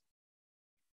becomes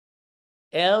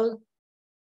L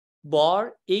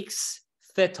bar x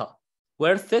theta,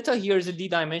 where theta here is a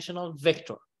d-dimensional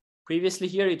vector. Previously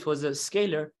here it was a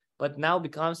scalar, but now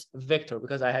becomes vector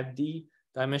because I have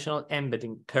d-dimensional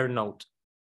embedding per node,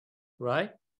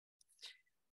 right?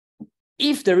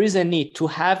 If there is a need to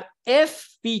have f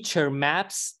feature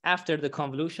maps after the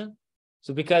convolution,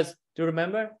 so because, do you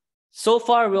remember? So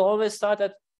far, we always thought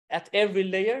that at every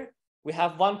layer, we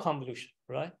have one convolution,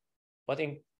 right? But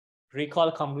in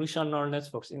recall convolutional neural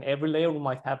networks, in every layer, we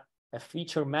might have a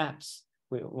feature maps.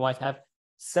 We might have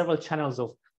several channels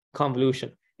of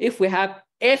convolution. If we have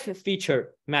f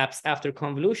feature maps after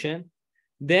convolution,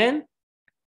 then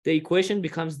the equation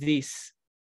becomes this.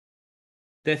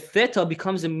 The theta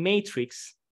becomes a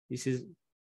matrix. This is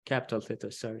capital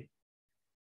theta, sorry.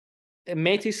 A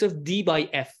matrix of d by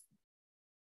f.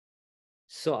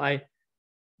 So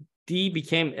d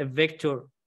became a vector,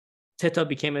 theta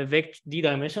became a vector,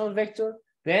 d-dimensional vector.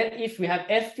 Then if we have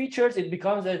f features, it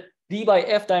becomes a d by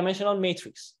f dimensional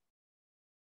matrix.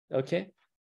 Okay.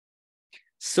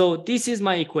 So this is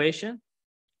my equation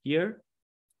here.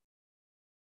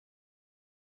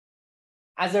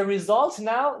 As a result,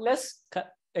 now let's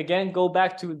again go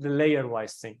back to the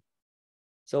layer-wise thing.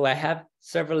 So I have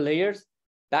several layers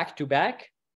back to back.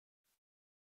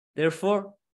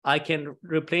 Therefore, I can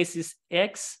replace this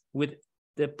x with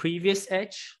the previous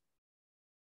h.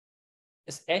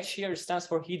 This h here stands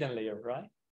for hidden layer, right?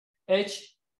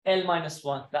 H L minus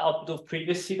 1, the output of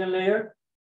previous hidden layer.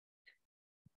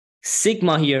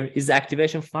 Sigma here is the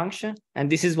activation function,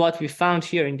 and this is what we found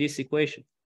here in this equation.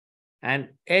 And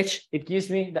h, it gives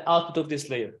me the output of this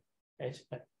layer. H.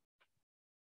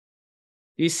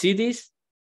 You see this?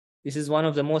 This is one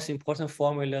of the most important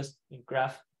formulas in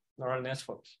graph neural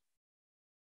networks.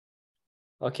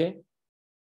 Okay.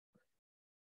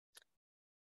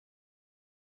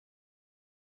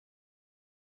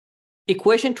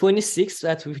 Equation 26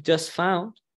 that we've just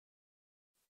found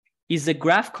is a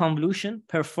graph convolution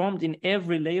performed in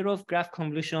every layer of graph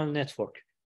convolutional network,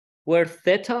 where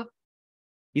theta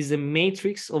is a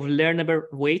matrix of learnable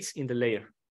weights in the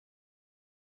layer.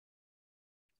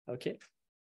 Okay.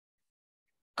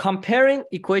 Comparing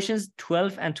equations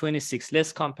 12 and 26,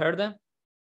 let's compare them.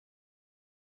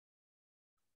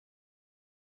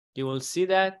 You will see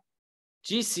that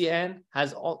GCN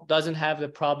doesn't have the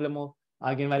problem of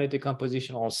eigenvalue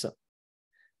decomposition also.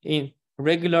 In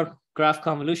regular graph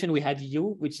convolution, we had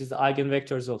U, which is the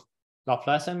eigenvectors of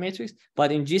Laplacian matrix,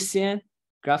 but in GCN,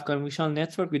 graph convolutional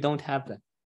network, we don't have that.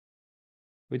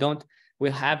 We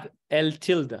have L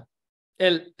tilde,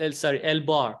 L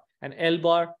bar, and L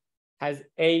bar has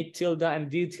A tilde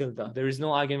and D tilde. There is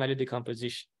no eigenvalue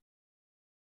decomposition.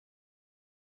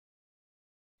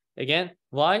 Again,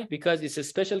 why? Because it's a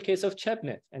special case of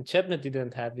ChebNet, and ChebNet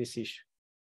didn't have this issue.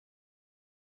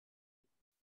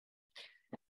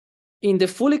 In the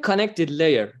fully connected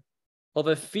layer of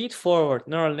a feed-forward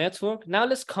neural network, now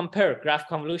let's compare graph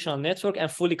convolutional network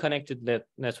and fully connected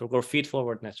network or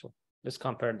feed-forward network. Let's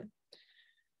compare them.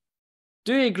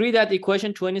 Do you agree that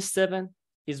equation 27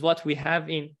 is what we have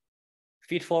in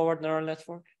feed-forward neural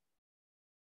network?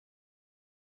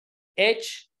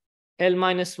 H L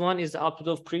minus 1 is the output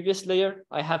of previous layer.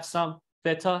 I have some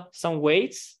theta, some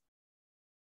weights,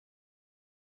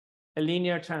 a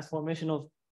linear transformation of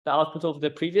the output of the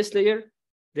previous layer.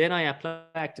 Then I apply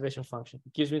activation function.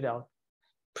 It gives me the output.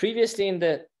 Previously, in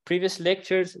the previous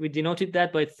lectures, we denoted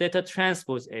that by theta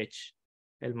transpose H,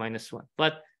 L minus 1.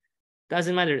 But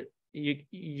doesn't matter.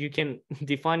 You can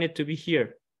define it to be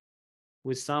here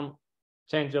with some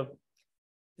change of,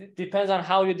 it depends on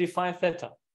how you define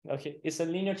theta. Okay, it's a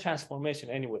linear transformation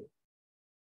anyway.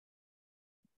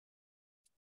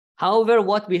 However,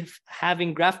 what we have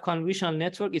in graph convolutional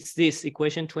network, it's this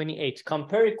equation 28.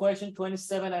 Compare equation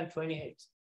 27 and 28.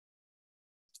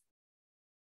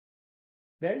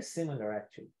 Very similar,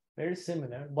 actually. Very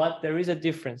similar, but there is a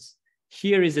difference.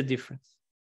 Here is a difference.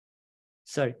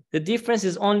 Sorry, the difference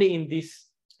is only in this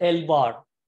L bar.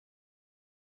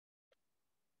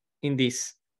 In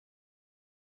this.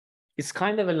 It's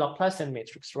kind of a Laplacian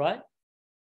matrix, right?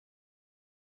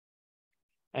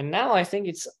 And now I think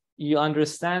you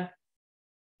understand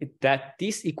that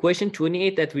this equation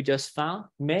 28 that we just found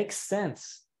makes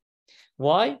sense.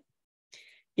 Why?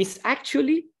 It's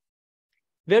actually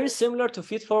very similar to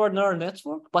feed-forward neural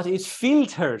network, but it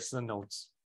filters the nodes.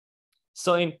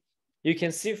 So you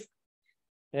can see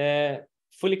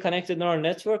fully connected neural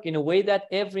network in a way that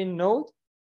every node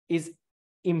is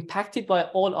impacted by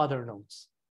all other nodes.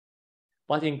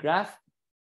 But in graph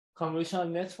convolutional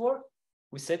network,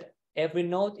 we said every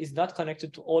node is not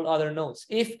connected to all other nodes.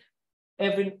 If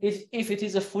it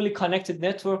is a fully connected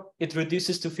network, it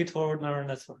reduces to feed-forward neural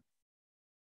network.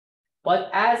 But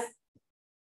as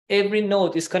every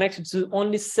node is connected to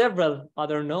only several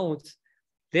other nodes,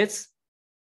 let's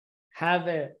have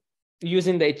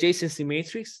using the adjacency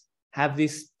matrix, have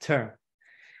this term.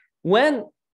 When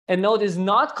a node is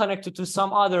not connected to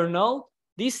some other node,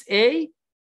 this A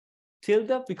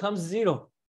tilde becomes 0.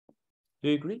 Do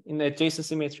you agree? In the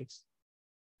adjacency matrix.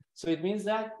 So it means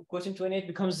that equation 28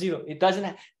 becomes 0. It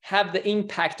doesn't have the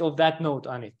impact of that node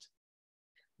on it.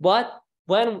 But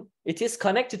when it is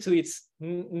connected to its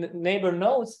neighbor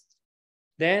nodes,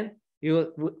 then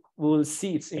you will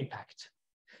see its impact.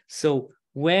 So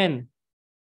when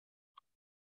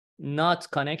not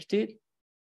connected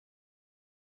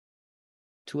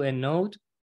to a node,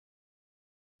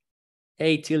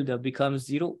 A tilde becomes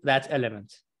 0, that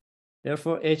element.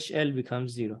 Therefore, HL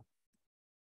becomes 0.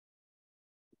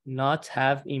 Not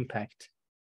have impact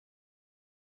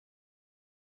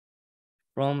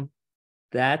from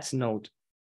that node.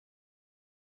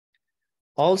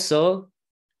 Also,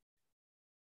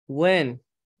 when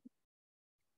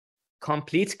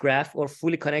complete graph or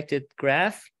fully connected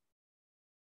graph,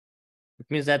 it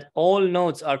means that all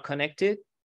nodes are connected.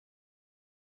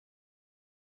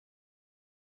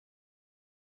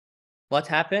 What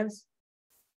happens?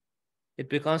 It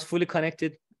becomes fully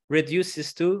connected,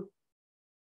 reduces to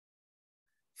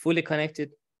fully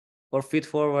connected or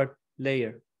feed-forward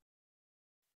layer.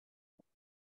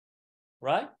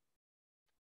 Right?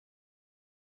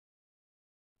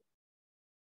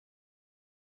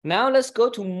 Now let's go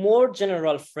to more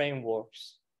general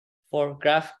frameworks for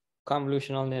graph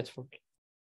convolutional network.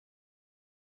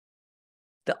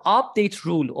 The update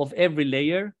rule of every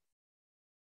layer,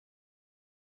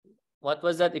 what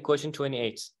was that? Equation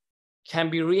 28, can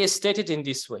be restated in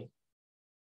this way.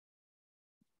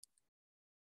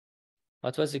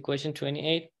 What was equation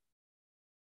 28?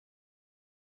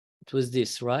 It was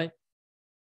this, right?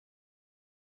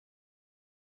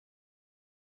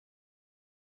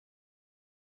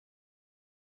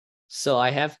 So I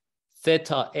have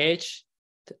theta h.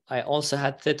 I also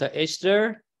had theta h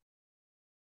there.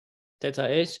 Theta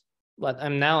h, but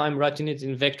I'm writing it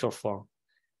in vector form.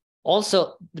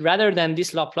 Also, rather than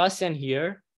this Laplacian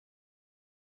here,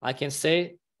 I can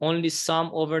say only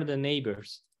sum over the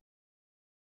neighbors.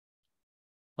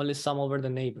 Only sum over the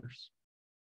neighbors.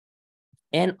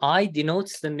 And I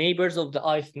denotes the neighbors of the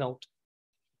ith node.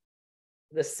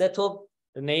 The set of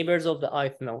the neighbors of the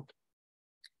ith node.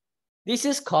 This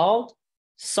is called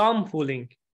sum pooling.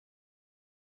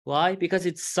 Why? Because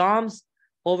it sums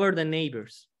over the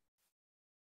neighbors.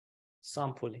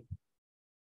 Sum pooling.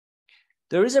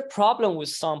 There is a problem with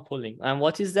sum pooling. And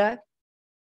what is that?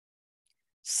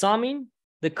 Summing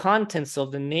the contents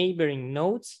of the neighboring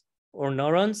nodes or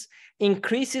neurons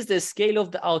increases the scale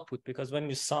of the output, because when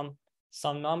you sum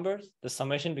some numbers, the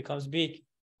summation becomes big,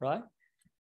 right?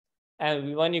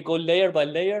 And when you go layer by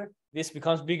layer, this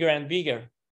becomes bigger and bigger.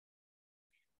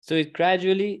 So it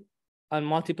gradually, on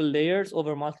multiple layers,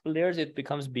 over multiple layers, it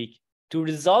becomes big. To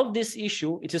resolve this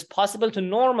issue, it is possible to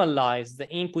normalize the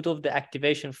input of the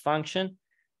activation function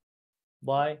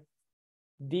by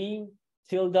D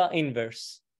tilde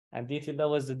inverse. And D tilde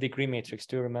was the degree matrix,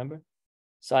 do you remember?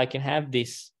 So I can have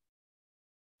this.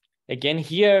 Again,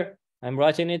 here, I'm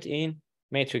writing it in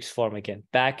matrix form again.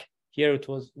 Back here, it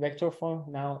was vector form.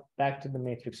 Now back to the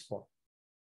matrix form.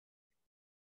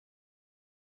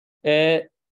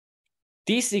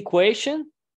 This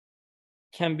equation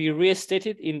can be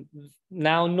restated in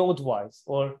now node-wise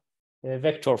or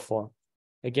vector form.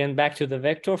 Again, back to the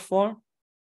vector form.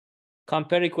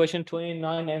 Compare equation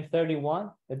 29 and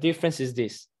 31. The difference is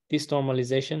this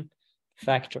normalization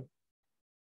factor.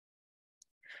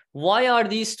 Why are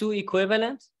these two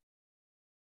equivalent?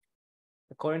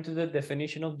 According to the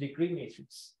definition of degree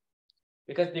matrix.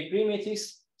 Because degree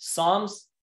matrix sums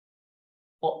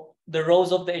the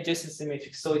rows of the adjacency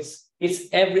matrix. So it's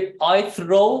every ith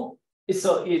row.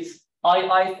 So its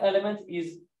ith element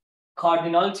is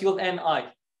cardinality of ni,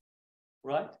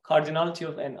 right? Cardinality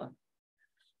of ni.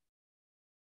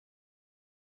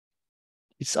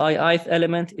 its ith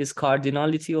element is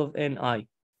cardinality of ni,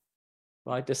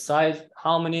 right? The size,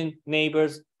 how many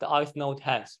neighbors the ith node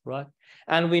has, right?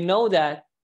 And we know that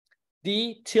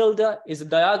D tilde is a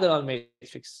diagonal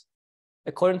matrix.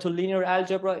 According to linear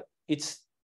algebra, its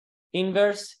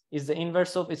inverse is the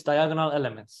inverse of its diagonal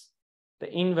elements.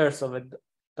 The inverse of a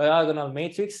diagonal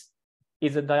matrix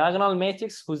is a diagonal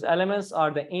matrix whose elements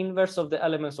are the inverse of the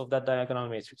elements of that diagonal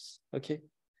matrix. Okay.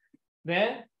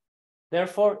 Then,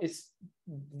 therefore, it's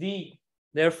D.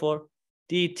 Therefore,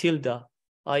 D tilde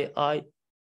I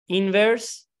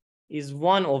inverse is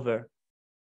 1 over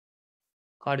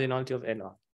cardinality of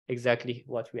NI. Exactly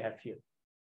what we have here.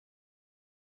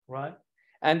 Right?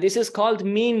 And this is called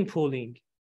mean pooling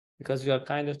because we are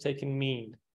kind of taking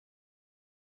mean.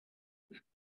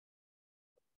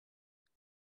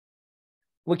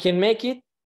 We can make it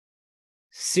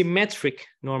symmetric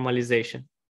normalization.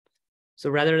 So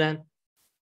rather than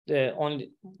the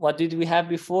only, what did we have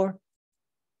before?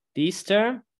 This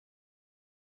term.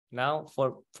 Now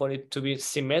for it to be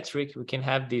symmetric, we can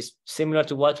have this similar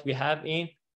to what we have in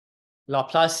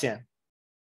Laplacian,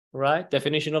 right?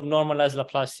 Definition of normalized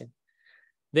Laplacian.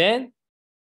 Then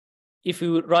if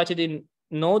we write it in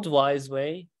node-wise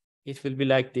way, it will be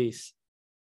like this.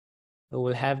 We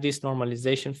will have this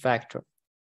normalization factor.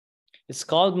 It's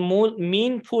called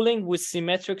mean pooling with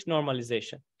symmetric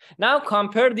normalization. Now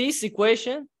compare this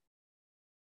equation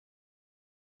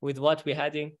with what we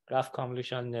had in graph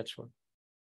convolutional network.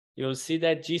 You'll see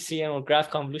that GCN or graph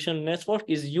convolutional network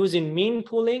is using mean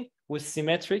pooling with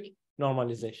symmetric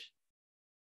normalization,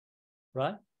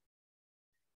 right?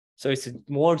 So it's a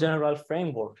more general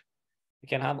framework. You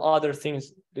can have other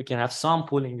things. You can have sum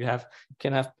pooling. You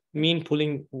can have mean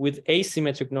pooling with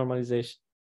asymmetric normalization.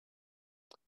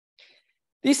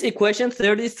 This equation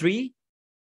 33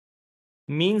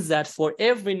 means that for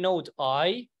every node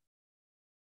I,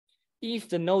 if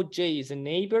the node J is a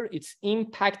neighbor, its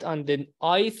impact on the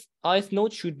ith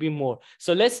node should be more.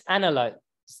 So let's analyze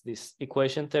this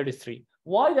equation 33.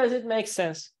 Why does it make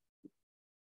sense?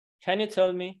 Can you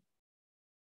tell me?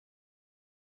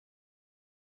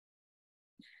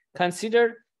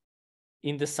 Consider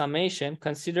in the summation,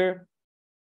 consider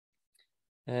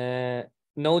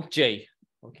node J,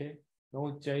 okay?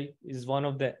 Node J is one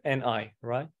of the Ni,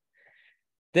 right?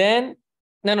 Then,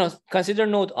 consider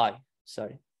node I,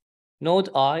 sorry. Node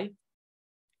I,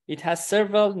 it has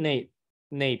several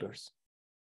neighbors.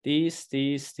 This,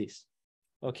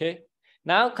 okay?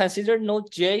 Now consider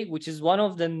node J, which is one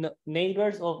of the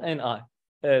neighbors of Ni,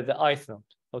 the ith node,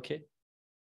 okay?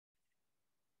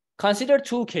 Consider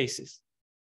two cases.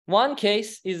 One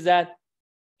case is that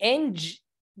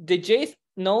the Jth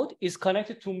node is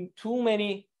connected to too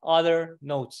many other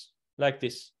nodes like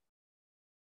this.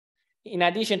 In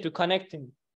addition to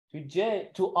connecting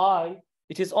to I,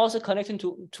 it is also connecting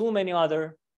to too many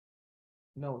other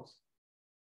nodes.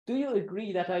 Do you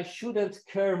agree that I shouldn't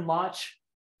care much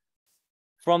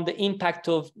from the impact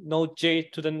of node J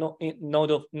to the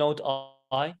node of node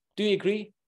I? Do you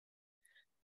agree?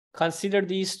 Consider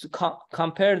these,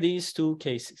 compare these two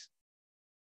cases.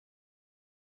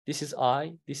 This is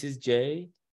I, this is J.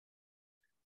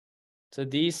 So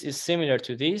this is similar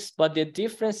to this, but the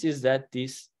difference is that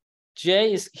this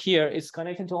J is here, it's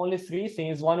connecting to only 3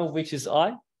 things, one of which is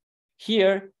I.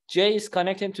 Here, J is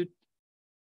connecting to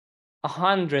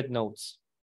 100 nodes.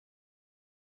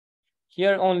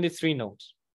 Here, only 3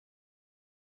 nodes.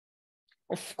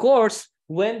 Of course,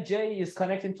 when J is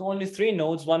connecting to only 3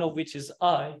 nodes, one of which is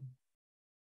I,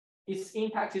 its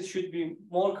impact should be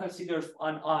more considered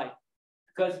on I,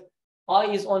 because I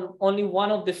is only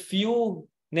one of the few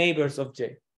neighbors of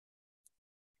J.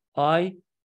 I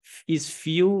is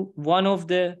one of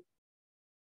the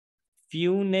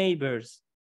few neighbors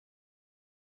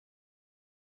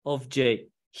of J.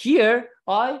 Here,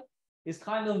 I is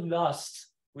kind of lost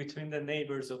between the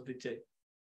neighbors of the J.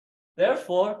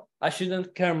 Therefore, I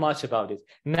shouldn't care much about it.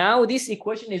 Now, this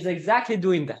equation is exactly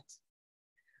doing that.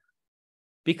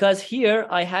 Because here,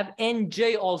 I have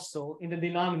Nj also in the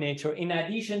denominator in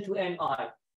addition to Ni.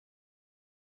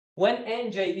 When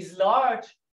Nj is large,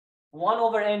 1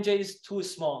 over Nj is too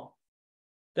small.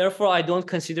 Therefore, I don't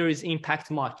consider its impact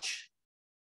much.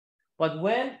 But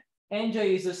when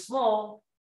Nj is small,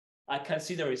 I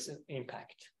consider its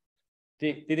impact.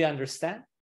 Did you understand?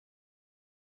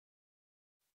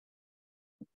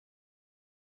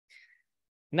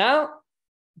 Now,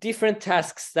 different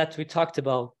tasks that we talked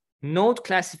about: node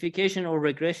classification or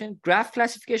regression, graph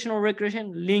classification or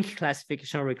regression, link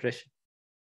classification or regression.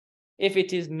 If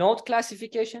it is node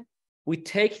classification, we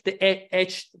take the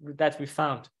edge that we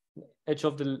found, edge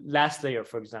of the last layer,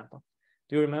 for example.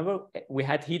 Do you remember? We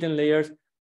had hidden layers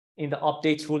in the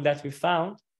update rule that we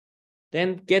found. Then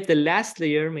get the last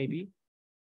layer, maybe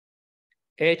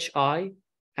HI,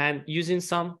 and using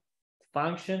some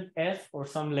function F or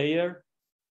some layer,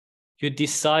 you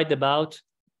decide about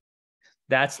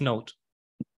that node.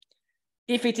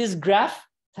 If it is graph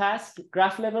task,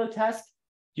 graph level task,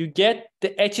 you get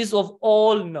the edges of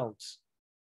all nodes.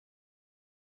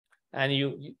 And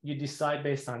you decide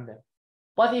based on them.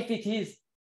 But if it is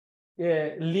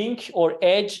link or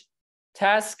edge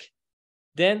task,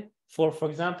 then for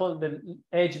example, the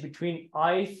edge between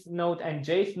ith node and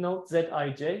jth node,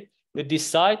 Zij, you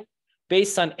decide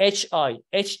based on Hi,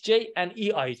 Hj, and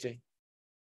Eij.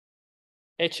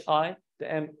 Hi,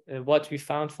 what we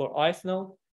found for ith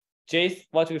node, jth,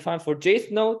 what we found for jth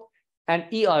node, and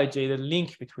Eij, the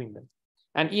link between them.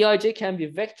 And Eij can be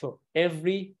vector.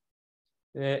 Every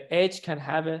edge can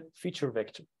have a feature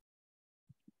vector.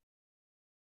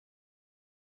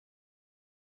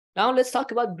 Now let's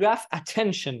talk about graph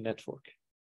attention network.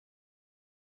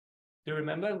 Do you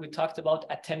remember we talked about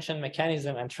attention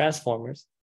mechanism and transformers?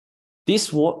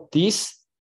 This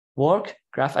work,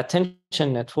 graph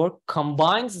attention network,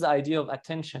 combines the idea of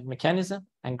attention mechanism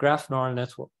and graph neural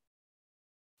network.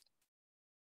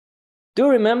 Do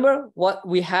you remember what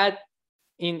we had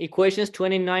in equations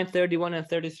 29, 31, and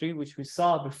 33, which we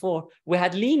saw before? We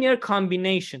had linear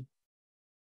combination.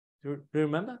 Do you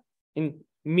remember? In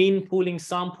mean pooling,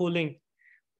 sum pooling,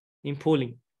 in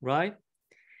pooling, right?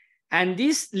 And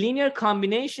this linear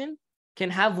combination can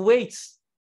have weights.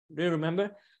 Do you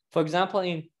remember? For example,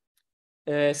 in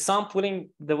sum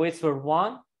pooling, the weights were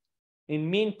 1. In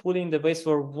mean pooling, the weights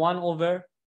were 1 over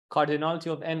cardinality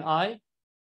of Ni.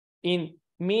 In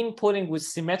mean pooling with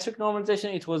symmetric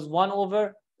normalization, it was 1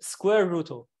 over square root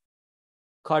of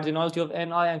cardinality of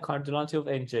Ni and cardinality of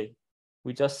Nj.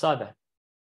 We just saw that.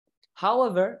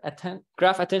 However,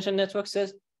 graph attention network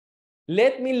says,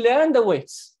 let me learn the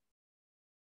weights.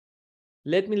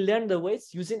 Let me learn the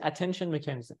weights using attention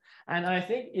mechanism. And I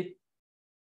think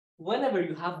whenever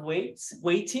you have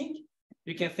weighting,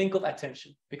 you can think of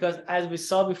attention. Because as we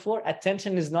saw before,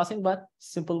 attention is nothing but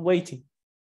simple weighting.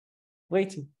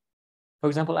 Weighting. For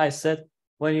example, I said,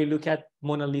 when you look at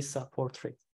Mona Lisa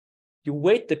portrait, you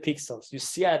weight the pixels. You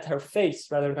see at her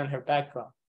face rather than her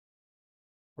background,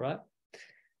 right?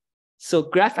 So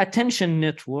graph attention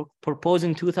network proposed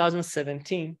in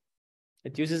 2017,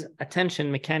 it uses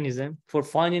attention mechanism for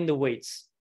finding the weights.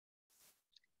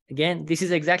 Again, this is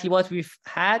exactly what we've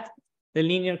had, the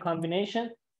linear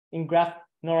combination in graph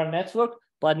neural network,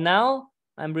 but now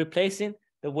I'm replacing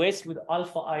the weights with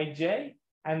alpha ij,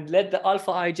 and let the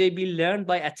alpha ij be learned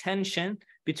by attention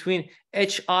between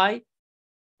hi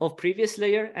of previous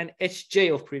layer and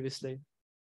hj of previous layer.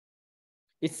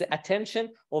 It's the attention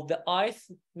of the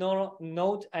ith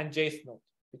node and jth node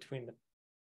between them,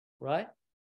 right?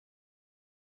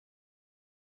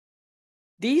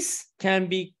 This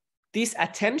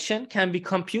attention can be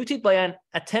computed by an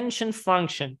attention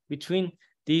function between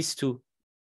these two.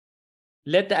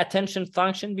 Let the attention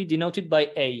function be denoted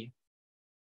by A.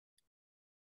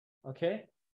 Okay?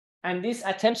 And this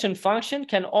attention function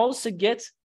can also get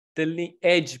the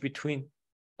edge between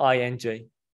I and J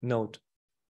node.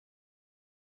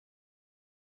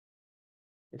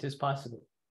 It is possible.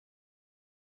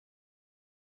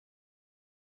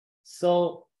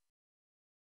 So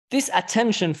this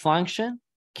attention function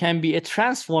can be a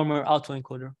transformer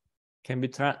autoencoder, can be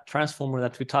transformer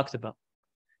that we talked about.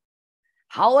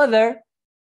 However,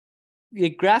 the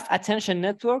graph attention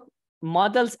network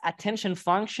models attention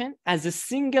function as a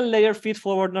single layer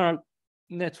feed-forward neural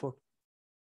network.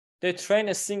 They train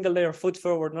a single layer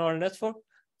feed-forward neural network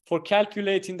for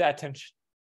calculating the attention.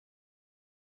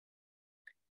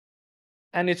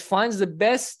 And it finds the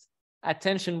best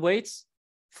attention weights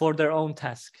for their own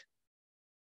task.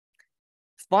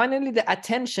 Finally, the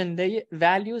attention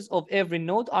values of every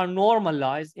node are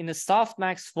normalized in a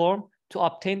softmax form to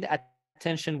obtain the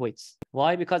attention weights.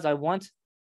 Why? Because I want,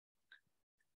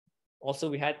 also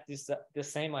we had the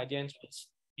same idea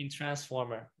in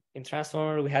transformer. In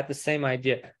transformer, we had the same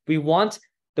idea. We want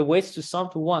the weights to sum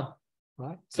to 1,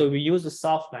 right? So we use the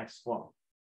softmax form.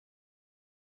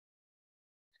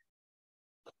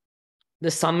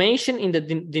 The summation in the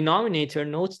denominator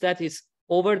notes that it's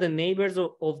over the neighbors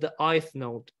of the ith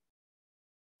node.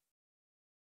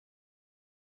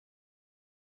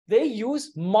 They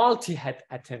use multi-head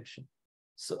attention.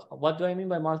 So what do I mean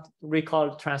by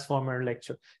recall transformer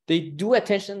lecture? They do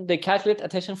attention, they calculate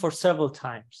attention for several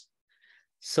times.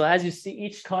 So as you see,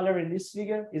 each color in this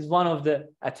figure is one of the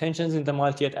attentions in the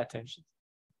multi-head attention.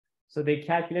 So they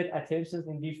calculate attentions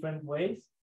in different ways.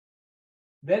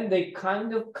 Then they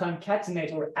kind of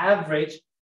concatenate or average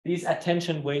these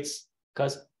attention weights,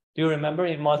 because do you remember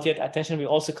in multi-rate attention, we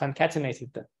also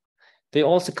concatenated them. They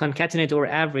also concatenate or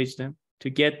average them to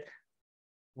get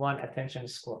one attention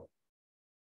score.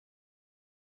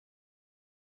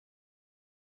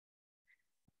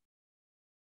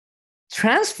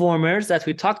 Transformers that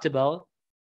we talked about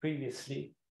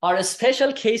previously are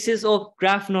special cases of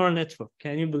graph neural network.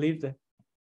 Can you believe that?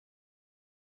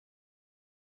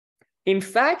 In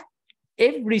fact,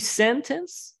 every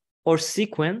sentence or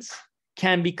sequence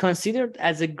can be considered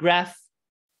as a graph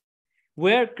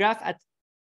where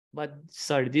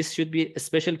this should be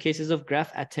special cases of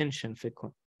graph attention,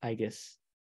 I guess.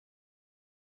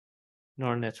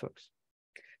 Neural networks.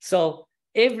 So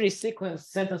every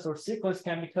sentence or sequence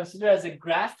can be considered as a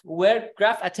graph where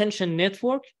graph attention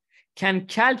network can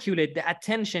calculate the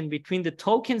attention between the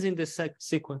tokens in the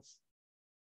sequence.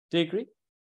 Do you agree?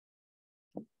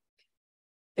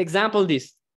 Example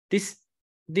this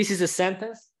is a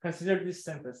sentence. Consider this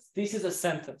sentence. This is a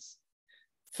sentence.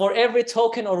 For every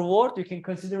token or word, you can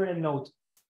consider a node.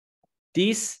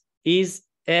 This is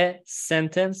a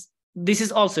sentence. This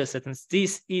is also a sentence.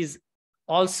 This is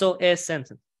also a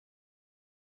sentence.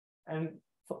 And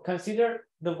consider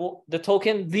the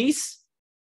token this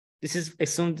is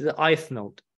assumed the ith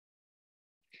node.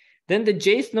 Then the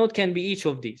jth node can be each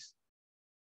of these.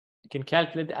 You can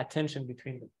calculate the attention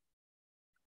between them.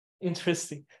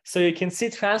 Interesting. So you can see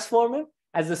transformer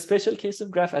as a special case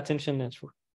of graph attention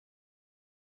network.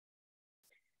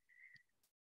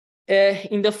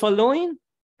 In the following,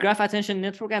 graph attention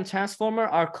network and transformer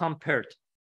are compared.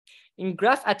 In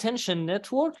graph attention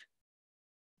network,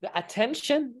 the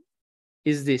attention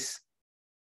is this.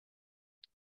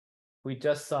 We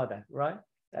just saw that, right?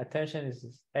 The attention is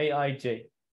this, AIJ.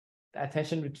 The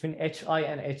attention between HI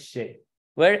and HJ,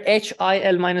 where HI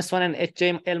L-1 and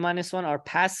HJ L-1 are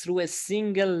passed through a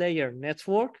single layer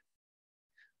network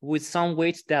with some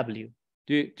weight W.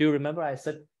 Do you remember I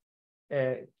said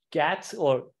GAT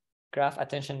or graph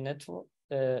attention network?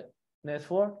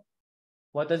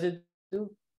 What does it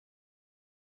do?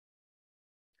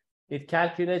 It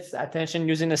calculates attention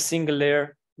using a single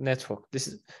layer network.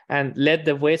 And let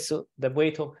the weight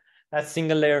of that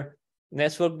single layer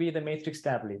network be the matrix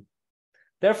W.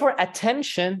 Therefore,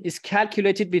 attention is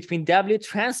calculated between W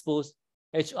transpose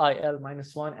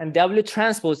HIL-1 and W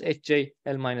transpose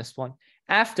HJL-1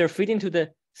 after feeding to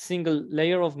the single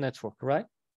layer of network, right?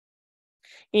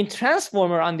 In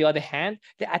transformer, on the other hand,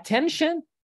 the attention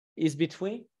is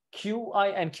between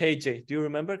QI and KJ. Do you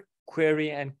remember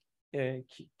query and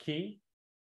key?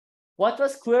 What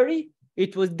was query?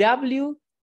 It was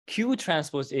WQ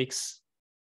transpose X.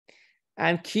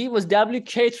 And key was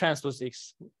WK transpose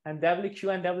X. And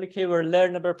WQ and WK were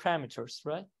learnable parameters,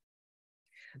 right?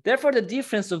 Therefore, the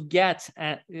difference of GAT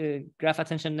and graph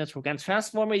attention network and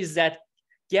transformer is that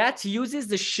GAT uses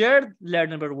the shared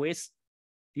learnable weights.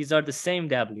 These are the same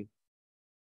W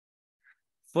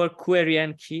for query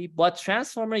and key, but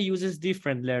transformer uses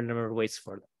different learnable weights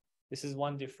for them. This is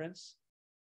one difference.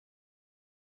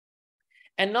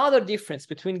 Another difference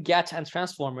between GAT and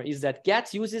transformer is that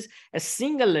GAT uses a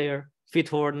single layer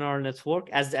feed-forward neural network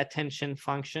as the attention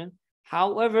function.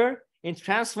 However, in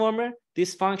transformer,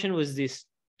 this function was this.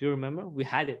 Do you remember? We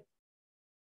had it.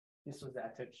 This was the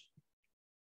attention.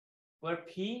 Where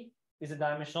P is the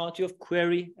dimensionality of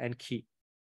query and key.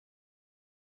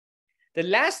 The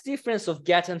last difference of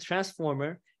GAT and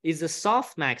transformer is the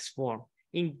softmax form.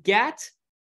 In GAT,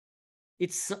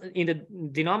 it's in the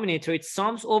denominator, it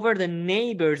sums over the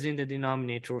neighbors in the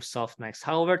denominator of softmax.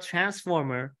 However,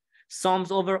 transformer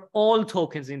sums over all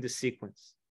tokens in the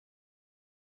sequence.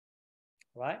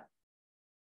 Right?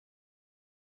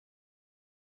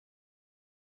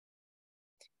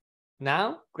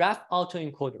 Now, graph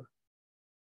autoencoder.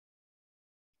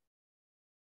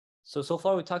 So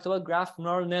far we talked about graph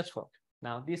neural network.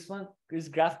 Now this one is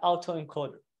graph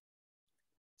autoencoder.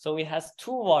 So it has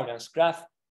two variants, graph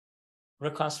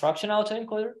reconstruction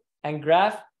autoencoder and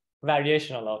graph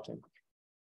variational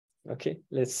autoencoder. Okay,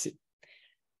 let's see.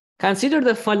 Consider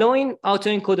the following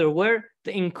autoencoder where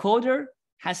the encoder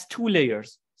has two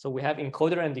layers. So we have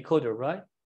encoder and decoder, right?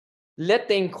 Let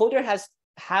the encoder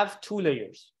have two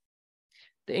layers.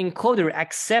 The encoder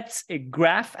accepts a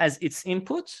graph as its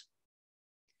input.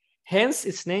 Hence,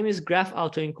 its name is graph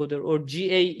autoencoder, or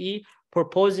GAE,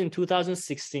 proposed in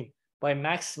 2016 by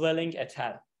Max Welling et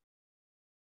al.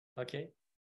 Okay.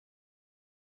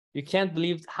 You can't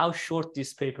believe how short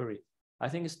this paper is. I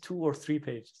think it's 2 or 3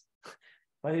 pages,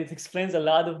 but it explains a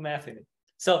lot of math in it.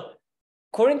 So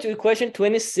according to equation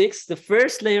 26, the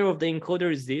first layer of the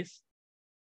encoder is this.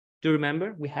 Do you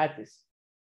remember? We had this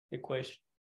equation.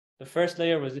 The first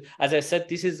layer was, as I said,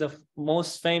 this is the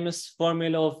most famous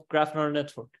formula of graph neural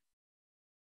network.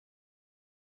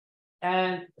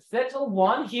 And theta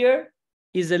 1 here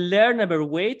is a layer number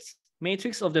weight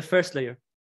matrix of the first layer.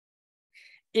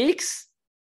 X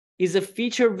is a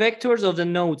feature vectors of the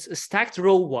nodes stacked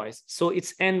row-wise. So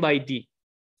it's n by d.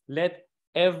 Let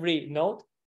every node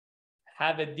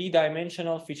have a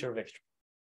d-dimensional feature vector.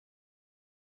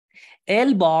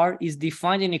 L bar is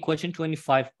defined in equation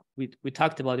 25. We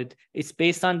talked about it. It's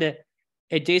based on the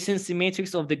adjacency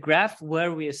matrix of the graph,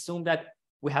 where we assume that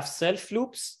we have self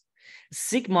loops.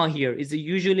 Sigma here is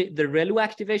usually the ReLU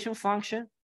activation function.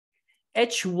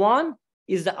 H1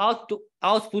 is the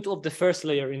output of the first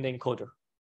layer in the encoder,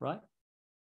 right?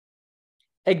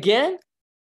 Again,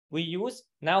 we use,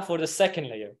 now for the second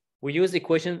layer, we use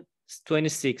equation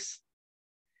 26,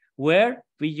 where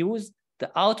we use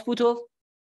the output of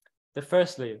the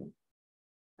first layer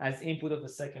as input of the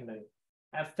second layer.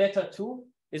 And theta 2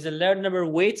 is a layer number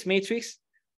weight matrix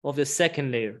of the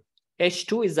second layer.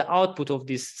 H2 is the output of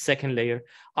this second layer.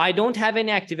 I don't have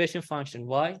any activation function.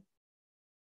 Why?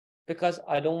 Because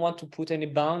I don't want to put any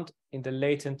bound in the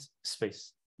latent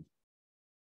space.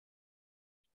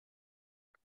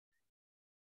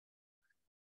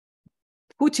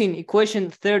 Putting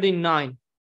equation 39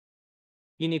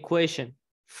 in equation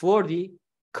 40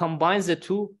 combines the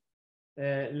two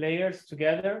layers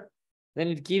together, then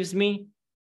it gives me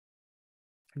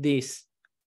this.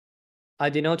 I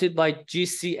denote it by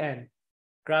GCN,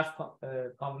 graph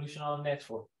convolutional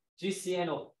network. GCN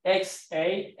of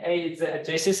XA, A is the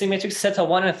adjacency matrix, theta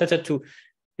 1 and theta 2.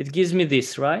 It gives me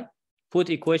this, right?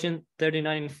 Put equation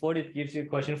 39 in 40, it gives you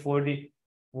equation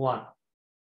 41,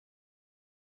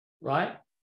 right?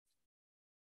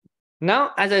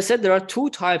 Now, as I said, there are two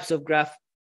types of graph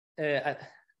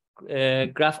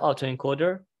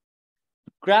autoencoder.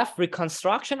 Graph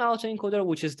reconstruction autoencoder,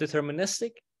 which is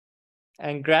deterministic,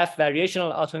 and graph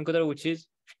variational autoencoder, which is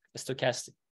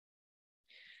stochastic.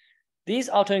 These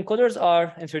autoencoders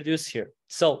are introduced here.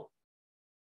 So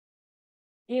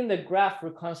in the graph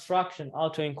reconstruction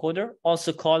autoencoder,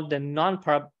 also called the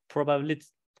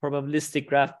non-probabilistic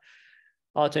graph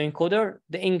autoencoder,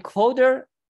 the encoder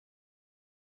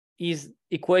is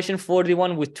equation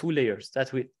 41 with two layers.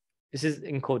 This is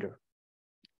encoder.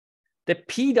 The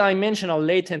p-dimensional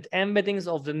latent embeddings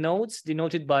of the nodes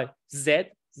denoted by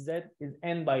Z is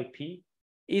n by p,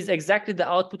 is exactly the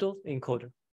output of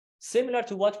encoder. Similar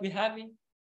to what we have in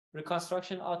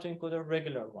reconstruction autoencoder,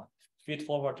 regular one,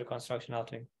 feed-forward reconstruction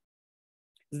autoencoder.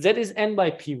 Z is n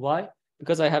by p. Why?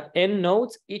 Because I have n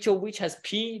nodes, each of which has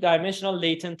p-dimensional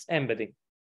latent embedding.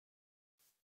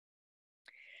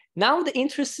 Now the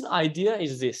interesting idea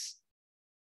is this.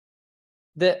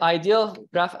 The idea of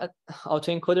graph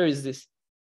autoencoder is this.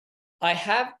 I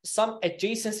have some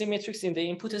adjacency matrix in the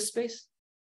input space.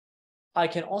 I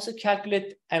can also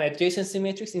calculate an adjacency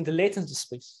matrix in the latency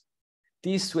space.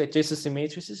 These two adjacency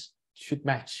matrices should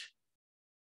match.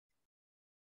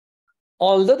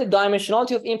 Although the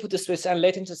dimensionality of input space and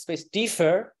latency space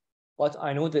differ, but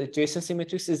I know the adjacency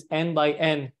matrix is n by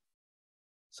n.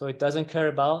 So it doesn't care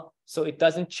about, so it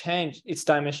doesn't change. Its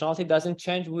dimensionality doesn't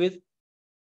change with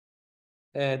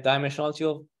dimensionality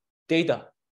of data,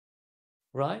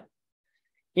 right?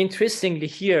 Interestingly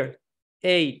here,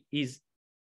 A is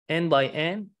n by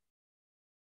n.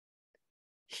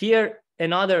 Here,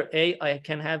 another A, I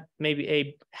can have maybe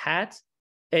A hat,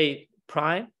 A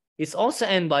prime. It's also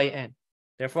n by n.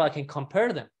 Therefore, I can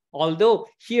compare them. Although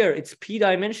here it's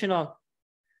p-dimensional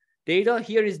data,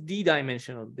 here is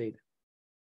d-dimensional data.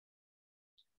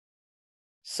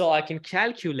 So I can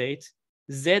calculate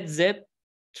ZZ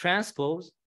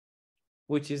transpose,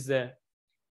 which is the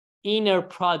inner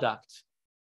product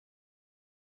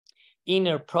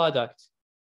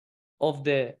of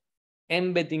the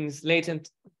embeddings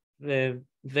latent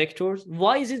vectors.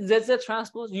 Why is it ZZ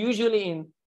transpose? Usually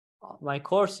in my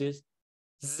courses,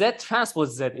 Z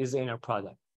transpose Z is the inner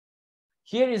product.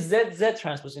 Here is ZZ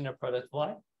transpose inner product.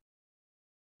 Why?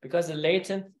 Because the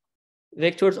latent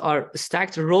vectors are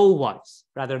stacked row-wise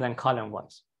rather than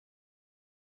column-wise.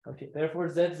 Okay, therefore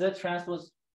ZZ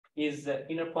transpose is the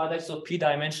inner product of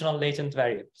p-dimensional latent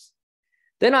variables.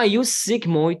 Then I use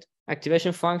sigmoid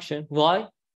activation function. Why?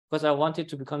 Because I want it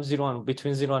to become 0 and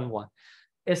between 0 and 1.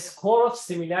 A score of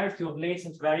similarity of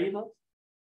latent variables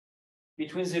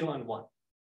between 0 and 1.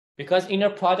 Because inner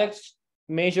product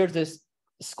measures the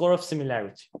score of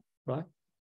similarity, right?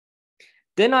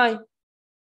 Then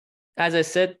as I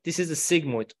said, this is a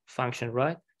sigmoid function,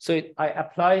 right? So I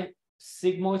apply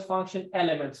sigmoid function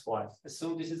elements wise.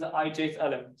 Assume this is the ijth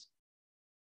element.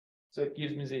 So it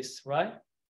gives me this, right?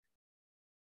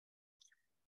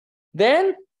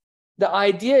 Then the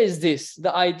idea is this.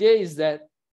 The idea is that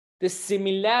the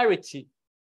similarity.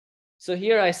 So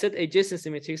here I said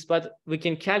adjacency matrix, but we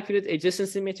can calculate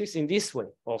adjacency matrix in this way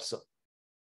also.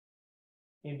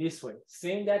 In this way,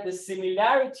 saying that the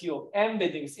similarity of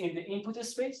embeddings in the input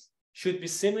space should be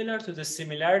similar to the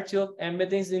similarity of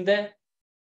embeddings in the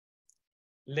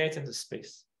latent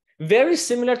space. Very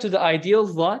similar to the idea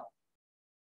of what?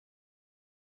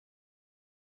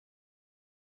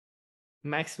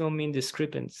 Maximum mean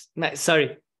discrepancy.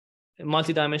 Sorry,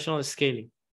 multidimensional scaling.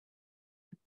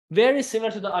 Very similar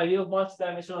to the idea of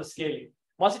multidimensional scaling.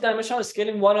 Multidimensional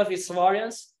scaling, one of its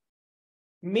variants,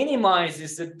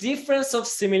 minimizes the difference of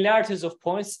similarities of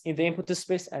points in the input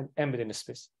space and embedding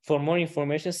space. For more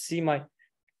information, see my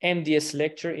MDS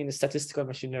lecture in the statistical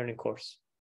machine learning course.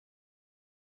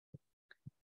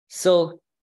 So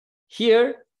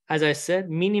here, as I said,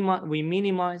 we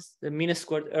minimize the mean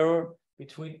squared error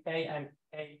between A and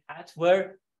A hat,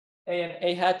 where A and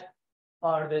A hat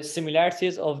are the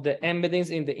similarities of the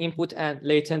embeddings in the input and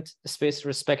latent space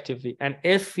respectively. And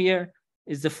F here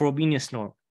is the Frobenius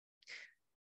norm.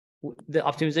 The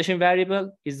optimization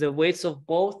variable is the weights of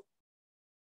both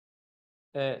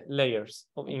layers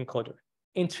of encoder.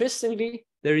 Interestingly,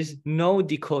 there is no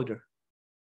decoder.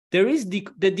 There is the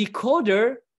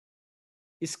decoder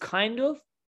is kind of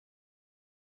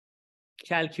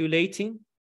calculating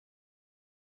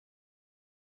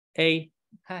A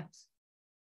hat.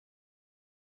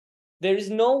 There is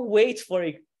no weight for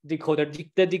a decoder.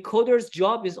 The decoder's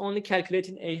job is only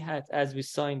calculating A hat, as we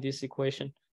saw in this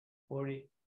equation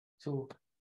 42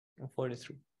 and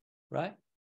 43, right?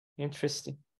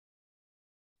 Interesting.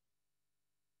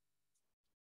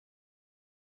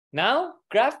 Now,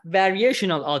 graph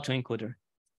variational autoencoder.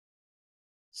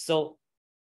 So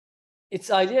its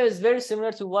idea is very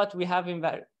similar to what we have in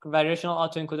variational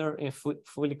autoencoder in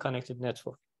fully connected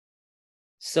network.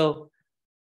 So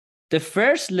the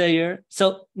first layer,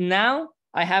 so now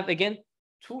I have again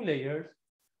two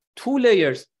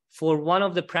layers for one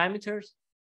of the parameters.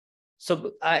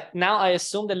 So now I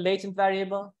assume the latent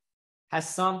variable has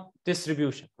some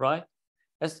distribution, right?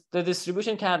 As the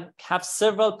distribution can have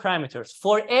several parameters.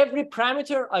 For every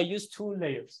parameter, I use two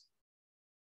layers,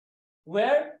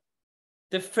 where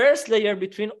the first layer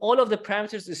between all of the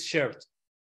parameters is shared.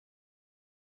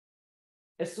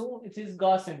 Assume it is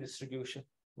Gaussian distribution,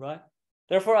 right?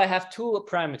 Therefore, I have two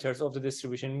parameters of the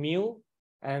distribution, mu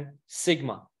and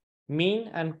sigma, mean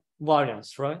and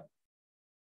variance, right?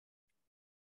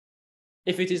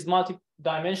 If it is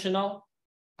multi-dimensional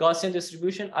Gaussian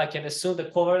distribution, I can assume the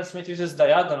covariance matrix is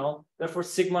diagonal. Therefore,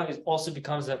 sigma also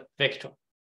becomes a vector.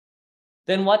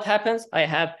 Then what happens? I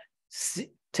have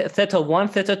theta 1,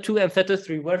 theta 2, and theta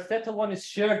 3, where theta 1 is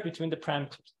shared between the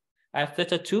parameters. I have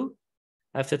theta 2,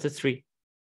 I have theta 3.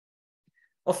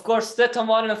 Of course, theta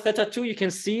 1 and theta 2, you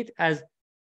can see it as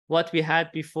what we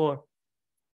had before,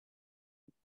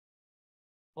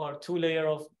 or two-layer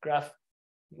of graph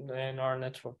neural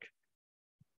network.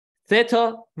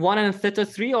 Theta 1 and theta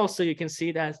 3 also, you can see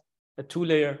it as a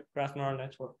two-layer graph neural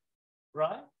network,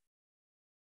 right?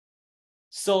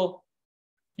 So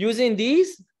using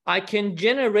these, I can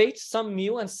generate some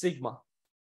mu and sigma.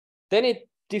 Then it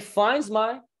defines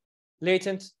my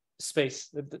latent space,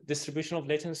 the distribution of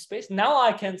latent space. Now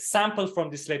I can sample from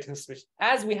this latent space,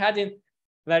 as we had in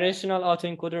variational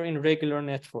autoencoder in regular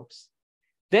networks.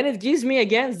 Then it gives me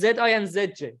again Zi and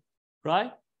Zj,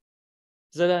 right?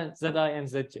 Zi and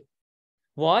Zj.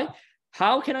 Why?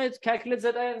 How can I calculate Zi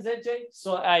and Zj?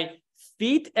 So I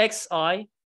feed xi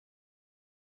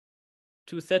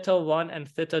to theta 1 and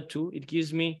theta 2. It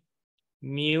gives me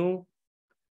mu.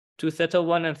 To theta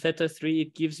 1 and theta 3,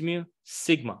 it gives me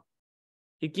sigma.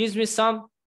 It gives me some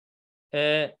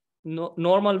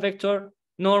normal vector,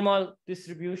 normal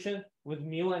distribution with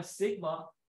mu and sigma.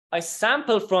 I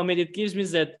sample from it, it gives me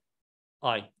Zi.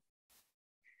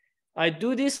 I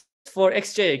do this for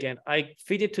xj again. I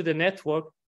feed it to the network.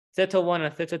 Theta 1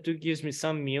 and theta 2 gives me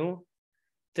some mu.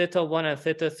 Theta 1 and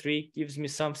theta 3 gives me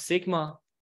some sigma.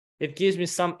 It gives me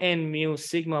some n mu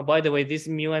sigma. By the way, these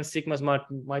mu and sigmas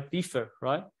might differ,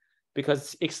 right?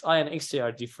 Because xi and xj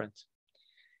are different.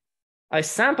 I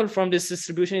sample from this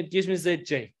distribution, it gives me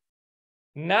Zj.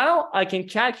 Now I can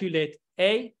calculate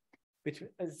A, between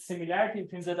similarity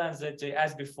between Z and Zj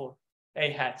as before,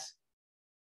 A hat.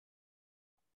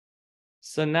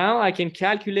 So now I can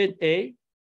calculate A.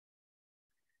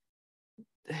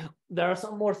 There are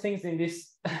some more things in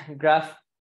this graph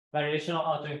variational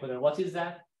autoencoder. What is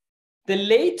that? The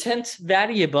latent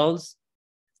variables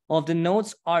of the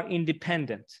nodes are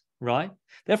independent, right?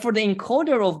 Therefore, the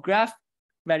encoder of graph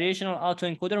variational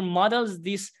autoencoder models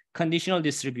this conditional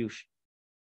distribution.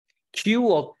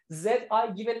 Q of Zi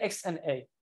given X and A.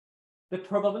 The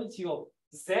probability of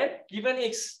Z given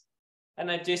X, an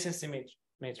adjacency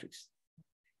matrix.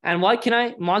 And why can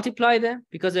I multiply them?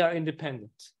 Because they are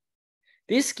independent.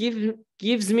 This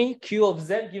gives me Q of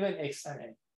Z given X and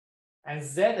A. And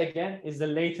Z again is the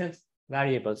latent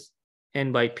variables,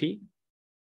 N by P.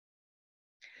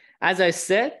 As I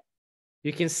said,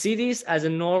 you can see this as a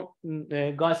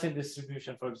Gaussian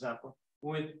distribution, for example,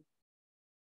 with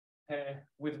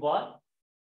what?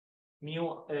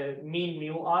 Mean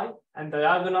mu I and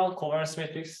diagonal covariance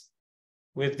matrix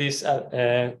with these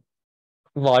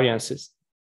variances.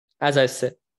 As I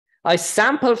said, I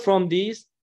sample from these.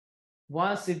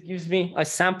 Once it gives me, I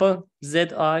sample Zi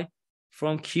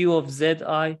from Q of Zi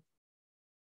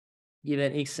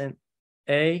given X and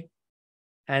A,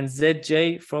 and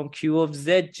Zj from Q of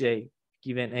Zj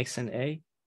given X and A.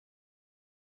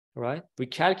 Right? We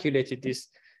calculated this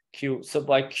Q. So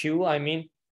by Q, I mean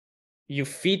you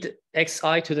feed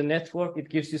Xi to the network, it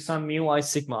gives you some mu I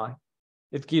sigma I.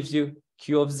 It gives you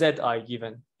Q of Zi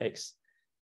given X.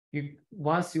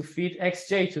 Once you feed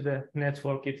Xj to the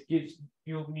network, it gives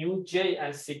you mu J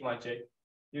and sigma J.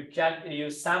 You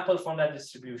sample from that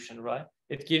distribution, right?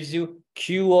 It gives you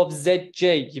Q of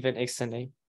Zj given X and A.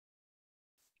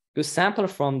 You sample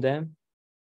from them.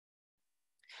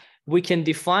 We can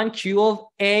define Q of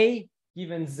A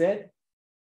given Z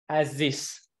as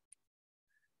this.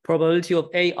 Probability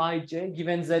of Aij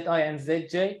given Zi and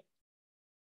Zj.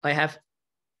 I have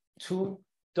two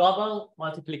double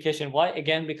multiplication. Why?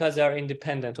 Again, because they are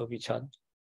independent of each other.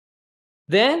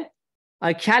 Then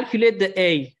I calculate the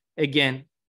A again.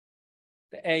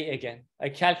 I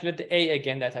calculate the A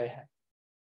again that I have.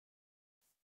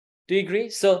 Do you agree?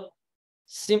 So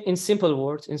in simple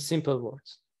words,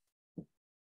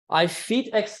 I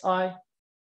feed Xi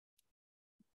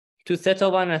to theta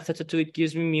 1 and theta 2, it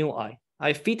gives me mu I.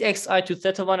 I feed Xi to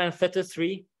theta 1 and theta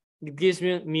 3, it gives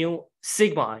me mu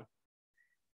sigma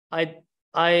I.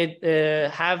 I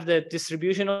have the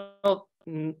distribution of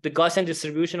the Gaussian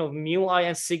distribution of mu I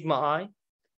and sigma I.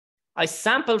 I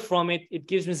sample from it, it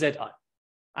gives me Zi.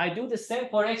 I do the same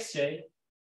for Xj.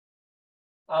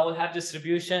 I will have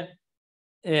distribution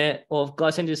of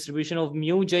Gaussian distribution of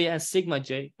mu J and sigma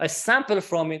J. I sample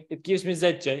from it, it gives me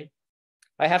Zj.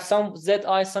 I have some Zi,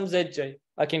 some Zj.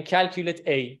 I can calculate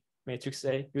A, matrix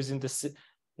A, using the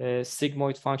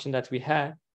sigmoid function that we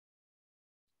had.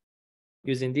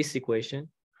 Using this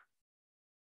equation,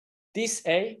 this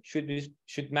A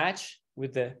should match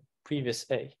with the previous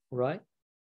A, right?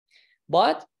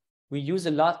 But we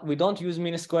don't use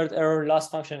mean squared error loss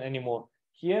function anymore.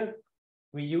 Here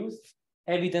we use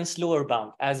evidence lower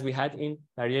bound as we had in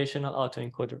variational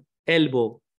autoencoder.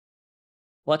 Elbow.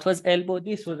 What was elbow?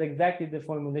 This was exactly the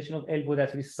formulation of elbow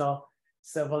that we saw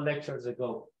several lectures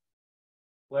ago,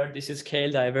 where this is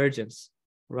KL divergence,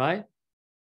 right?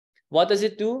 What does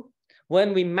it do?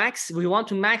 When we want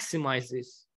to maximize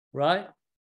this, right?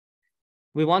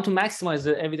 We want to maximize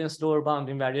the evidence lower bound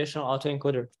in variational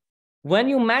autoencoder. When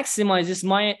you maximize this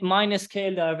minus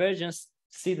KL divergence,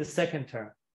 see the second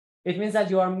term. It means that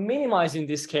you are minimizing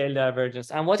this KL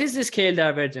divergence. And what is this KL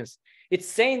divergence? It's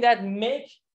saying that make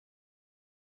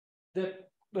the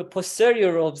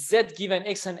posterior of Z given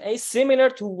X and A similar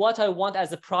to what I want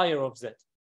as a prior of Z,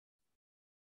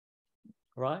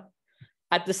 right?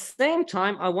 At the same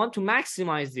time, I want to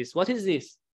maximize this. What is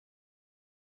this?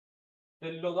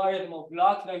 The logarithm of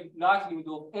likelihood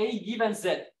of A given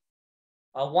Z.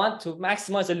 I want to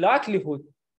maximize the likelihood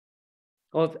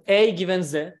of A given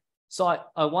Z. So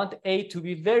I want A to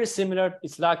be very similar,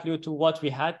 its likelihood, to what we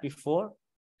had before.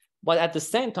 But at the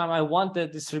same time, I want the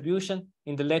distribution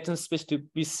in the latent space to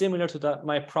be similar to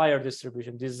my prior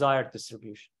distribution, desired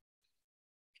distribution.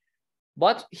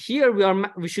 But here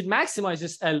we should maximize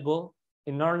this elbow.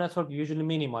 In neural network, we usually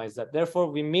minimize that.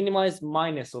 Therefore, we minimize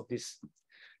minus of this.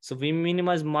 So we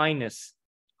minimize minus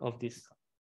of this,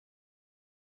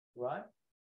 right?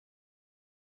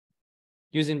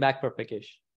 Using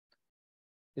backpropagation.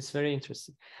 It's very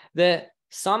interesting.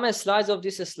 Some slides of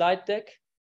this slide deck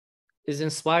is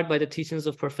inspired by the teachings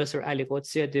of Professor Ali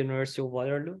Qudsi at the University of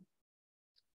Waterloo.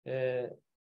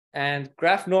 And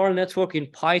graph neural network in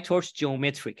PyTorch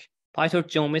geometric. PyTorch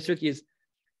geometric is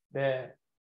the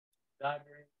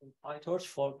library in PyTorch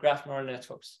for graph neural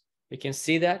networks. You can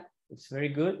see that. It's very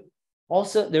good.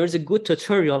 Also, there is a good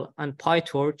tutorial on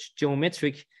PyTorch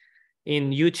geometric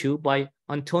in YouTube by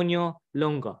Antonio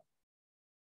Longa.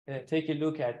 Take a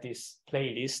look at this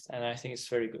playlist, and I think it's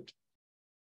very good.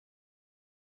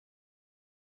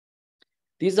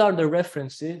 These are the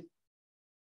references.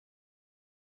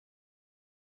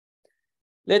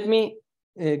 Let me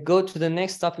go to the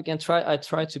next topic and I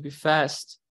try to be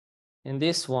fast in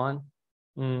this one.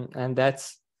 And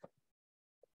that's,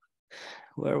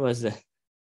 where was it?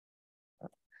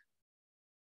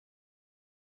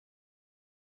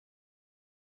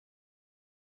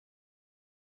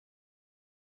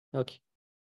 Okay.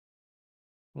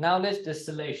 Knowledge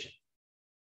distillation.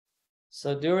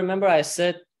 So do you remember I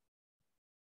said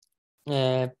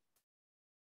when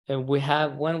we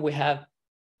have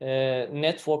a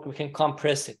network, we can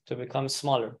compress it to become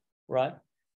smaller, right?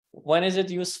 When is it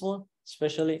useful?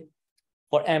 Especially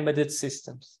for embedded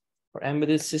systems. For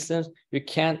embedded systems, you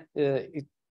can't,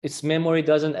 its memory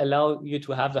doesn't allow you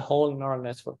to have the whole neural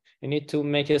network. You need to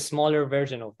make a smaller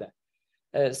version of that.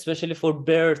 Especially for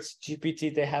birds,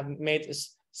 GPT, they have made a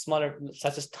smaller,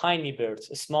 such as tiny birds,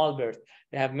 a small bird.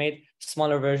 They have made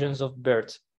smaller versions of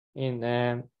birds in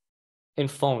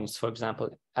phones, for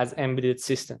example, as embedded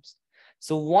systems.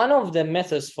 So one of the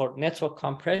methods for network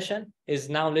compression is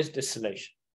knowledge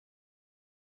distillation.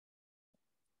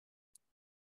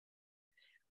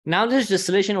 Knowledge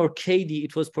distillation, or KD,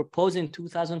 it was proposed in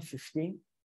 2015.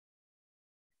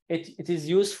 It is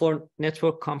used for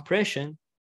network compression.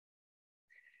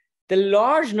 The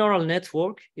large neural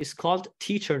network is called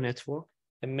teacher network.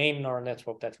 The main neural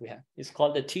network that we have is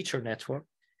called the teacher network.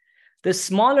 The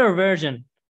smaller version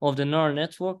of the neural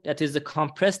network, that is the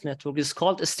compressed network, is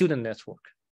called a student network.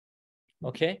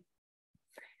 Okay?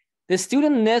 The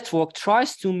student network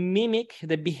tries to mimic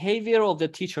the behavior of the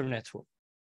teacher network.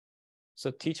 So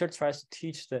teacher tries to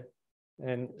teach the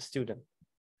student.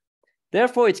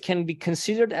 Therefore, it can be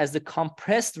considered as the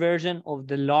compressed version of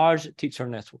the large teacher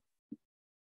network.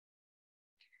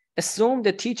 Assume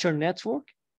the teacher network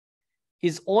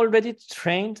is already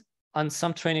trained on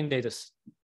some training data.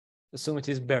 Assume it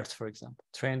is BERT, for example,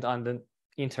 trained on the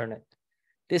internet.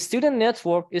 The student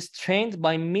network is trained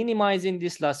by minimizing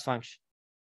this loss function.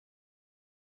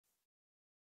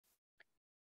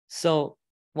 So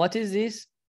what is this?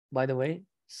 By the way,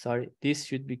 sorry, this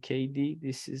should be KD.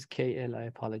 This is KL, I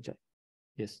apologize.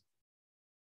 Yes.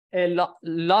 A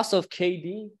loss of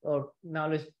KD, or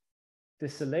knowledge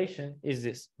distillation, is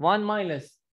this 1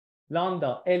 minus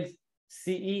lambda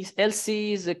LCE.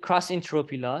 LCE is a cross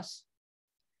entropy loss,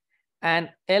 and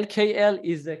LKL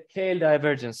is the KL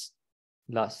divergence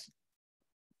loss.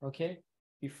 Okay,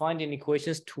 we find in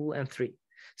equations 2 and 3.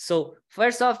 So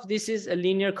first off, this is a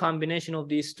linear combination of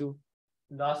these two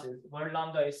losses, where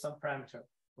lambda is some parameter,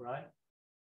 right?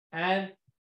 And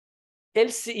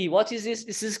LCE, what is this?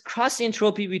 This is cross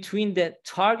entropy between the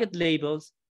target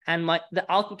labels and the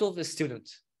output of the student.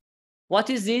 What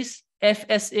is this?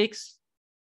 FSX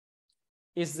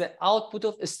is the output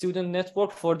of a student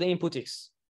network for the input X.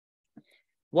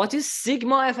 What is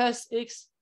sigma FSX?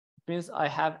 It means I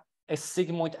have a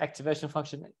sigmoid activation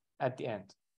function at the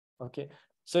end. Okay,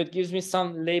 so it gives me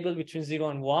some label between 0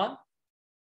 and 1.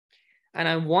 And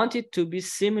I want it to be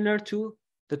similar to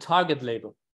the target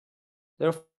label.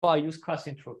 Therefore, I use cross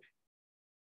entropy.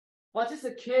 What is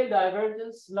the KL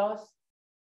divergence loss?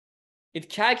 It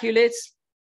calculates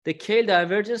the KL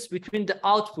divergence between the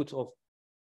output of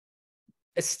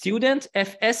a student,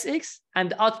 FSX,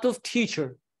 and the output of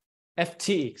teacher,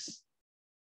 FTX.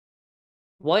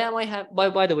 Why am I have,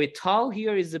 by the way, tau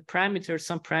here is the parameter,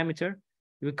 some parameter.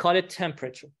 We call it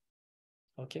temperature.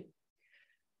 Okay.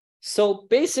 So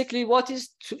basically, what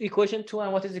is equation 2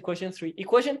 and what is equation 3?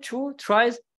 Equation 2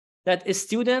 tries that a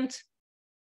student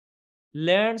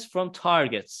learns from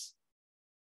targets,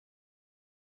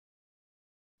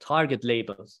 target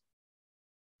labels.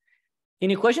 In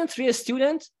equation 3, a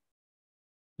student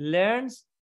learns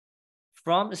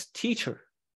from a teacher.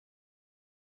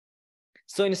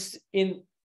 So in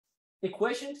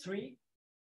equation 3,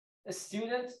 a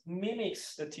student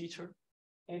mimics the teacher.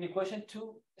 In equation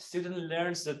 2, a student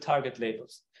learns the target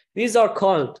labels. These are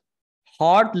called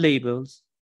hard labels.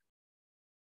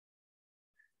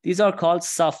 These are called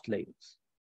soft labels.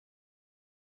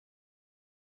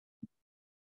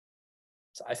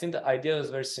 So I think the idea is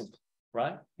very simple,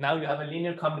 right? Now you have a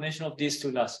linear combination of these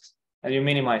two losses and you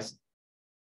minimize it.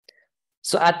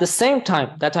 So at the same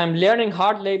time that I'm learning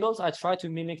hard labels, I try to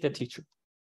mimic the teacher.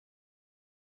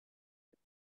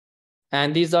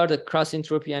 And these are the cross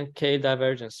entropy and KL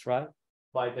divergence, right?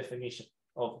 By definition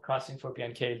of cross entropy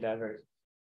and KL divergence.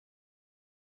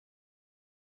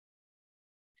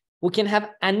 We can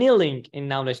have annealing in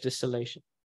knowledge distillation.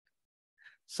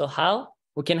 So how?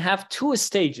 We can have two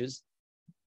stages,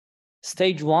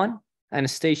 stage 1 and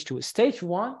stage 2. Stage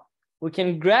 1, we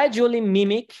can gradually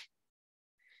mimic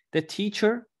the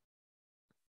teacher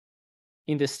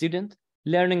in the student,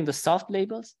 learning the soft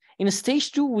labels. In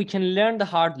stage 2, we can learn the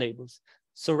hard labels.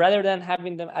 So rather than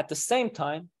having them at the same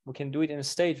time, we can do it in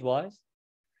stage-wise,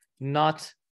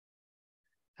 not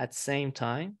at same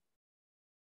time.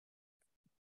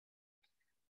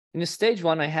 In stage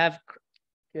 1, I have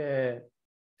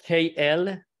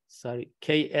KL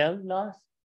loss.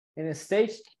 In a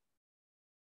stage,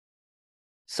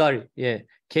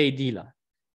 KD loss.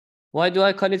 Why do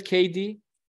I call it KD?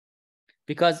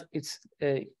 Because it's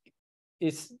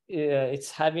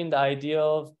having the idea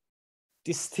of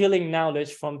distilling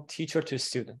knowledge from teacher to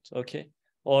student, okay?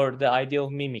 Or the idea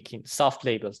of mimicking, soft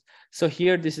labels. So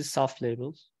here, this is soft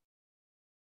labels.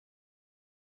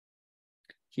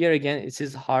 Here again, it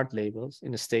is hard labels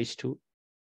in the stage 2.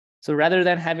 So rather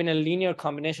than having a linear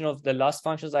combination of the loss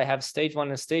functions, I have stage 1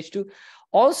 and stage 2.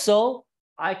 Also,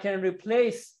 I can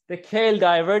replace the KL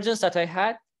divergence that I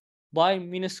had by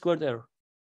mean squared error.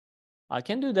 I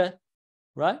can do that,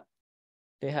 right?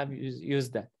 They have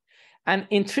used that. And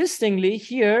interestingly,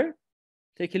 here,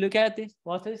 take a look at this.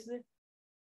 What is it?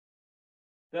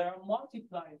 They are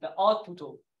multiplying the output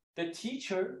of the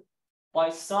teacher by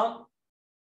some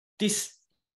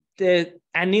the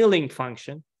annealing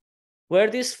function, where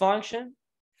this function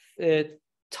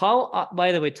tau,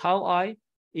 by the way, tau I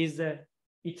is the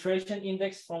iteration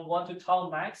index from 1 to tau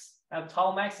max, and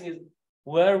tau max is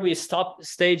where we stop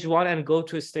stage 1 and go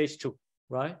to stage 2,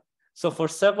 right? So for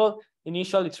several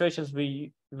initial iterations,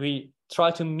 we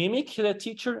try to mimic the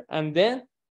teacher, and then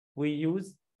we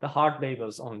use the hard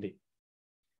labels only.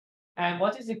 And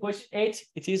what is equation 8?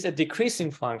 It is a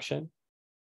decreasing function,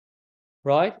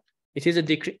 right? It is a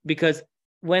decrease because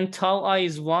when tau I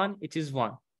is 1, it is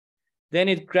 1. Then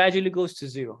it gradually goes to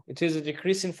 0. It is a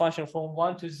decreasing function from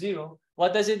 1 to 0.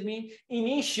 What does it mean?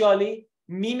 Initially,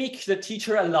 mimic the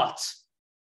teacher a lot.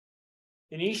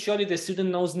 Initially, the student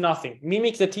knows nothing.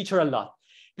 Mimic the teacher a lot.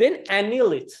 Then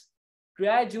anneal it.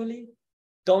 Gradually,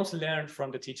 don't learn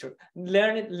from the teacher.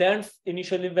 Learn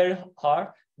initially very hard.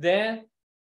 Then,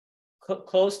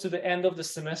 close to the end of the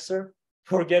semester,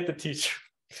 forget the teacher.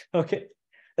 Okay?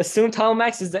 Assume tau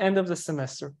max is the end of the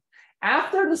semester.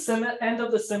 After the end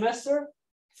of the semester,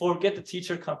 forget the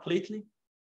teacher completely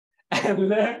and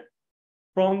learn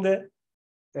from the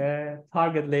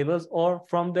target labels or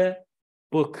from the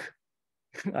book.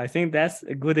 I think that's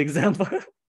a good example.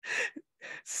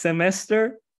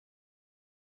 Semester,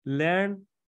 learn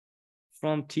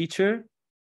from teacher,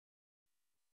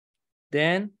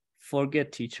 then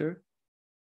forget teacher.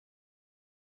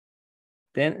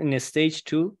 Then in a stage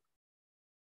 2,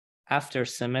 after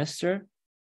semester,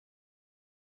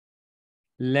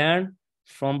 learn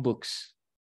from books,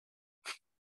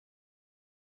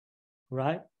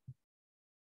 right?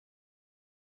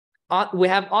 We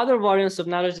have other variants of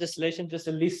knowledge distillation, just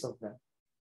a list of them.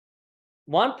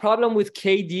 One problem with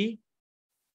KD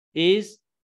is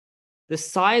the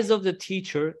size of the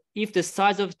teacher. If the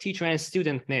size of teacher and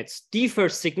student nets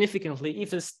differs significantly, if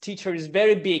this teacher is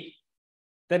very big,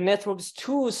 the network is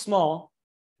too small,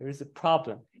 there is a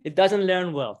problem. It doesn't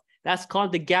learn well. That's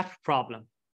called the gap problem.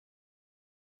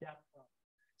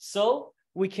 So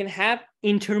we can have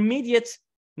intermediate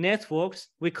networks.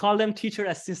 We call them teacher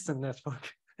assistant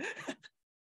network.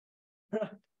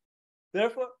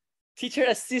 Therefore, teacher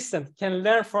assistant can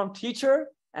learn from teacher,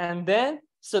 and then,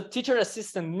 so teacher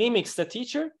assistant mimics the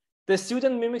teacher, the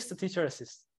student mimics the teacher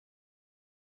assistant.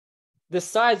 The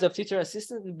size of teacher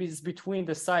assistant is between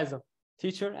the size of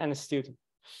teacher and a student.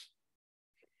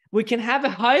 We can have a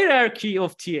hierarchy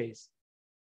of TAs.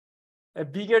 A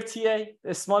bigger TA,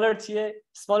 a smaller TA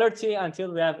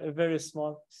until we have a very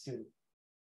small student.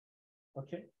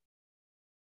 Okay.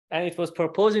 And it was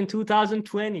proposed in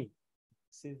 2020.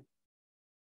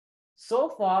 So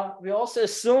far, we also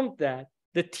assumed that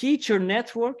the teacher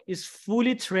network is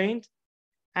fully trained,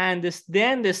 and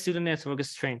then the student network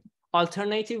is trained.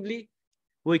 Alternatively,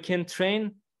 we can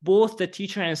train both the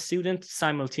teacher and student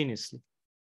simultaneously.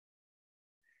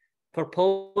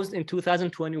 Proposed in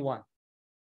 2021.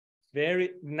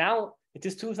 Now it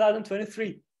is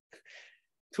 2023,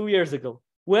 2 years ago,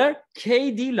 where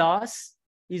KD loss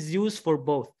is used for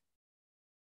both,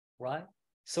 right?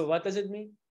 So what does it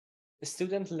mean? The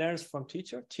student learns from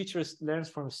teacher, teacher learns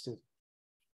from a student.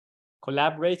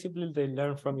 Collaboratively, they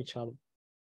learn from each other.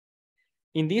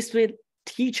 In this way,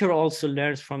 teacher also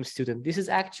learns from student. This is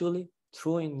actually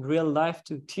true in real life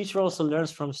too. Teacher also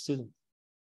learns from student,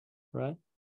 right?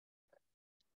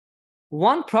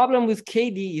 One problem with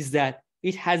KD is that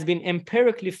it has been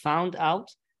empirically found out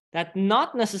that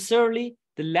not necessarily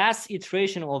the last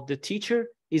iteration of the teacher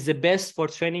is the best for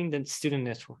training the student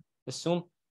network. Assume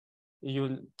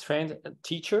you trained a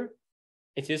teacher,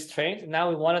 it is trained. Now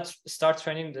we want to start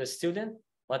training the student,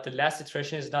 but the last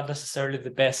iteration is not necessarily the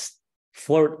best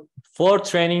for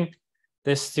training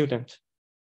the student.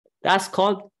 That's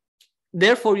called,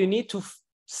 therefore, you need to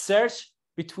search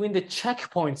between the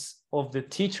checkpoints of the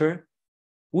teacher,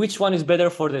 which one is better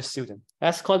for the student.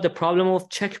 That's called the problem of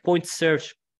checkpoint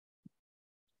search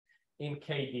in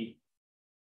KD.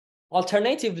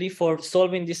 Alternatively, for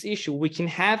solving this issue, we can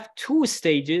have two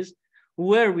stages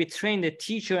where we train the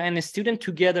teacher and the student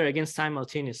together again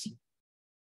simultaneously.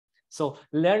 So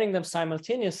learning them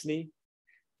simultaneously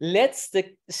lets the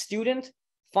student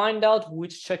find out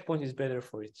which checkpoint is better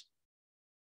for it,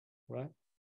 right?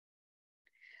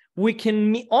 We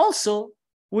can mimic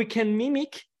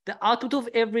the output of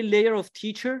every layer of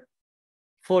teacher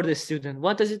for the student.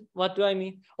 What do I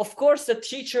mean? Of course, the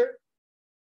teacher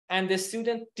and the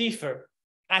student differ,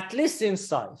 at least in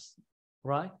size,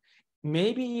 right?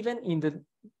 Maybe even in the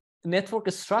network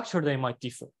structure, they might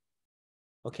differ,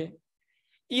 okay?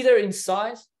 Either in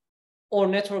size or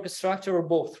network structure or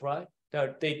both, right?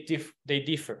 They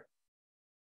differ.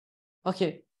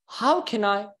 Okay, how can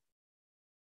I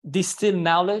distill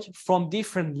knowledge from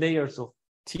different layers of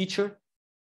teacher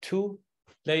to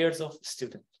layers of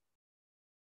student?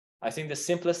 I think the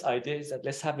simplest idea is that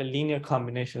let's have a linear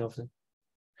combination of them.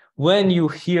 When you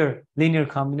hear linear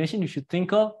combination, you should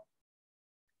think of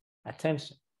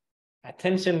attention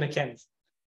mechanism.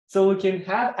 So we can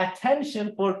have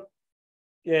attention for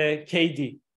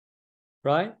KD,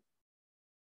 right?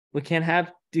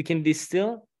 You can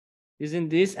distill using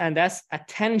this, and that's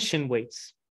attention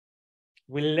weights.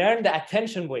 We learned the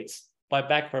attention weights by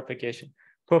backpropagation,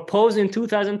 proposed in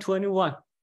 2021,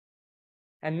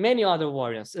 and many other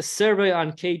variants. A survey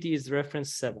on KD is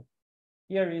reference 7.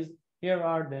 Here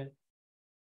are the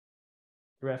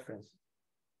references.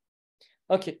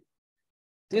 Okay,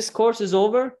 this course is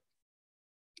over.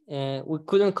 We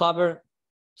couldn't cover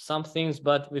some things,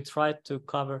 but we tried to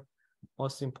cover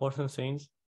most important things.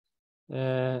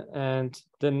 And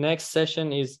the next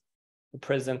session is the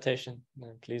presentation.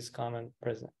 Please come and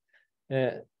present.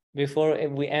 Before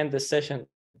we end the session,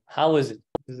 how is it?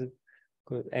 Is it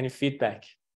good? Any feedback?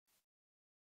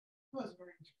 It was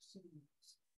very interesting.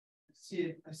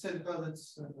 I said because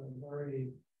it's a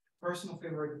very personal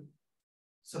favorite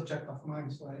subject of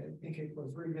mine, so I think it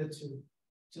was really good to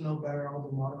know better all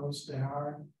the models there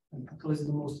are, and at least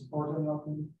the most important of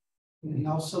them. And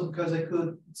also because I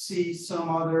could see some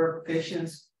other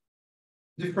patients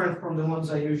different from the ones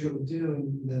I usually do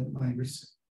in my research.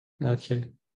 Okay.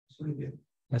 It's really good.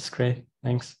 That's great.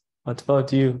 Thanks. What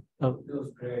about you? It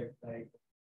was great. Like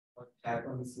what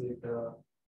happens with the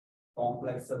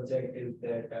complex subject is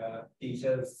that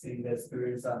teachers see their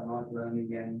students are not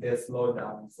learning and they slow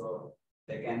down, so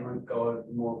they cannot cover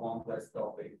more complex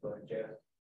topics. But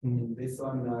in this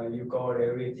one, you covered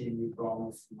everything you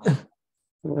promised.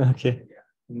 Okay. Yeah.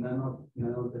 None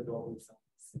of the topics are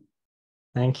the same.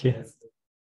 Thank you.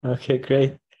 Okay,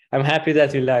 great. I'm happy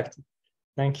that you liked it.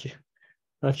 Thank you.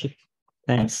 Okay.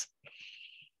 Thanks.